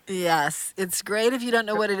is. Yes, it's great if you don't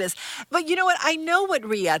know what it is. But you know what? I know what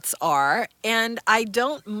rillettes are, and I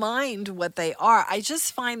don't mind what they are. I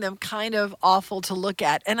just find them kind of awful to look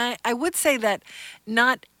at. And I would say that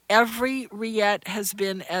not every rillette has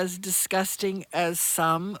been as disgusting as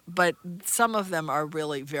some, but some of them are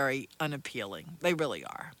really very unappealing. They really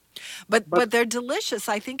are. But they're delicious.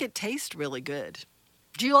 I think it tastes really good.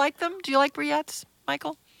 Do you like them? Do you like rillettes,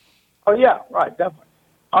 Michael? Oh yeah, right, definitely.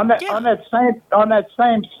 On that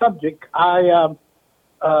same subject, I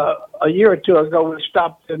a year or two ago we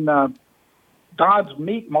stopped in Don's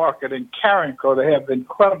Meat Market in Carinco. They have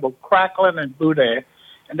incredible crackling and boudin,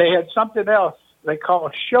 and they had something else they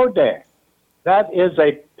call chaudin. That is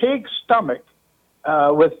a pig stomach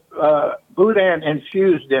with boudin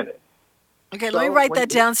infused in it. Okay, let me write that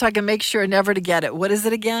down so I can make sure never to get it. What is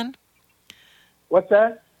it again? What's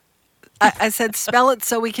that? I said spell it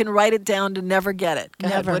so we can write it down to never get it. Go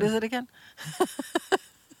ahead. Never. What is it again?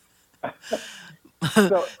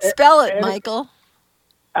 So, spell it, Michael.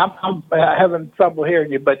 I'm having trouble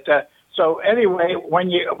hearing you, but so anyway,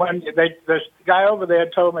 this guy over there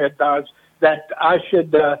told me at Don's that I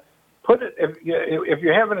should put it if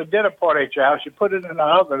you're having a dinner party at your house, you put it in the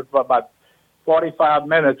oven for about 45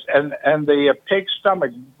 minutes, and the pig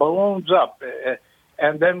stomach balloons up.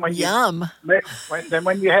 And then when you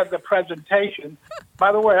when you have the presentation,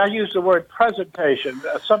 by the way, I use the word presentation.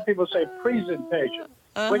 Some people say presentation.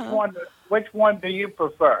 Which one do you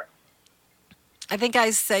prefer? I think I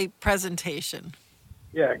say presentation.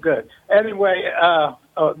 Yeah, good. Anyway, oh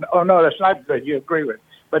no, that's not good. You agree with it.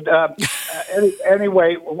 But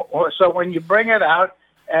anyway, so when you bring it out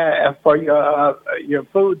for your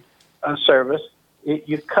food service,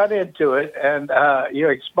 you cut into it and you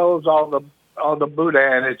expose all the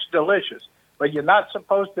boudin. It's delicious, but you're not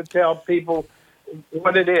supposed to tell people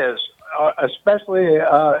what it is, especially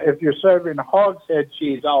if you're serving hogshead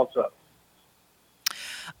cheese also.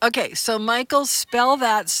 Okay, so Michael, spell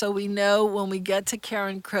that so we know when we get to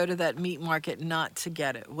Carinco to that meat market not to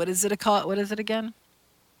get it. What is it called? What is it again?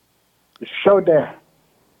 Chaudin.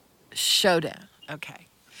 Chaudin. Okay.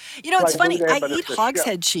 You know, it's funny. I eat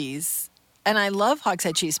hogshead cheese, and I love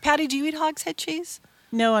hogshead cheese. Patty, do you eat hogshead cheese?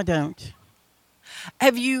 No, I don't.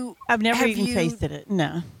 Have you? I've never even tasted it.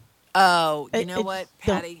 No. Oh, you know what,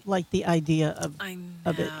 Patty? Don't like the idea of it. I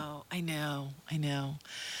know.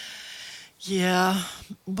 Yeah.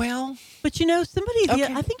 Well, but you know, somebody.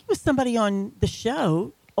 I think it was somebody on the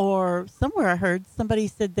show or somewhere I heard somebody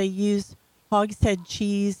said they use hogshead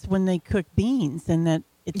cheese when they cook beans, and that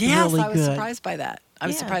it's really good. Yes, I was surprised by that. I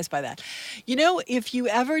was surprised by that. You know, if you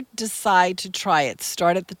ever decide to try it,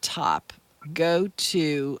 start at the top. Go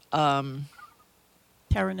to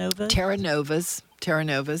Terra Nova's,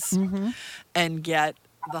 and get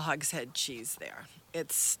the hogshead cheese there.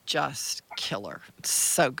 It's just killer. It's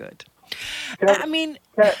so good. I mean,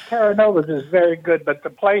 Terra Nova's is very good, but the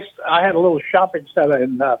place, I had a little shopping center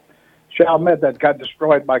in Chalmette that got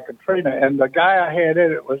destroyed by Katrina, and the guy I had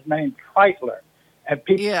in it was named Treitler. And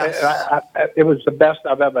people, it was the best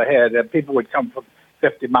I've ever had, and people would come from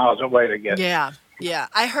 50 miles away to get it. Yeah,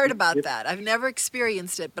 I heard about that. I've never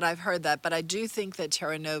experienced it, but I've heard that. But I do think that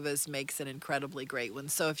Terra Nova's makes an incredibly great one.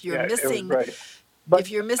 So if you're missing,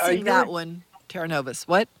 that one, Terra Nova's.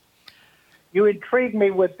 What? You intrigued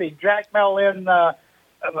me with the Jack Mellon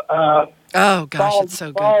it's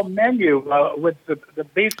so fall good. menu with the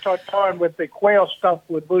beef tartare and with the quail stuffed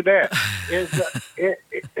with boudin. Is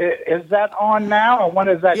that on now, or when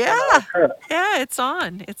is that going to occur? Yeah, it's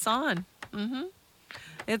on. It's on. Mm-hmm.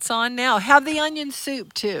 It's on now. Have the onion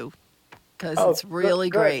soup too, because it's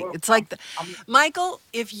really great. It's like Michael,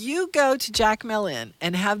 if you go to Jack Mellon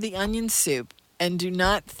and have the onion soup and do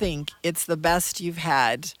not think it's the best you've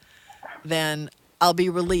had, then I'll be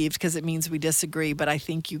relieved, because it means we disagree. But I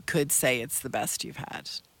think you could say it's the best you've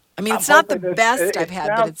had. I mean, it's not the best I've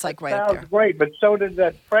had, but it's like right up there. Sounds great, but so did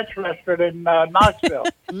that French restaurant in Knoxville.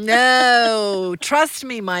 No, trust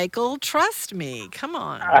me, Michael. Trust me. Come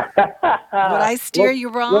on. Would I steer you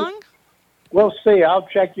wrong? We'll see. I'll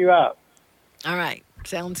check you out. All right.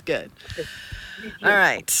 Sounds good. All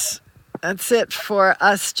right. That's it for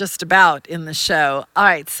us just about in the show. All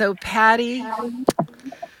right. So, Patty.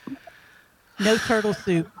 No turtle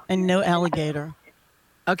soup and no alligator.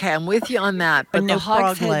 Okay, I'm with you on that. But no the frog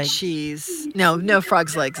hogshead legs. cheese. No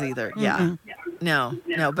frog's legs either. Yeah. No.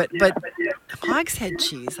 But hogshead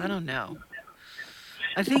cheese, I don't know.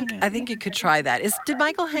 I think you could try that. Did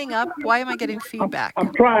Michael hang up? Why am I getting feedback?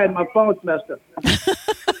 I'm trying. My phone's messed up.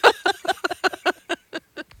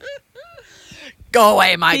 Go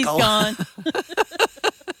away, Michael. He's gone.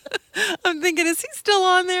 I'm thinking, is he still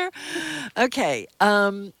on there? Okay.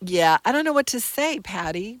 Yeah, I don't know what to say,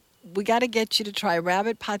 Patty. We got to get you to try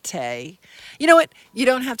rabbit pate. You know what? You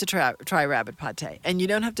don't have to try rabbit pate, and you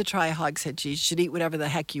don't have to try hogshead cheese. You should eat whatever the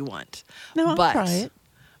heck you want. No, I'll try it.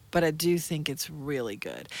 But I do think it's really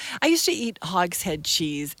good. I used to eat hogshead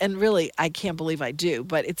cheese, and really, I can't believe I do,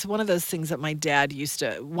 but it's one of those things that my dad used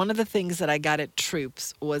to. One of the things that I got at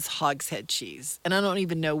Troops was hogshead cheese, and I don't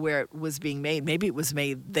even know where it was being made. Maybe it was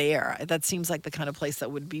made there. That seems like the kind of place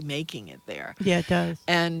that would be making it there. Yeah, it does.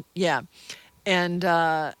 And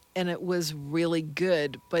and it was really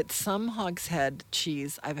good. But some hogshead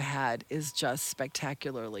cheese I've had is just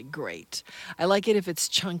spectacularly great. I like it if it's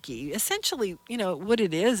chunky. Essentially, what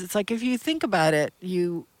it is, it's like if you think about it,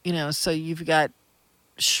 so you've got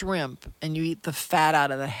shrimp and you eat the fat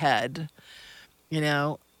out of the head,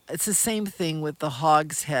 It's the same thing with the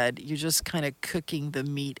hog's head. You're just kind of cooking the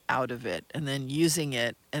meat out of it and then using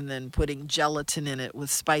it and then putting gelatin in it with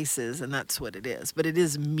spices, and that's what it is. But it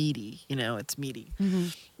is meaty, it's meaty. Mm-hmm.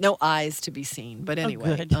 No eyes to be seen, but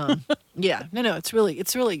anyway. Yeah, no, it's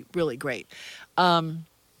really, really great.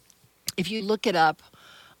 If you look it up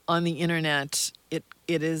on the internet, it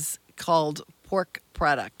is called pork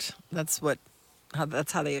product. That's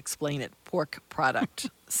how they explain it, pork product.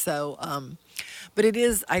 So, but it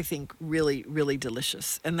is, I think, really, really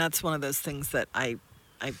delicious. And that's one of those things that I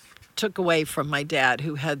took away from my dad,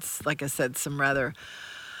 who had, like I said, some rather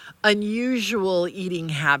unusual eating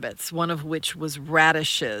habits, one of which was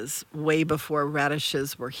radishes, way before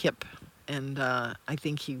radishes were hip. And I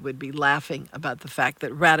think he would be laughing about the fact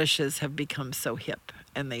that radishes have become so hip,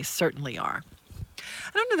 and they certainly are.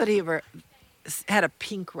 I don't know that he ever had a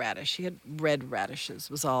pink radish. He had red radishes,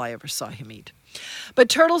 was all I ever saw him eat. But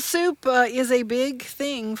turtle soup is a big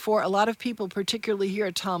thing for a lot of people, particularly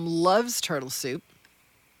here. Tom loves turtle soup.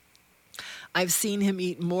 I've seen him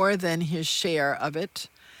eat more than his share of it,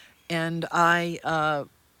 and I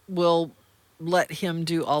will let him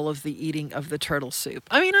do all of the eating of the turtle soup.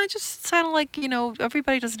 I mean, I just sound like,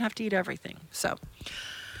 everybody doesn't have to eat everything. So,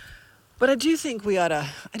 but I do think we ought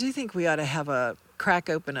to have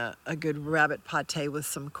crack open a good rabbit pate with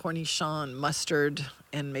some Cornichon mustard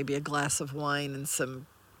and maybe a glass of wine and some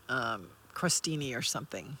crostini or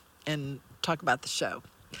something, and talk about the show.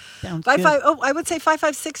 Sounds good. I would say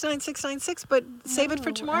 556-9696, but save it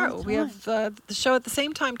for tomorrow. We have the show at the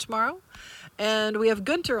same time tomorrow, And we have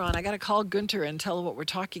Gunter on. I got to call Gunter and tell him what we're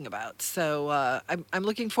talking about. So I'm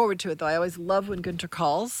looking forward to it, though. I always love when Gunter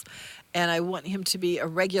calls, and I want him to be a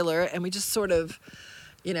regular. And we just sort of,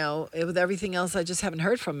 with everything else, I just haven't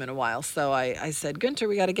heard from him in a while. So I said, Gunter,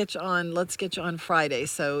 we got to get you on. Let's get you on Friday.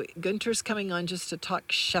 So Gunter's coming on just to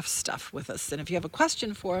talk chef stuff with us. And if you have a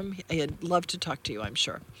question for him, he'd love to talk to you, I'm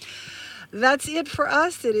sure. That's it for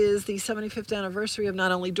us. It is the 75th anniversary of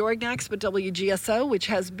not only Dorignax, but WGSO, which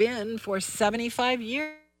has been for 75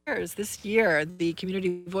 years. This year, the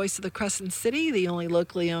community voice of the Crescent City, the only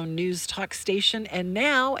locally owned news talk station, and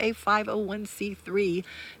now a 501c3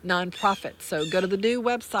 nonprofit. So go to the new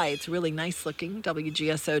website. It's really nice looking,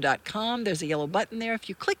 WGSO.com. There's a yellow button there. If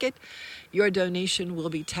you click it, your donation will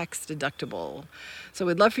be tax deductible. So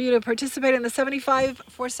we'd love for you to participate in the 75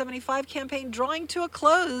 for 75 campaign, drawing to a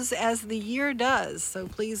close as the year does. So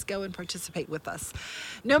please go and participate with us.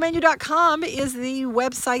 NoMenu.com is the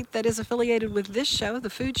website that is affiliated with this show, the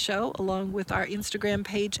food show, along with our Instagram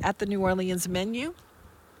page at the New Orleans Menu.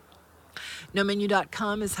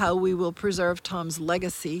 NoMenu.com is how we will preserve Tom's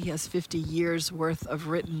legacy. He has 50 years worth of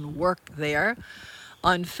written work there.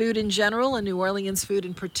 On food in general and New Orleans food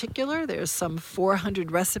in particular, there's some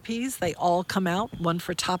 400 recipes. They all come out, one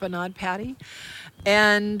for Tapenade Patty.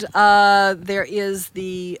 And there is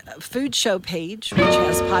the food show page, which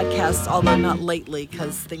has podcasts, although not lately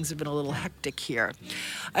because things have been a little hectic here.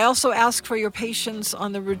 I also ask for your patience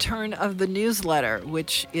on the return of the newsletter,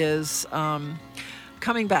 which is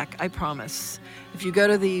coming back, I promise. If you go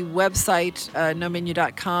to the website,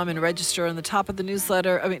 nomenu.com, and register on the top of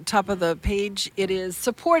the top of the page, it is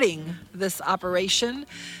supporting this operation,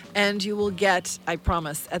 and you will get, I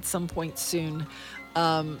promise, at some point soon,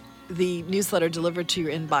 the newsletter delivered to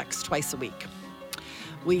your inbox twice a week.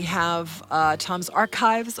 We have Tom's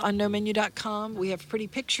archives on nomenu.com. We have pretty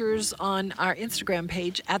pictures on our Instagram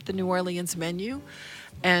page at the New Orleans Menu.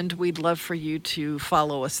 And we'd love for you to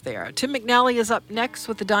follow us there. Tim McNally is up next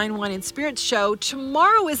with the Dine, Wine, and Spirits show.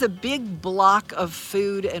 Tomorrow is a big block of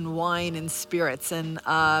food and wine and spirits. And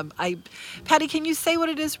Patty, can you say what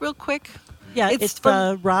it is real quick? Yeah, it's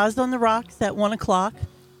Rise on the Rocks at 1 o'clock.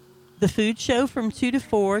 The food show from 2 to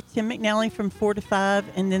 4. Tim McNally from 4 to 5.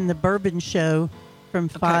 And then the bourbon show from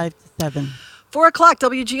 5 to 7. 4 o'clock,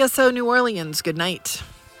 WGSO New Orleans. Good night.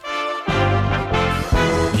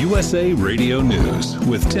 USA Radio News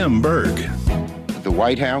with Tim Berg. The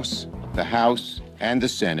White House, the House, and the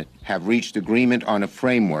Senate have reached agreement on a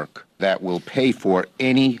framework that will pay for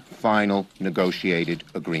any final negotiated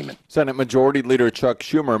agreement. Senate Majority Leader Chuck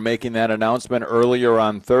Schumer making that announcement earlier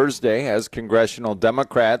on Thursday as congressional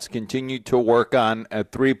Democrats continue to work on a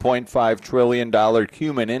 $3.5 trillion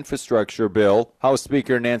human infrastructure bill. House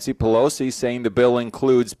Speaker Nancy Pelosi saying the bill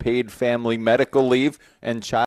includes paid family medical leave and child